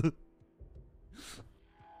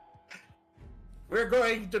 We're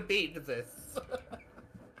going to beat this.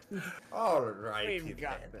 All right. We've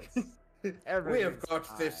got then. this. We've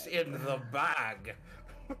got this in the bag.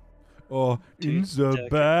 Oh, in the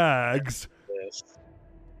bags. This.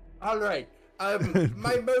 All right.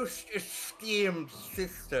 My most esteemed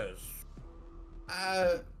sisters.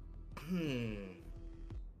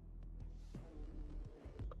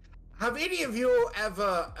 Have any of you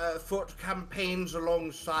ever fought campaigns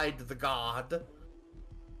alongside the guard?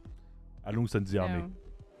 Alongside the army.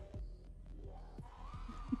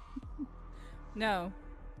 No.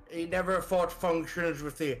 You never fought functions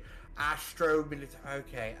with the Astro military.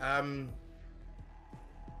 Okay.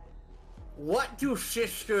 What do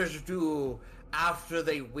sisters do after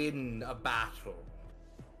they win a battle?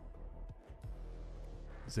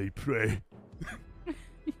 They pray.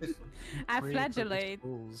 I Pray for the flagellate.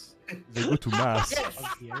 souls They go to mass. Yes.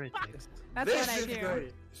 of the heretics. That's what I do.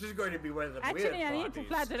 This is going to be one of the Actually, weird I need to parties.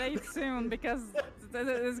 flagellate soon because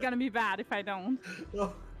it's gonna be bad if I don't.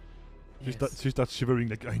 She starts shivering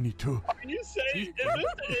like, I need to. Are you saying is this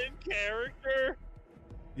in character?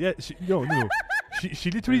 Yeah, no.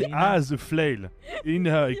 She literally Marina? has a flail in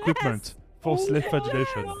her equipment for slave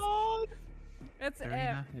flagellation. It's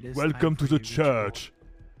Karina, it is Welcome time to for the your ritual. church.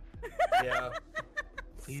 Yeah.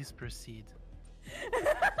 Please proceed.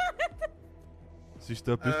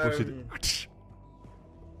 Sister, please proceed.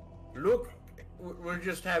 Look, we'll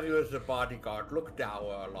just have you as a bodyguard. Look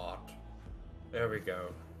dour a lot. There we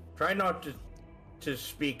go. Try not to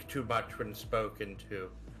speak too much when spoken to.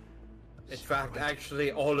 In fact,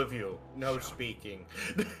 actually, all of you, no speaking.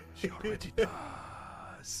 She already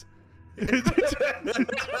does.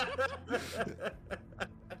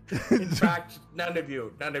 In fact, none of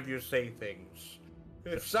you say things.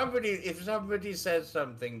 If somebody says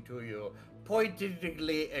something to you,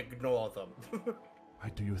 pointedly ignore them. Why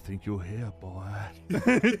do you think you're here, boy?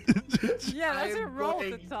 Yeah, that's a I'm roll to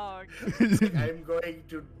going- talk. I'm going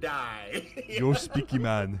to die. You're speaky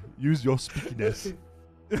man. Use your speakiness.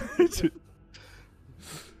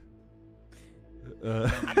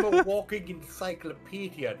 I'm a walking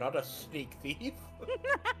encyclopedia, not a sneak thief.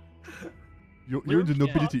 You're in the Yeah.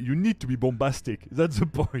 nobility. You need to be bombastic. That's the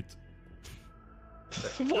point.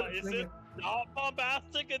 What is it? Not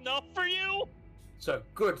bombastic enough for you? It's a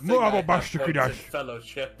good thing More I have bombastic friends enough. in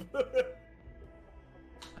fellowship.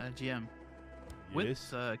 GM.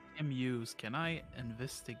 With MUs, can I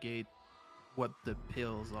investigate what the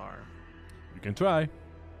pills are? You can try.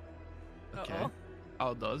 Okay. Uh-oh.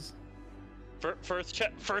 How does? First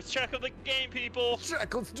check of the game, people.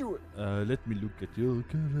 Jack, let's do it. Let me look at your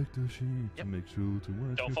character sheet to Yep. make sure to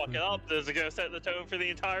watch. Don't fuck it up. This is gonna set the tone for the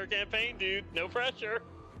entire campaign, dude. No pressure.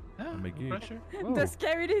 Ah, my no gauge. pressure. The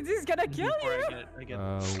scary lady is gonna kill Before you. I get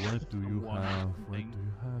What do you one have? What thing. do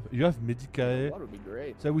you have? You have Medicae. That would be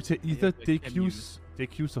great. So I would say either the take Chemus.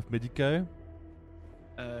 use of Medicae.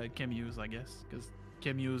 Chemus, I guess, because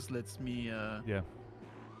Chemus lets me Yeah.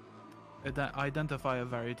 identify a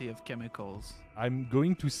variety of chemicals. I'm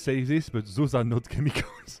going to say this, but those are not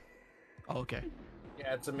chemicals. Okay.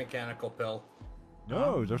 Yeah, it's a mechanical pill.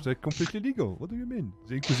 No, those are completely legal. What do you mean?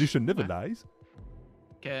 The Inquisition never lies.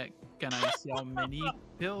 Can I see how many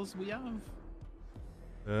pills we have?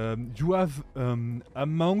 You have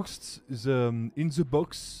amongst the in the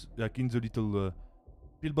box, like in the little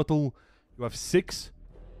pill bottle, you have 6,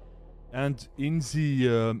 and in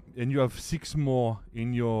the and you have 6 more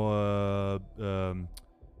in your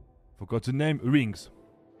forgot the name, rings.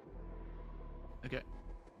 Okay.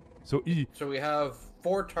 So So we have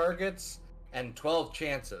 4 targets and 12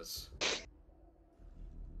 chances.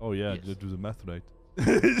 oh yeah, Yes. do the math right.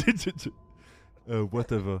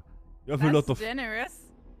 Whatever. You have a That's lot of. generous.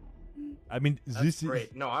 I mean, That's this is.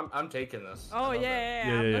 great. No, I'm taking this. I Oh love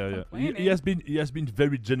yeah, it. yeah, I'm not He complaining. has been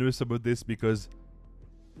very generous about this because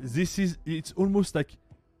it's almost like,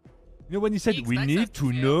 you know, when he said He we expects us need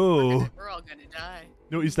to fail. know. We're all gonna die.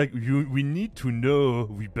 No, it's like we need to know.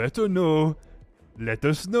 We better know. Let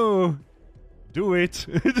us know. Do it.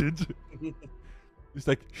 It's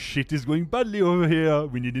like shit is going badly over here.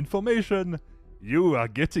 We need information. You are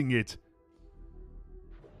getting it.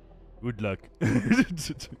 Good luck.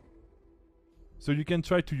 So you can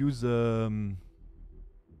try to use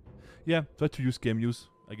yeah, try to use Chemus,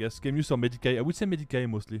 I guess. Chemus or Medicae. I would say Medicae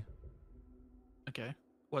mostly. Okay.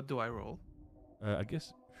 What do I roll? I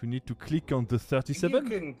guess you need to click on the You 37.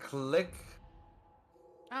 can click.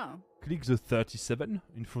 Oh. Click the 37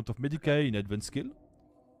 in front of Medicae in advanced skill.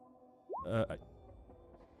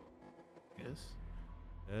 Yes.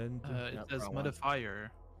 And It Yep, says wrong one.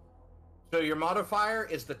 modifier. So your modifier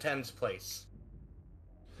is the tens place.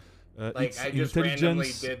 Like it's I just randomly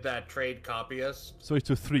intelligence. did that trade copyist. So it's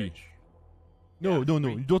a 3. which- No, Yeah, no, no.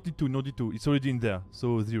 3. You don't need to. No need to. It's already in there.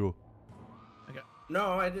 So 0.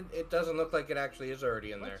 No, I did. It doesn't look like it actually is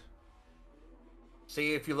already in there.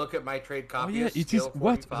 See, if you look at my trade Oh copyist, yeah, it is. skill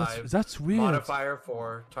What? 45, That's weird. modifier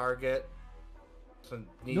for target. So No,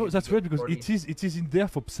 needed that's to weird get because 40. it is in there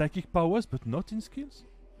for psychic powers, but not in skills.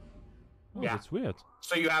 Oh, Yeah. that's weird.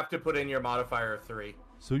 So you have to put in your modifier 3.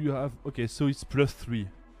 So you have so it's +3.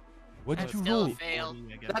 What did That's you still roll? fail.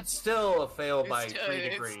 40, I guess. That's still a fail by It's- 3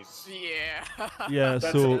 it's- degrees. Yeah. Yeah.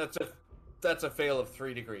 That's a fail of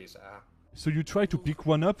 3 degrees. Ah. So you try to pick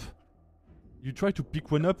one up.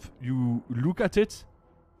 You look at it,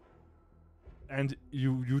 and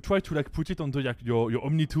you try to like put it on the your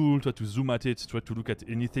Omni tool, try to zoom at it, try to look at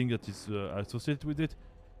anything that is associated with it,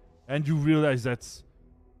 and you realize that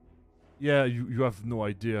yeah, you have no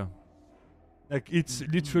idea. Like it's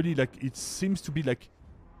literally like it seems to be like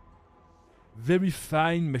very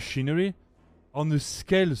fine machinery on a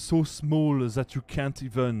scale so small that you can't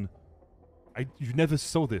even. You never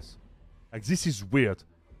saw this. Like this is weird.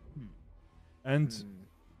 And Hmm.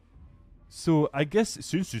 so I guess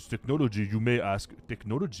since it's technology, you may ask,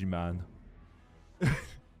 technology man.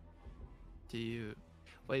 Do you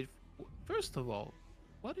wait? First of all,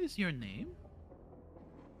 what is your name?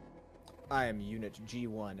 I am Unit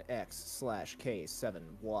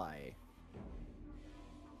G1X/K7Y.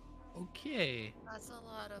 Okay. That's a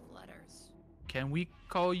lot of letters. Can we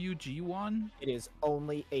call you G1? It is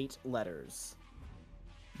only 8 letters.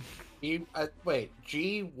 Wait,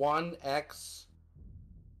 G1X.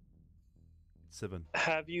 7.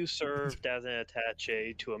 Have you served as an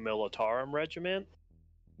attaché to a Militarum regiment?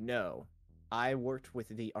 No. I worked with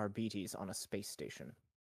the Arbites on a space station.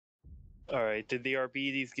 All right. Did the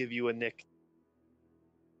Arbides give you a nick?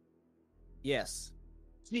 Yes.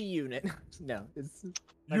 G-Unit. No, it's...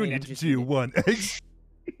 I mean, I'm Unit just using- G1X.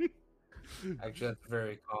 Actually, that's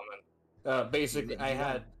very common. Basically, I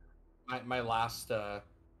had my last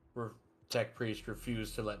tech priest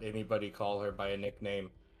refused to let anybody call her by a nickname,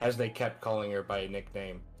 as they kept calling her by a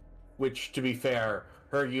nickname. Which, to be fair,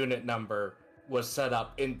 her unit number was set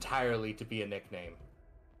up entirely to be a nickname.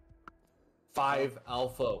 5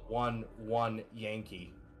 Alpha 1 1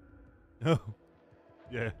 Yankee. Oh,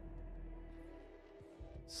 yeah.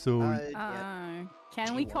 So yeah,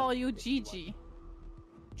 Can we G1. call you Gigi?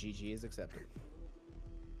 GG is accepted.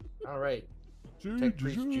 All right. G- Tech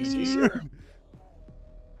priest G- G0.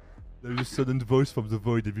 There's a sudden voice from the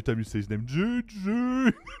void every time you say his name.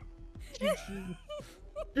 GG.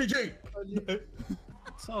 GG.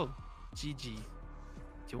 So, GG, do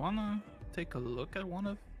you wanna take a look at one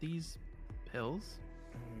of these pills?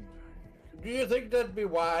 Do you think that'd be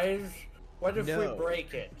wise? What if we No.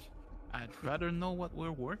 break it? I'd rather know what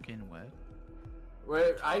we're working with.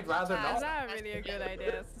 Well, I'd rather Is Is not. that really a good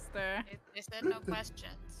idea, sister? They said no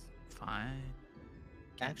questions. Fine.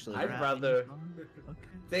 Actually, I'd Right. rather.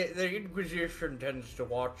 Okay. The Inquisition tends to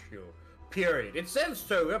watch you. Period. It says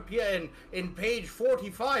so up here in page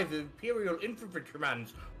 45 of the Imperial Infantry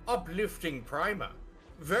Command's Uplifting Primer.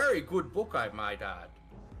 Very good book, I might add.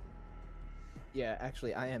 yeah,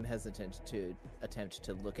 actually, I am hesitant to attempt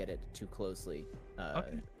to look at it too closely.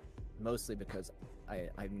 Okay. Mostly because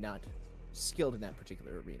I'm not skilled in that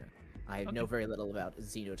particular arena. I know Okay. very little about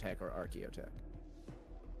xenotech or archaeotech.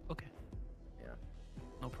 Okay. Yeah.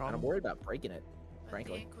 No And problem. I'm worried about breaking it, But the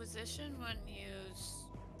frankly. Inquisition wouldn't use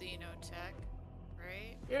xenotech,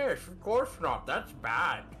 right? Yes, of course not. That's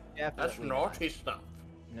bad. That's Definitely not. naughty stuff.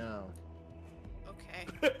 No.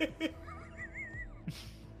 Okay.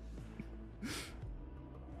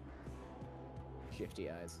 Shifty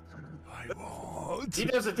eyes. I want. He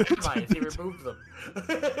doesn't have eyes, he removes them.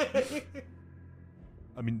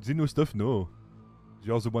 I mean, Xeno stuff, no.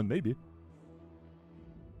 You're the one, maybe.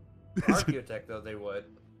 Archaeotech, though, they would.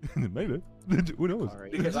 Maybe. Who knows?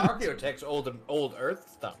 Alright. Because Archaeotech's old Earth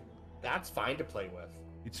stuff. That's fine to play with.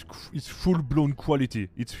 It's full-blown quality.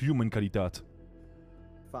 It's human qualitat.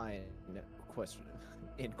 Fine. Question.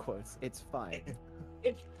 In quotes. It's fine.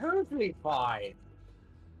 It's totally fine.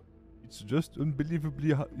 It's just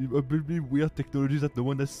unbelievably weird technology that no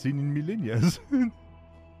one has seen in millennia.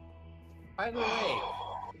 By the way,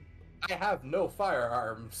 I have no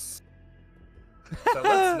firearms. So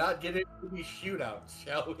let's not get into these shootouts,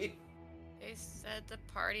 shall we? They said the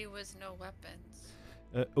party was no weapons.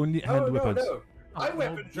 Only hand Oh, no, weapons. no. My Oh,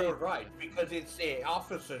 weapons no, are right, because it's the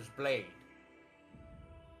officer's blade.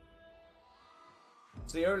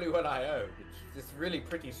 It's the only one I own. It's this really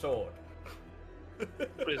pretty sword.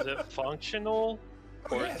 Is it functional?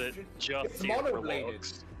 Oh, Or yes, is it it's- just it's here for monobladed.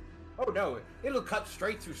 looks? Oh no, it'll cut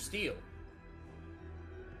straight through steel.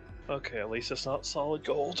 Okay, at least it's not solid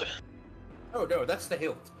gold. Oh no, that's the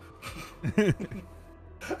hilt.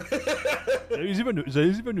 There is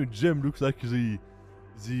even a gem looks like the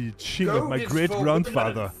chin of Gold my is great for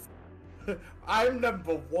grandfather. winners. I'm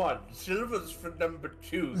number 1. Silver's for number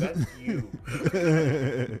 2. That's you.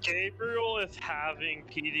 Gabriel is having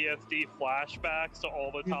PTSD flashbacks to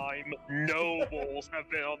all the time nobles have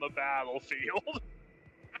been on the battlefield.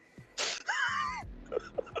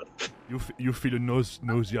 You feel a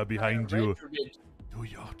nausea behind you. Regiment- Do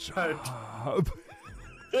your job.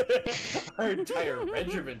 Our entire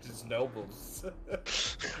regiment is nobles.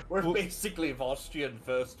 We're Well- basically Austrian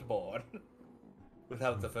firstborn.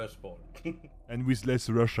 Without the firstborn. And with less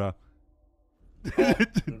Russia.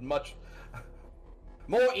 Much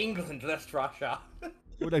more England, less Russia.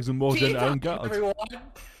 Or like the more than Keep Iron up, Guard. everyone. All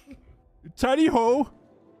Tally ho!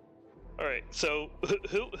 right, so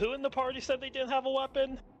who in the party said they didn't have a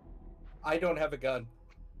weapon? I don't have a gun.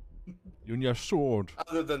 You need a sword.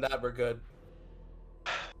 Other than that, we're good.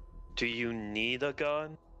 Do you need a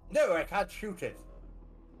gun? No, I can't shoot it.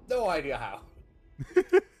 No idea how.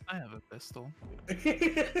 I have a pistol.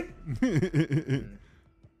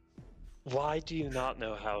 Why do you not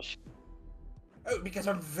know how? Oh, because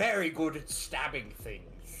I'm very good at stabbing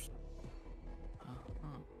things.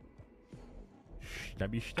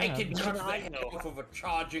 Stabby I stab. can cut the I head know. off of a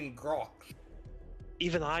charging grok.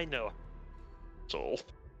 Even I know. So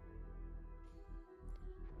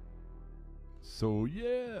So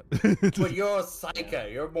yeah. But you're a psycho.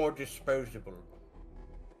 You're more disposable.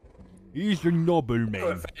 He's a No nobleman.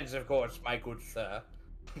 offense, of course, my good sir.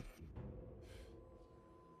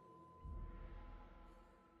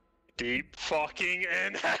 deep fucking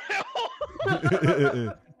in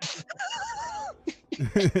hell.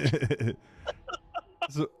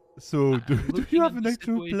 So do Looking you have at an the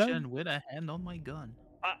actual plan? situation with a hand on my gun.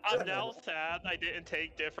 I'm now sad I didn't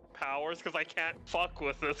take different powers because I can't fuck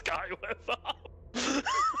with this guy with them.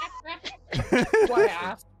 Why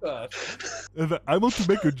ask us? I want to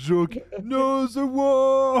make a joke. No, the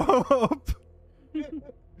warp.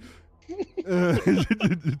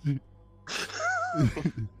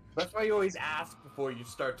 That's why you always ask before you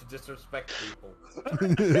start to disrespect people.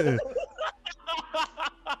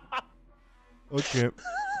 Okay.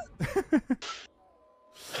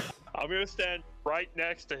 I'm gonna stand right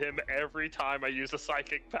next to him every time I use a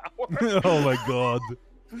psychic power. Oh my god.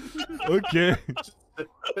 Okay.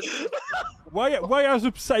 Why are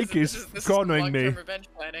the psychics This cornering me? is revenge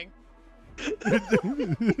planning.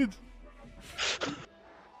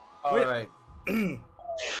 Alright.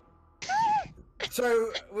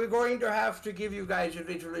 So, we're going to have to give you guys a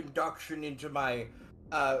little induction into my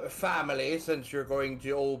family, since you're going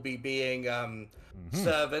to all be being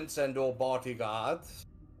servants and or bodyguards.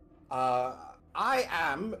 I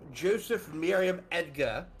am Joseph Miriam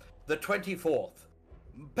Edgar, the 24th,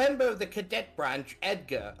 member of the cadet branch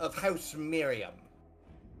Edgar of House Miriam.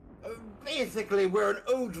 Basically, we're an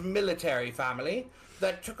old military family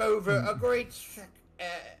that took over a great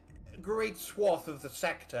swath of the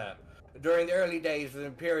sector during the early days of the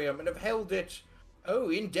Imperium and have held it,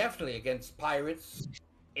 indefinitely against pirates,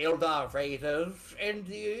 Eldar raiders, and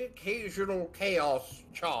the occasional chaos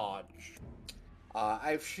charge.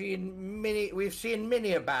 We've seen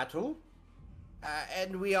many a battle,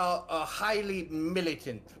 and we are a highly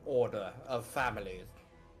militant order of families.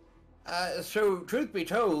 So, truth be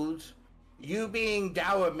told, you being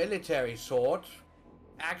dour military sort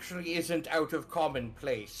actually isn't out of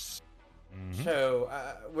commonplace. So,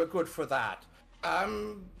 we're good for that.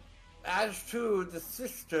 As to the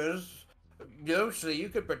sisters, mostly you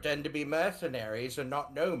could pretend to be mercenaries and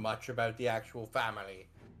not know much about the actual family.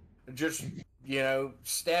 Just,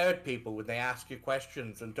 stare at people when they ask you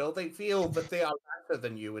questions until they feel that they are better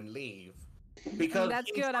than you and leave. Because That's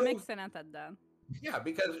in good. I'm truth- excellent at that. Yeah,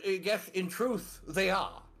 because I guess in truth they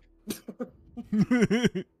are.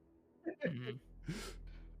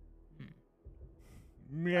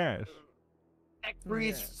 Yes. Tech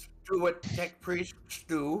priests do what tech priests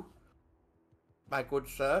do, my good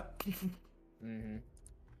sir. Mm-hmm.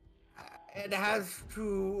 And as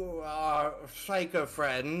to our psycho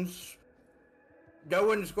friends, no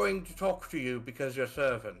one's going to talk to you because you're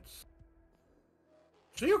servants.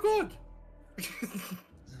 So you're good.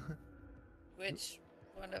 Which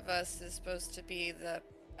one of us is supposed to be the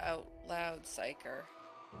out loud psyker?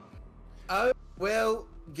 Well,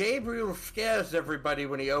 Gabriel scares everybody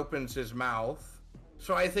when he opens his mouth,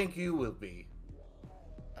 so I think you will be.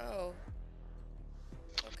 Oh.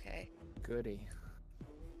 Okay. Goody.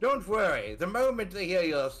 Don't worry, the moment they hear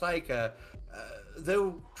you're a psyker,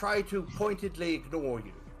 they'll try to pointedly ignore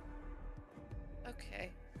you. Okay.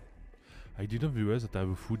 I didn't realize that I have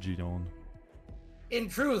a Fuji on. In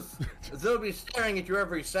truth, they'll be staring at you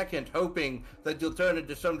every second, hoping that you'll turn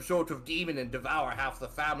into some sort of demon and devour half the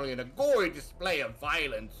family in a gory display of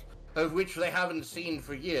violence, of which they haven't seen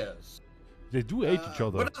for years. They do hate each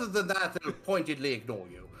other. But other than that, they'll pointedly ignore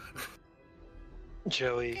you.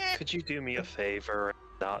 Joey, could you do me a favor and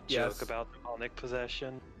not Yes. joke about demonic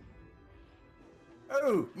possession?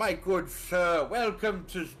 Oh, my good sir, welcome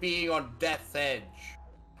to being on death's edge.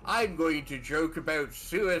 I'm going to joke about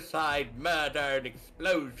suicide, murder, and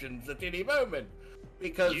explosions at any moment,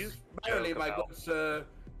 because, You merely, joke my about- good sir,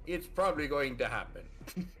 it's probably going to happen.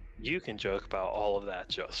 You can joke about all of that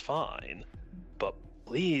just fine, but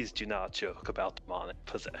please do not joke about demonic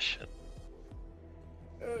possession.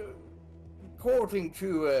 According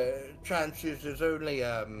to chances, there's only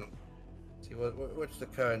see what's the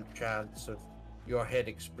current chance of your head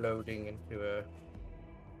exploding into a?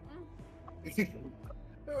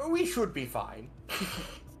 We should be fine.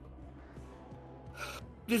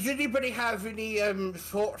 Does anybody have any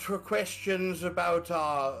thoughts or questions about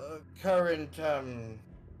our current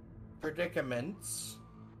predicaments?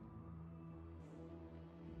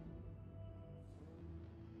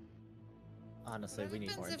 Honestly, What we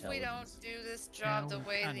need more happens if we intelligence. don't do this job the we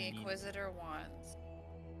way kinda the need- Inquisitor wants?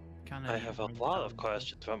 I have a lot of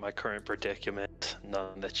questions about my current predicament,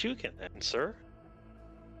 none that you can answer.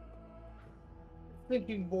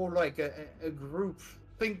 Thinking more like a group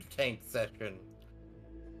think tank session.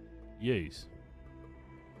 Yes.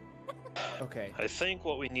 Okay. I think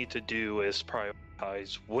what we need to do is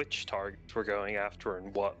prioritize which targets we're going after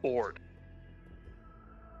in what order.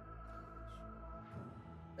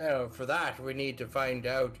 For that, we need to find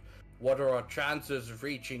out what are our chances of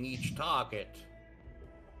reaching each target.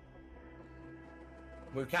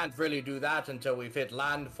 We can't really do that until we've hit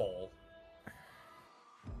landfall.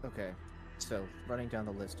 Okay, so running down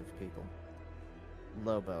the list of people.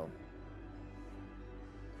 Lobo.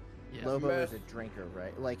 Yeah. Lobo is a Meth. drinker,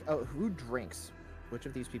 right? Like, oh, who drinks? Which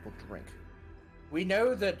of these people drink? We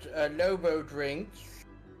know that Lobo drinks.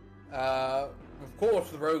 Of course,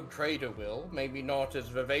 the rogue trader will. Maybe not as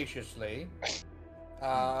vivaciously.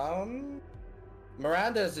 Miranda's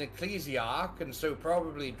an ecclesiarch, and so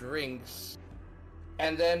probably drinks.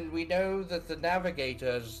 And then we know that the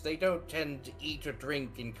navigators, they don't tend to eat or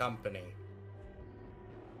drink in company.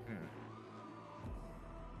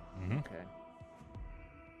 Okay.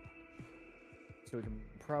 So we can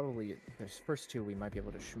probably, there's first two we might be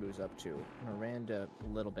able to schmooze up to. Miranda, a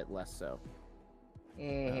little bit less so.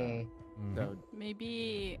 Mm-hmm. So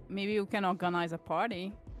Maybe we can organize a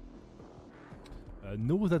party.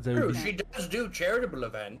 Know that there will True, be... she does do charitable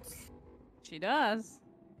events. She does.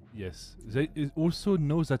 Yes. There is also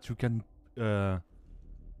know that you can... there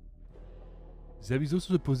is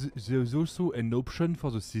also there is also an option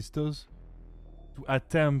for the sisters to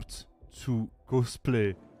attempt to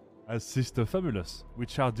cosplay as Sister Famulus,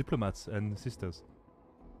 which are diplomats and sisters.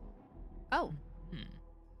 Oh,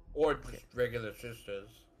 Or just regular sisters.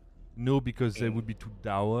 No, because they would be too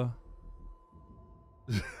dour.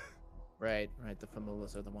 right. The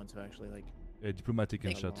Famulus are the ones who actually like. Diplomatic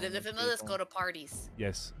and They- shit. The familiars go to parties.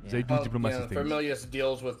 Yes, Yeah. they do diplomacy yeah, things. Familius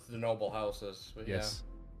deals with the noble houses. But Yes.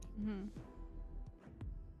 Mhm.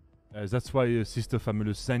 That's why Sister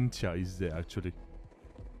Famulus Xanthia is there, actually.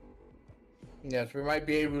 Yes, we might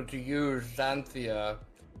be able to use Xanthia.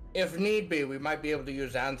 If need be, we might be able to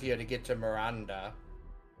use Xanthia to get to Miranda.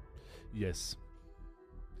 Yes.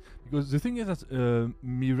 Because the thing is that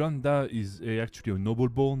Miranda is actually a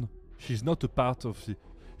noble-born. She's not a part of the...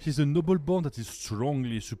 She's a noble-born that is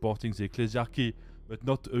strongly supporting the ecclesiarchy, but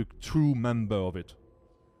not a true member of it.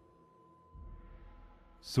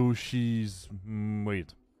 So she's...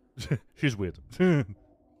 weird. She's weird.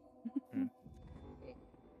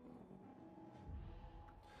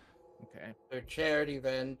 Okay. A charity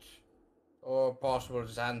event, or possible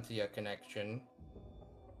Xanthia connection.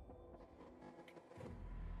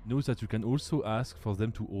 Knows that you can also ask for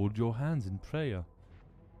them to hold your hands in prayer.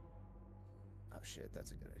 Oh shit,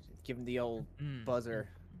 that's a good idea. Give him the old Mm. buzzer.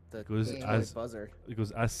 The Because toy as- buzzer.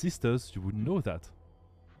 Because as sisters, you would know that.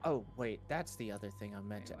 Oh wait, that's the other thing I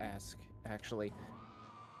meant to ask. Actually,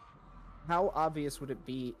 how obvious would it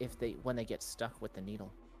be if when they get stuck with the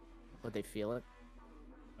needle? Would they feel it?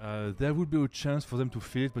 There would be a chance for them to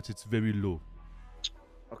feel it, but it's very low.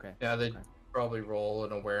 Okay. Yeah, they Okay. probably roll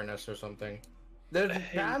an awareness or something. There's a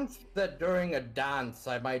chance that during a dance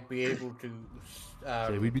I might be able to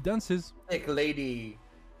There will be dances. take Lady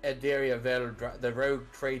Adaria the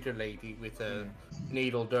rogue traitor lady, with a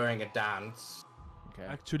needle during a dance. Okay.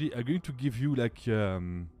 Actually, I'm going to give you like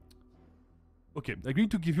okay, I'm going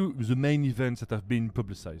to give you the main events that have been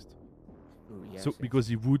publicized. Ooh, yes, So yes. because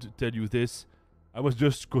he would tell you this, I was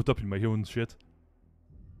just caught up in my own shit.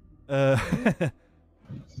 That's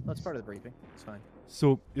part of the briefing. It's fine.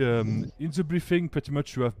 So in the briefing, pretty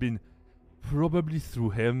much you have been probably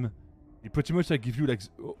through him. He pretty much like give you like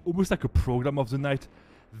almost like a program of the night.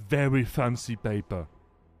 Very fancy paper.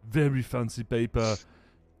 Very fancy paper.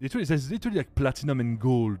 There's literally like platinum and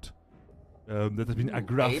gold that has been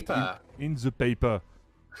agraphed paper. in the paper.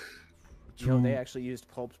 You know, they actually used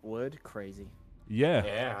pulped wood. Crazy. Yeah.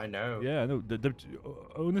 Yeah, I know. Yeah, no.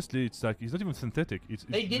 Honestly, it's like it's not even synthetic. It's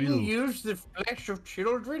They didn't real. use the flesh of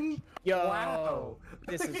children? Yo, Wow.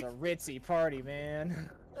 this is a ritzy party, man.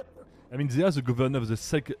 I mean, they are the governor of the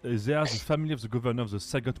they are the family of the governor of the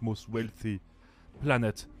second most wealthy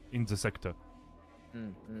planet in the sector.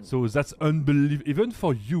 So that's unbelievable. Even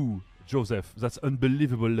for you, Joseph, that's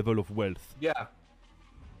unbelievable level of wealth. Yeah.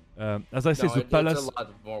 As I said, the palace. It's a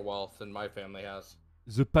lot more wealth than my family has.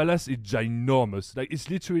 The palace is ginormous. Like it's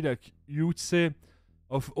literally like you would say,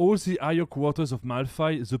 of all the higher quarters of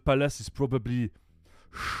Malphite, the palace is probably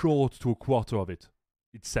short to a quarter of it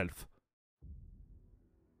itself.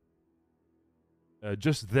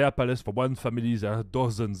 Just their palace for one family, there are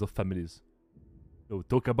dozens of families. So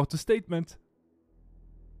talk about a statement.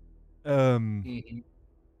 The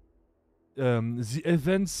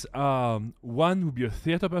events are one would be a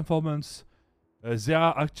theater performance.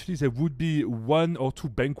 There would be 1 or 2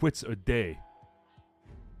 banquets a day.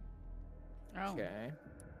 Oh. Okay.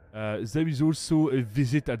 There is also a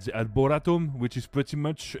visit at the Arboretum, which is pretty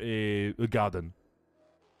much a garden.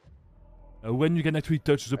 When you can actually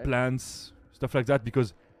touch the plants, stuff like that,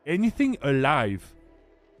 because anything alive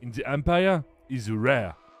in the Empire is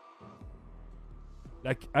rare.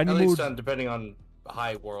 Like At animals. least depending on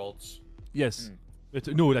high worlds. Yes. But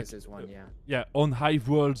no, like This is one, yeah. yeah, on hive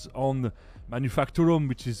worlds, on Manufactorum,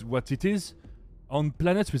 which is what it is, on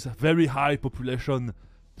planets with a very high population,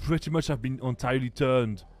 pretty much have been entirely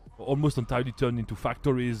turned, or almost entirely turned into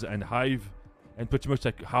factories and hive, and pretty much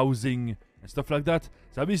like housing and stuff like that.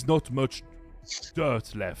 There is not much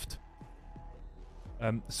dirt left.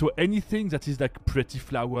 So anything that is like pretty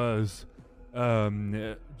flowers,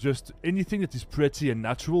 just anything that is pretty and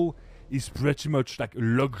natural is pretty much like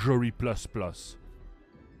luxury plus plus.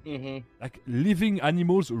 Mm-hmm. Like living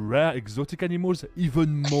animals, rare exotic animals,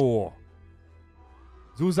 even more.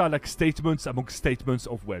 Those are like statements among statements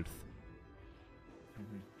of wealth.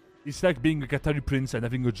 It's like being a Qatari prince and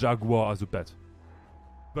having a jaguar as a pet.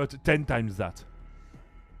 But 10 times that.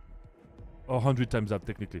 Or 100 times that,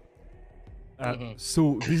 technically.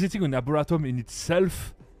 So, visiting an arboretum in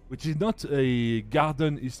itself, which is not a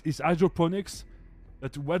garden, is hydroponics,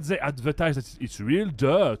 but what they advertise, it's real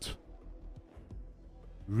dirt.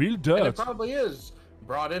 Real dirt. And it probably is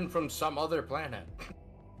brought in from some other planet.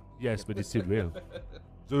 Yes, but it's still real.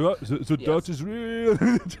 The dirt is real.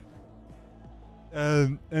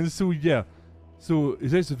 And so yeah, so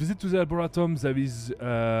there's a visit to the arboretum. There is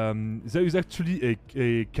actually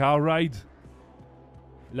a car ride,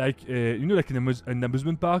 like you know, like an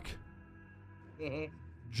amusement park,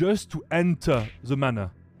 just to enter the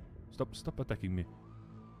manor. Stop attacking me,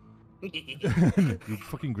 you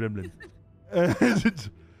fucking gremlin.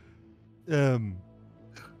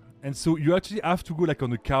 And so you actually have to go like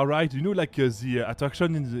on a car ride. You know, like the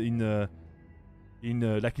attraction in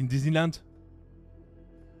like in Disneyland,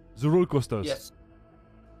 the roller coasters. Yes.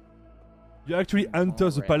 You actually enter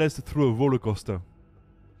the Monorail. palace through a roller coaster.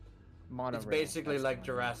 Monorail. It's basically That's like the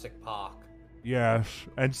Jurassic Park. Yes,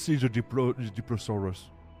 and see the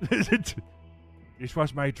Diplosaurus. This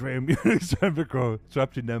was my dream.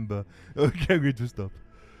 Trapped in amber. Okay, we need to stop.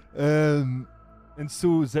 And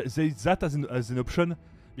so that as an option,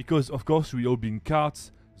 because of course we all be in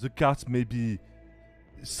carts. The carts may be,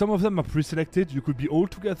 some of them are pre-selected. You could be all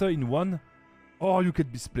together in one, or you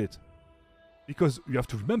could be split. Because you have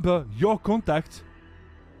to remember your contact.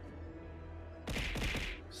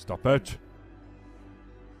 Stop it.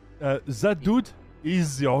 That dude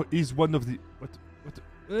is one of the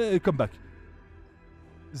come back.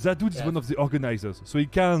 That dude is one of the organizers, so he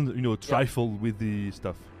can trifle with the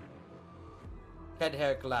stuff. Head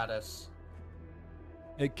hair Gladys.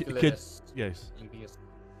 Yes. Impious.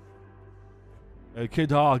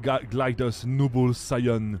 Kedar Glidus, noble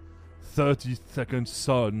scion, 32nd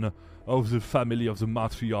son of the family of the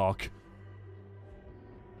matriarch.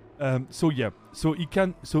 So yeah, so he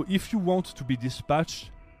can. So if you want to be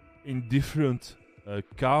dispatched in different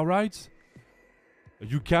car rides,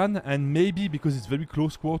 you can, and maybe because it's very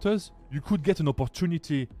close quarters, you could get an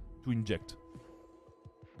opportunity to inject.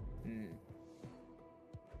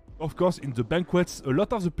 Of course, in the banquets, a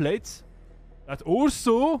lot of the plates that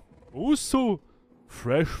also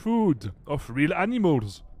fresh food of real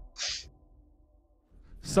animals.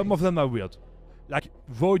 Some of them are weird, like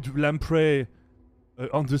void lamprey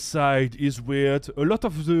on the side is weird. A lot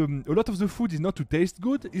of the food is not to taste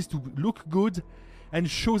good, is to look good, and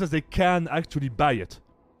show that they can actually buy it.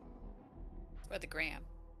 For the gram.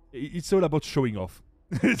 It's all about showing off.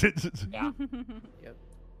 Yeah. Yep.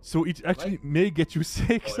 So it actually may get you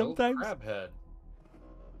sick Oiled sometimes. crab head.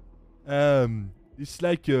 It's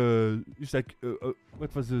like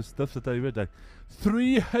what was the stuff that I read? Like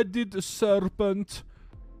 3-headed serpent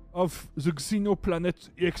of the xenoplanet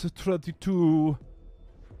X32,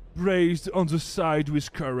 braised on the side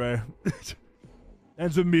with curry,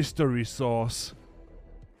 and the mystery sauce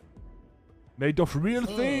made of real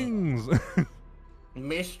things.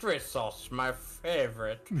 Mystery sauce, my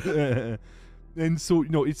favorite. And so,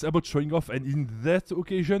 it's about showing off, and in that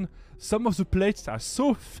occasion, some of the plates are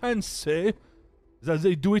so fancy that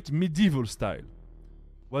they do it medieval style.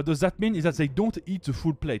 What does that mean? Is that they don't eat the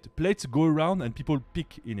full plate. Plates go around and people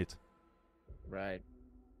pick in it. Right.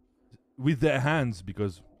 With their hands,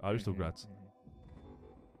 because aristocrats.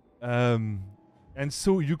 And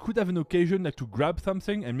so you could have an occasion like to grab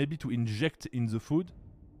something and maybe to inject in the food,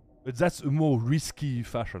 but that's a more risky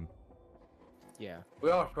fashion. Yeah. We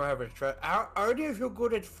also have a Are any of you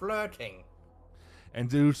good at flirting? And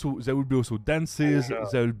there will be also dances.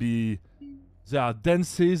 There are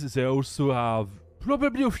dances. They also have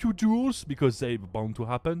probably a few duels because they're bound to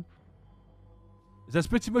happen. That's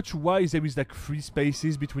pretty much why there is like free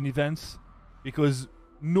spaces between events, because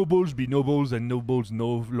nobles be nobles and nobles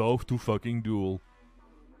love to fucking duel.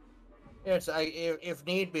 Yes, if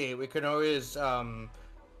need be, we can always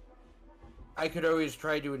I could always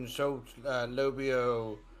try to insult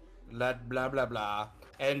Lobio, blah blah blah,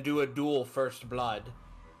 and do a dual first blood.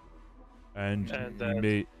 And And you then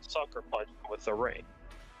may. sucker punch him with the ring.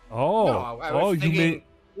 Oh, No, I was you thinking may.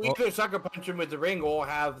 we oh. could sucker punch him with the ring, or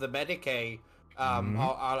have the Medicaid, Mhm.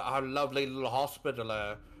 our lovely little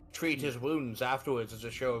hospitaler, treat his wounds afterwards as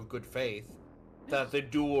a show of good faith that the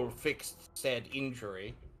duel fixed said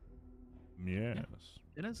injury. Yes.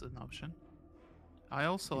 It is an option. I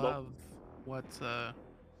also But- have what I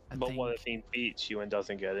But think. what if he beats you and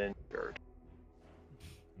doesn't get injured?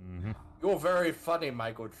 Hmm. You're very funny,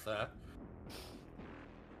 my good sir.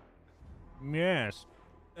 Yes.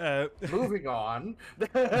 Moving on.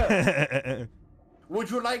 Would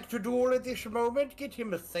you like to duel at this moment? Get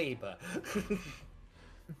him a saber.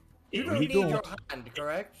 You don't We need your don't. hand,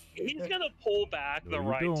 correct? He's gonna pull back No, the you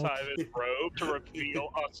right don't. side of his robe to reveal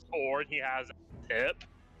a sword he has at his hip.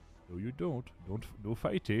 No, you don't. No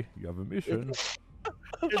fighty. You have a mission.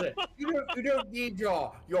 You don't need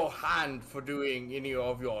your hand for doing any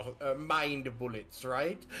of your mind bullets,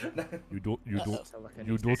 right? You don't. You don't. So like I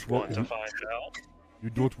You need to don't want. Want to find out? You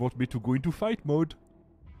don't want me to go into fight mode.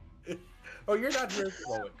 Oh, you're not here at the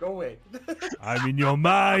moment. Go away. I'm in your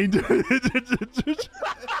mind.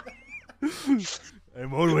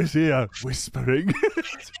 I'm always here, whispering.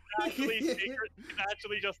 He's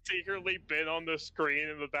actually just secretly been on the screen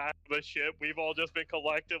in the back of the ship. We've all just been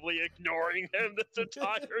collectively ignoring him this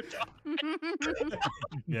entire time.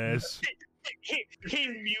 Yes. He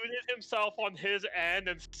muted himself on his end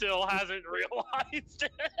and still hasn't realized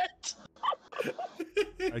it.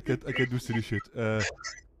 I can do silly shit.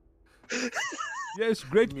 Yes,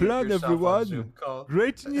 great Mute plan, yourself on everyone. Zoom call.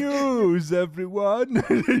 Great news, everyone.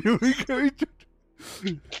 You're going to...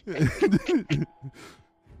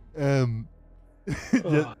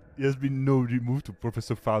 there has been no remove to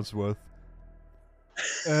Professor Farnsworth.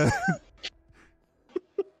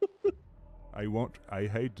 I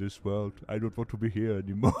hate this world. I don't want to be here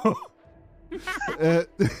anymore.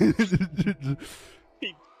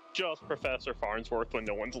 Just Professor Farnsworth when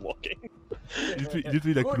no one's looking.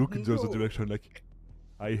 literally like look in the other direction like,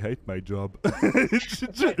 I hate my job.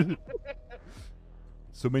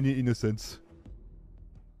 So many innocents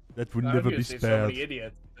that will never be Obviously, so spared. many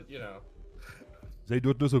idiots, but, you know. They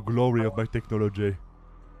don't know the glory of my technology.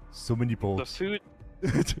 So many The ports.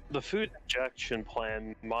 the food injection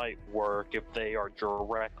plan might work if they are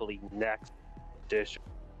directly next dish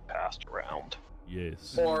passed around.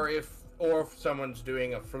 Yes. Or if someone's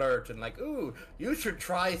doing a flirt and like, ooh, you should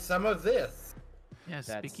try some of this. Yeah,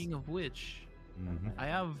 That's- speaking of which, Mhm. I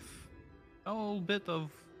have a little bit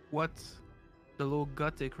of what the low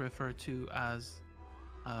gothic refer to as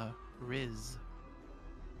Riz,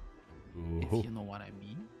 Oh. if you know what I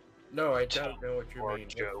mean. No, I don't know what you Or mean.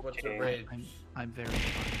 What's a joking. rage? I'm very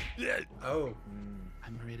fun. Oh,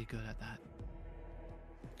 I'm really good at that.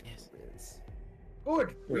 Yes,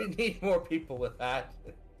 good. We need more people with that.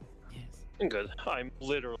 yes. Good. I'm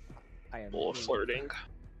literally I am full of flirting.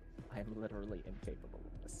 I am literally incapable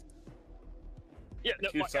of this. Yeah, no,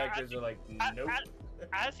 Two like, psychers are like, nope.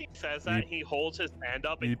 as he says that, Beep. he holds his hand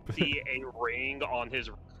up and Beep. see a ring on his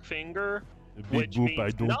finger, A big which boop, means I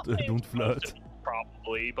don't nothing's flirt. supposed to be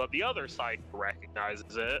probably, but the other side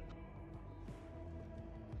recognizes it.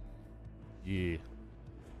 Yeah.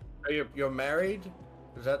 You're married?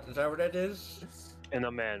 Is that what that is? In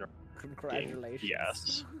a manner. Congratulations.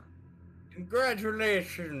 Yes.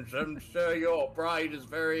 Congratulations! I'm sure your bride is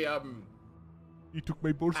very He took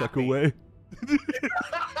my ballsack Happy. away.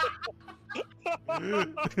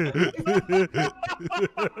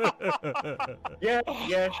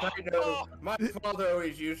 Yes, I know. My father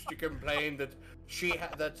always used to complain that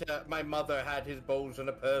my mother had his bowls in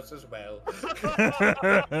a purse as well.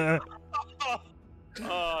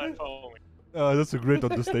 Oh, if only. Oh, that's a great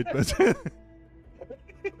understatement.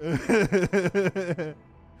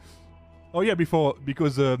 Oh yeah,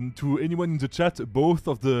 because to anyone in the chat, both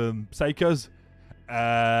of the psychers,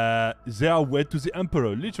 they are wed to the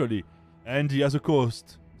Emperor, literally, and he has a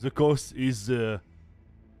cost. The cost is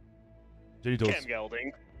genitals. Cam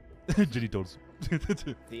Gelding. Genitals.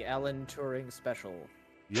 The Alan Turing special.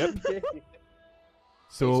 Yep.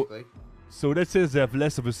 So let's say they have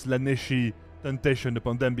less of a slanishy temptation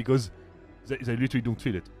upon them because they literally don't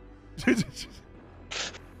feel it.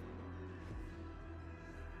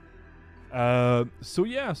 So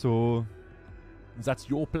yeah, so that's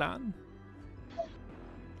your plan?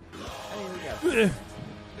 You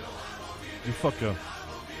fucker.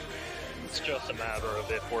 It's just a matter of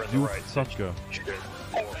if we're in the You right fucker. situation.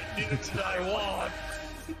 It's Taiwan.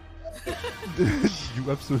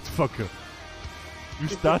 You absolute fucker. You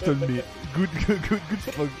startled me. Good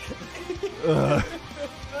fuck.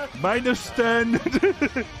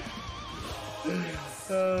 -10.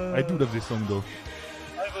 I do love this song though.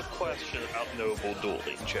 I have a question about noble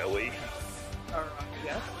dueling, Joey.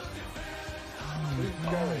 Yes.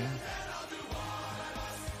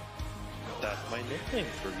 That's my nickname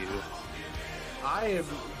for you. I am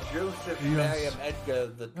Joseph Yes. Miriam Edgar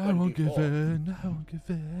the 24th. I won't give in. I won't give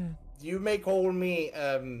in. You may call me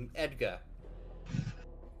Edgar.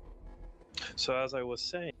 So as I was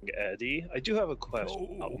saying, Eddie, I do have a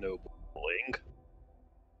question about noble dueling.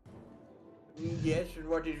 Yes, and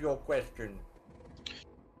what is your question?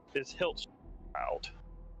 Is hilt out?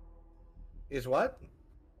 Is what?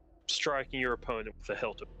 Striking your opponent with the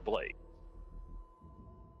hilt of the blade.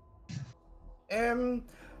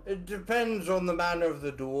 It depends on the manner of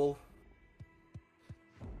the duel.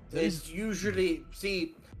 It's usually,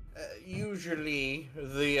 usually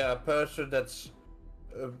the person that's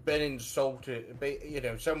been insulted,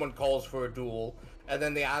 someone calls for a duel, and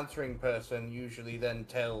then the answering person usually then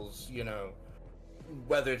tells,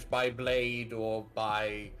 whether it's by blade or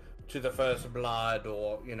by to the first blood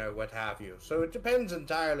or, what have you. So it depends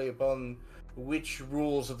entirely upon which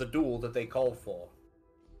rules of the duel that they call for.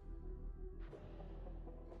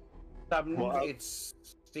 Some it's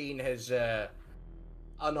seen as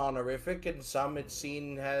unhonorific, and some it's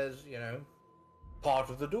seen as, part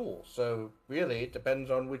of the duel. So really, it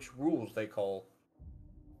depends on which rules they call.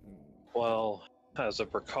 Well, as a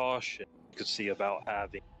precaution, you could see about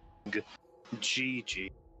having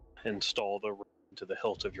Gigi install the ring to the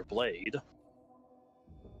hilt of your blade.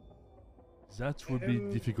 That would be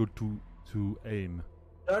difficult to aim.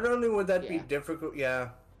 Not only would that be Yeah. difficult,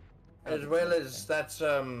 That'd as be well as interesting. that's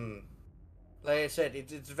like I said,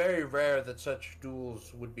 it's very rare that such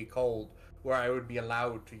duels would be called where I would be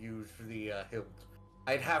allowed to use the hilt.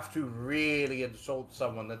 I'd have to really insult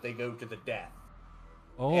someone that they go to the death.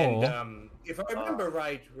 Oh, And if I remember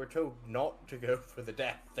right, we're told not to go for the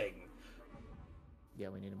death thing. Yeah,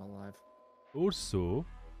 we need him alive. also,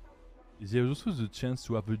 there's also the chance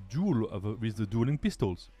to have a duel with the dueling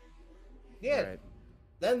pistols. Yeah. Right.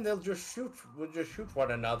 Then we'll just shoot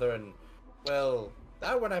one another, and well,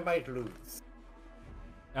 that one I might lose.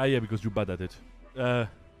 Ah, yeah, because you're bad at it. Yeah.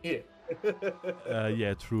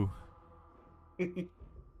 Yeah, true.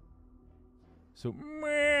 So,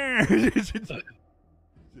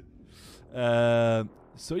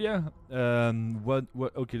 so yeah. What?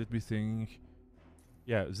 Okay, let me think.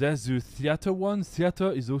 Yeah, there's the theater one.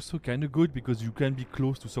 Theater is also kind of good because you can be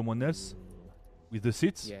close to someone else with the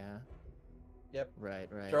seats. Yeah. Yep. Right.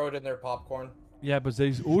 Throw it in their popcorn. Yeah, but there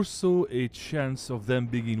is also a chance of them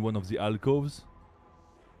being in one of the alcoves.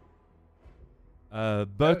 But Oh,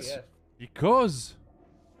 yes. because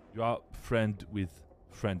you are friend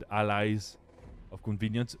allies of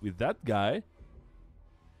convenience with that guy,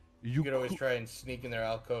 You could always try and sneak in their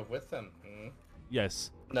alcove with them. Mm.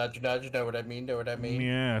 yes. Nudge, nudge. Know what I mean? Know what I mean?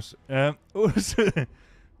 Yes.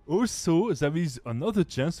 Also, there is another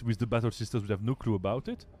chance with the Battle Sisters. We have no clue about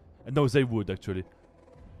it. No, they would actually.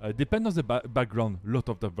 Depend on the background. Lot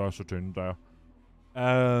of diversity in there.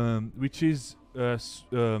 Which is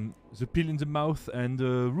the pill in the mouth and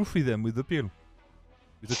roofie them with the pill.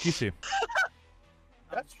 With the kissy.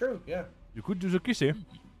 That's true. Yeah. You could do the kissy.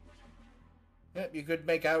 Yeah. You could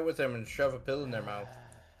make out with them and shove a pill in their mouth.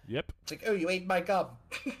 Yep. It's like, oh, you ate my gum.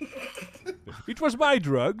 It was my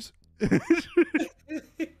drugs.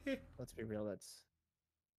 Let's be real.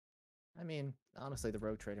 I mean, honestly, the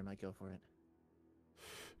rogue trader might go for it.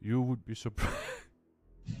 You would be surprised.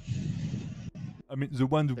 I mean, the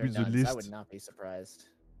one They're with the nuns. I would least, not be surprised.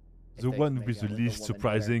 if the they one could with make the out least woman better.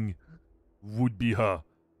 surprising would be her.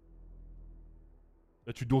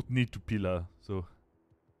 But you don't need to peel her, so.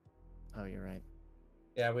 Oh, you're right.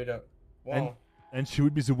 Yeah, we don't. Well, And she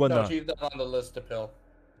would be the one no, that. she's not on the list to pill.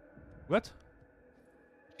 What?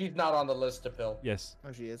 She's not on the list to pill. Yes.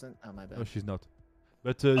 Oh, she isn't. Oh, my bad. No, she's not.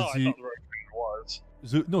 But I the thought the rogue trader was.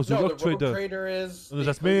 the No, rock the rogue trader. trader is. No, the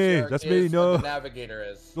that's me, Ecclesiarch that's me, is, and no. The navigator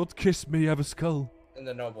is. Don't kiss me. I have a skull. And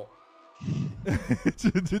the noble.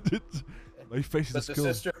 My face is a But the skull.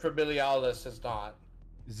 sister familialis is not.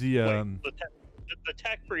 The Wait, the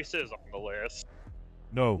tech priest is on the list.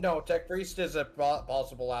 no. No, Tech Priest is a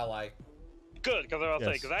possible ally. Good, because I was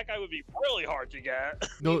saying, Yes. 'cause that guy would be really hard to get.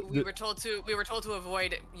 No. we were told to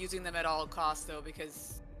avoid using them at all costs though,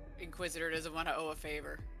 because Inquisitor doesn't want to owe a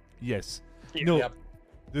favor. Yes. Yeah. No. Yep.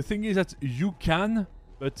 The thing is that you can,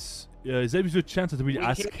 but there is a chance that we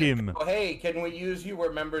ask can't him. go, hey, can we use you?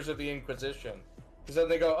 We're members of the Inquisition. Because then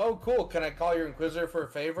they go, oh, cool. Can I call your Inquisitor for a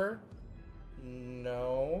favor?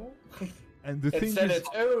 No. And the thing Instead, is,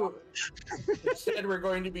 instead we're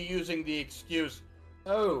going to be using the excuse.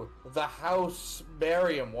 Oh, the House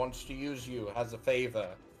Barium wants to use you as a favor.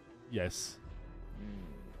 yes.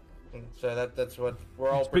 So that's what we're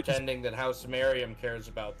all It's pretty- pretending that House Miriam cares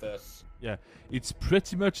about this. Yeah, it's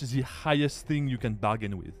pretty much the highest thing you can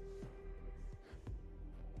bargain with.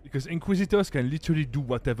 Because Inquisitors can literally do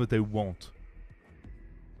whatever they want.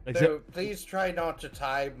 Like So please try not to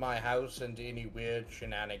tie my house into any weird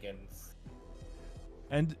shenanigans.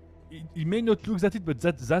 and it may not look at it, but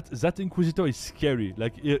that Inquisitor is scary.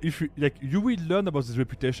 Like if you will learn about his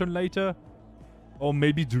reputation later, or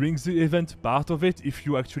maybe during the event, part of it, if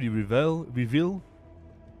you actually reveal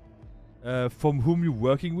from whom you're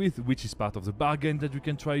working with, which is part of the bargain that you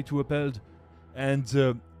can try to uphold. And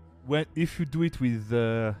if you do it with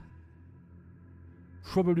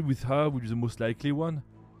probably with her, which is the most likely one,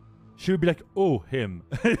 she'll be like, "Oh, him,"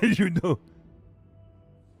 you know,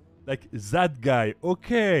 like that guy.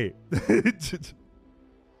 Okay, because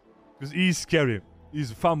he's scary.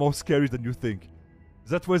 He's far more scary than you think.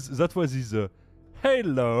 That was his.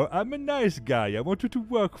 Hello, I'm a nice guy. I want you to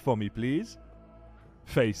work for me, please.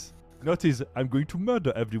 Face. Not his, I'm going to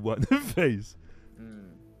murder everyone. Face.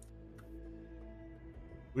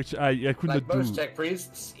 Which I could Like not most do. tech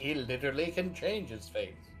priests, he literally can change his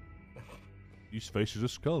face. His face is a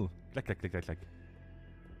skull. Clack, clack, clack, clack,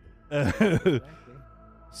 clack.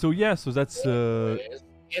 So yeah, so that's... Anyways,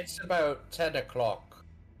 it's about 10 o'clock.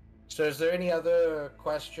 So is there any other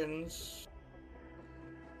questions?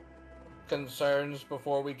 Concerns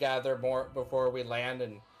before we land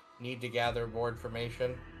and need to gather more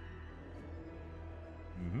information?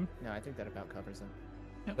 No, I think that about covers them.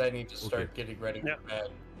 I need to start getting ready for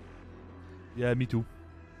bed. Yeah, me too.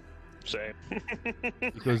 Same.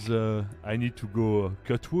 Because I need to go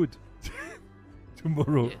cut wood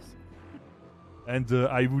tomorrow. Yes. And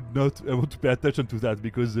I would not want to pay attention to that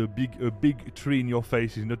because a big tree in your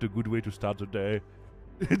face is not a good way to start the day.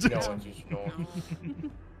 No one's used to know.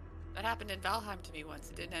 That happened in Valheim to me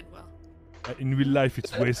once. It didn't end well. In real life,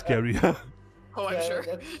 it's way scarier. Oh, I'm sure.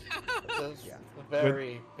 That's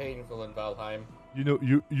very painful in Valheim. You know,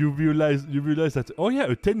 you realize that, oh yeah,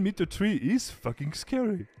 a 10-meter tree is fucking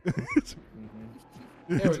scary.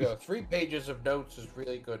 There we go. 3 pages of notes is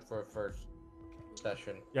really good for a first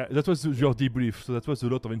session. Yeah, that was your debrief, so that was a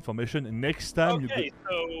lot of information. And next time Okay,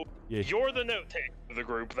 so Yeah. you're the note taker of the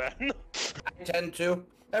group then. I tend to.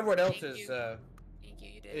 Everyone else Thank is you. Thank you.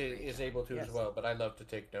 You did. great. is able to as Yes. well, but I love to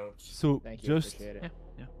take notes. So Thank you. just Appreciate it.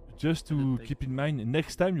 Yeah. just to keep in mind,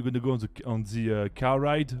 next time you're gonna go on the car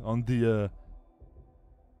ride on the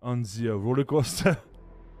roller coaster.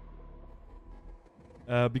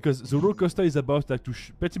 Because the roller coaster is about like to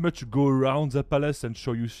pretty much go around the palace and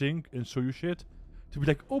show you shit. To be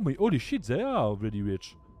like, oh my, holy shit, they are already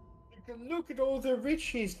rich. You can look at all the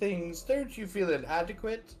Richie things. Don't you feel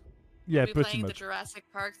inadequate? Yeah, Will we pretty playing the much. Jurassic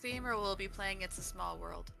Park theme, or will we be playing It's a Small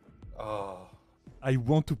World? Oh, I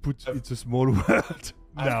want to put It's a Small World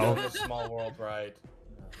I've now. done the Small World ride.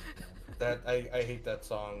 That I hate that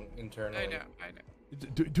song internally. I know.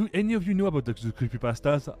 Do any of you know about the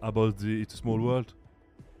creepypastas about the It's a Small World?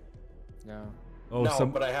 No. Oh, No,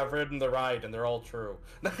 but I have ridden the ride, and they're all true.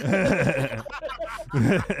 that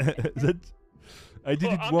I did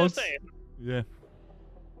Well, it I'm once. just saying. Yeah.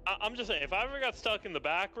 I'm just saying, if I ever got stuck in the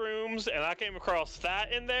back rooms and I came across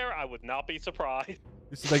that in there, I would not be surprised.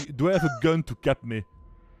 It's like, do I have a gun to cap me?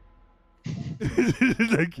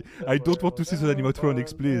 Like, I don't want to see the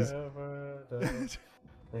animatronics, please.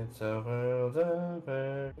 It's a world of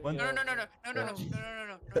One- No.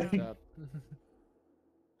 What's up?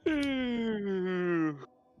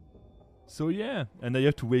 So yeah, and I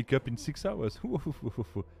have to wake up in 6 hours.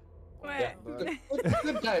 Yeah,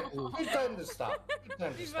 good time. Good time to stop. Good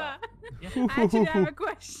time to Viva, stop. I actually have a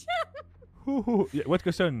question. Yeah, what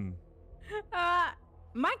question?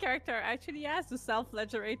 My character actually has to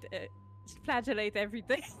self-flagellate flagellate every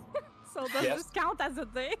day. So does Yes. this count as a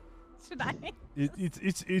day? Should I?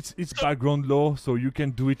 It's background law, so you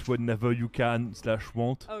can do it whenever you can /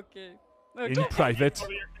 want Okay. in Okay. private. Tell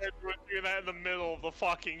me your character was doing that in the middle of the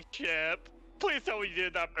fucking ship. Please tell me you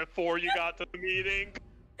did that before you got to the meeting.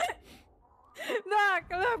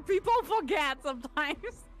 Look, people forget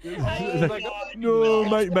sometimes. Oh my Like, God. no,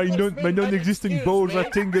 my been non-existing excuse, balls are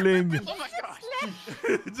man. tingling. Oh my god.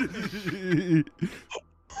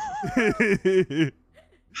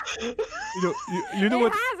 You know it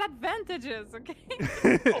what? has advantages, okay?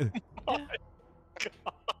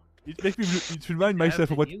 It makes me it remind Yeah,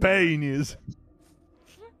 myself of what you- pain is.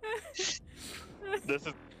 This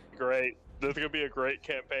is great. This is gonna be a great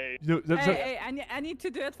campaign. You know, Hey, I need to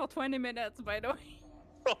do it for 20 minutes, by the way.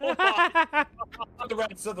 Oh my For the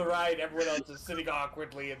rest of the ride, everyone else is sitting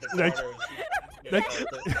awkwardly in the Like- corner.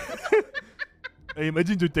 I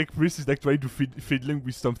imagine the tech priest is like trying to fiddling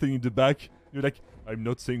with something in the back, You're like, I'm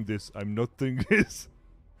not saying this. I'm not saying this.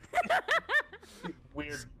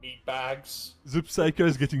 Weird meat bags. The Psyker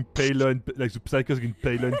is getting paler and like the Psyker is getting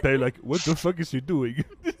paler and paler. Like, what the fuck is she doing?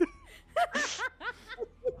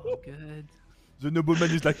 Oh, good. The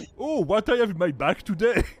nobleman is like, oh, what I have in my bag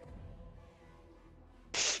today?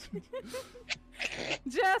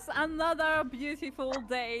 Just another beautiful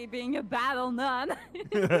day being a battle nun.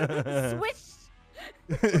 Swish!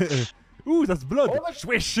 Ooh, that's blood. Oh, my-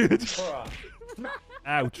 Swish. Bruh.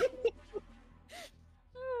 Ouch.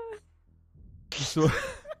 So,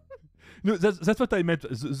 no, that's what I meant.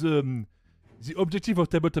 The objective of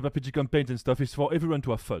tabletop RPG campaigns and stuff is for everyone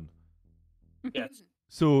to have fun. Yes.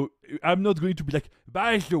 So I'm not going to be like,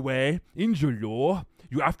 by the way, in the law,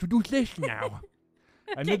 you have to do this now.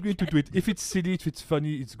 I'm not going to do it. If it's silly, if it's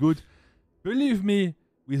funny, it's good. Believe me,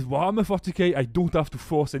 with Warhammer 40k, I don't have to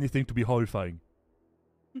force anything to be horrifying.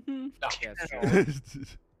 Yes.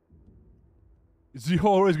 The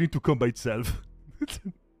horror is going to come by itself.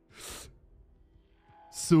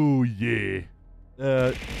 So yeah.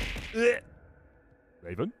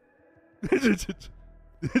 Raven?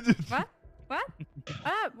 What? What?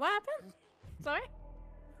 What happened? Sorry?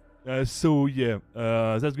 So yeah,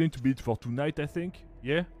 that's going to be it for tonight, I think.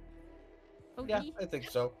 Yeah? Okay. Yeah, I think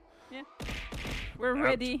so. We're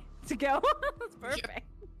ready to go. That's perfect.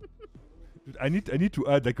 Dude, I need to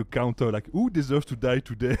add like a counter, like who deserves to die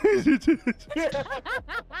today?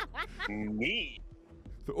 Me.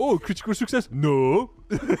 Oh, critical success? No.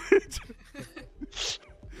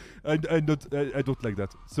 I don't like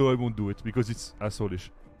that, so I won't do it because it's assholeish.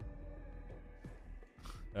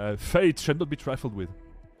 Fate shall not be trifled with.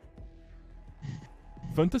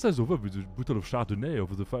 Fantasize over with the bottle of Chardonnay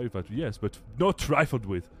over the firefight, yes, but not trifled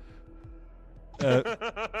with. This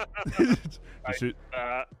is,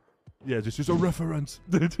 this is a reference.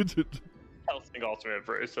 Helsing Ultimate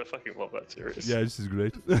Bruce. I fucking love that series. Yeah, this is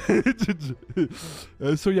great.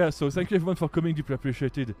 So thank you everyone for coming, deeply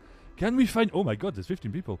appreciated. Can we find... Oh my god, there's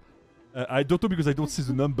 15 people. I don't know because I don't see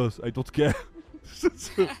the numbers. I don't care.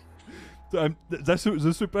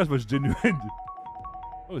 The surprise was genuine.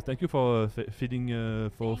 Oh, thank you for feeding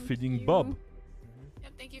Thank Bob. you.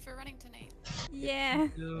 Yep, thank you for running tonight. Yeah.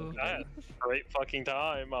 Yeah, great fucking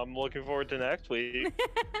time. I'm looking forward to next week.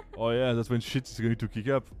 Oh yeah, that's when shit is going to kick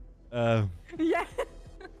up. Yeah.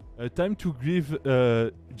 Time to give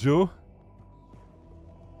Joe.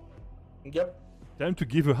 Yep. Time to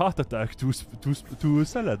give a heart attack to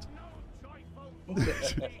Salad.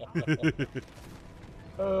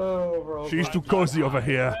 Oh, bro. She's too cozy over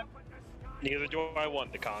here. Neither do I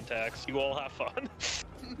want the contacts. You all have fun.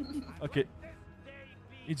 Okay.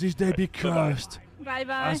 In this day be cursed, Bye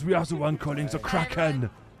bye. as we are the one calling the Kraken.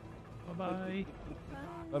 Bye-bye.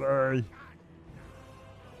 Bye bye.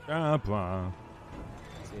 Bye.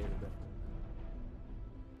 See you,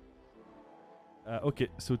 everybody. Okay,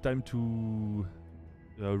 so time to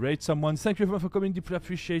raid someone. Thank you everyone for coming, deeply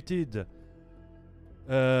appreciated.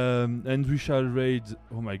 And we shall raid.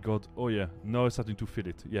 Oh my god. Oh yeah. Now I'm starting to feel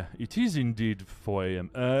it. Yeah, it is indeed 4 a.m.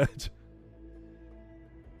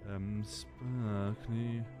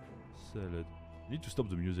 Sparkly salad. I need to stop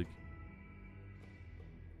the music.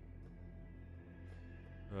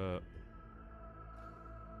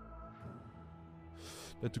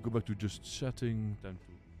 Time to go back to just chatting. Time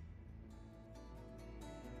to.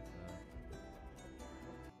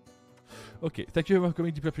 Okay, thank you everyone for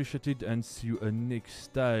coming, deeply appreciated, and see you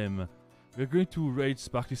next time. We're going to raid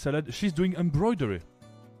Sparkly Salad. She's doing embroidery.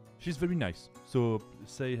 She's very nice. So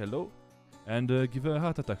say hello and give her a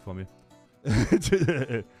heart attack for me.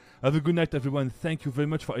 Have a good night, everyone. Thank you very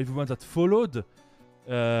much for everyone that followed.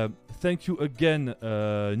 Thank you again,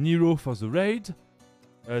 Nero, for the raid.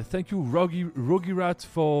 Thank you, Rogi Rat,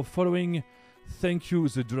 for following. Thank you,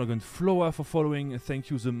 the Dragon Flower, for following. Thank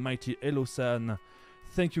you, the Mighty Elosan.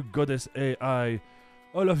 Thank you, Goddess AI.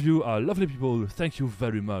 All of you are lovely people. Thank you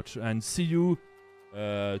very much. And see you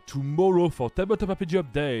tomorrow for Tabletop RPG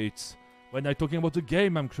updates when I'm talking about the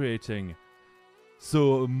game I'm creating.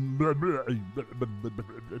 So...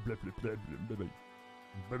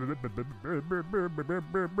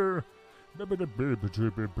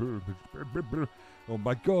 Oh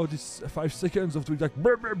my god, it's 5 seconds of doing like...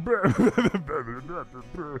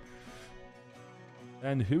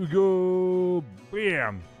 And here we go!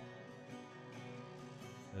 Bam!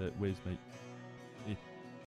 Where's my...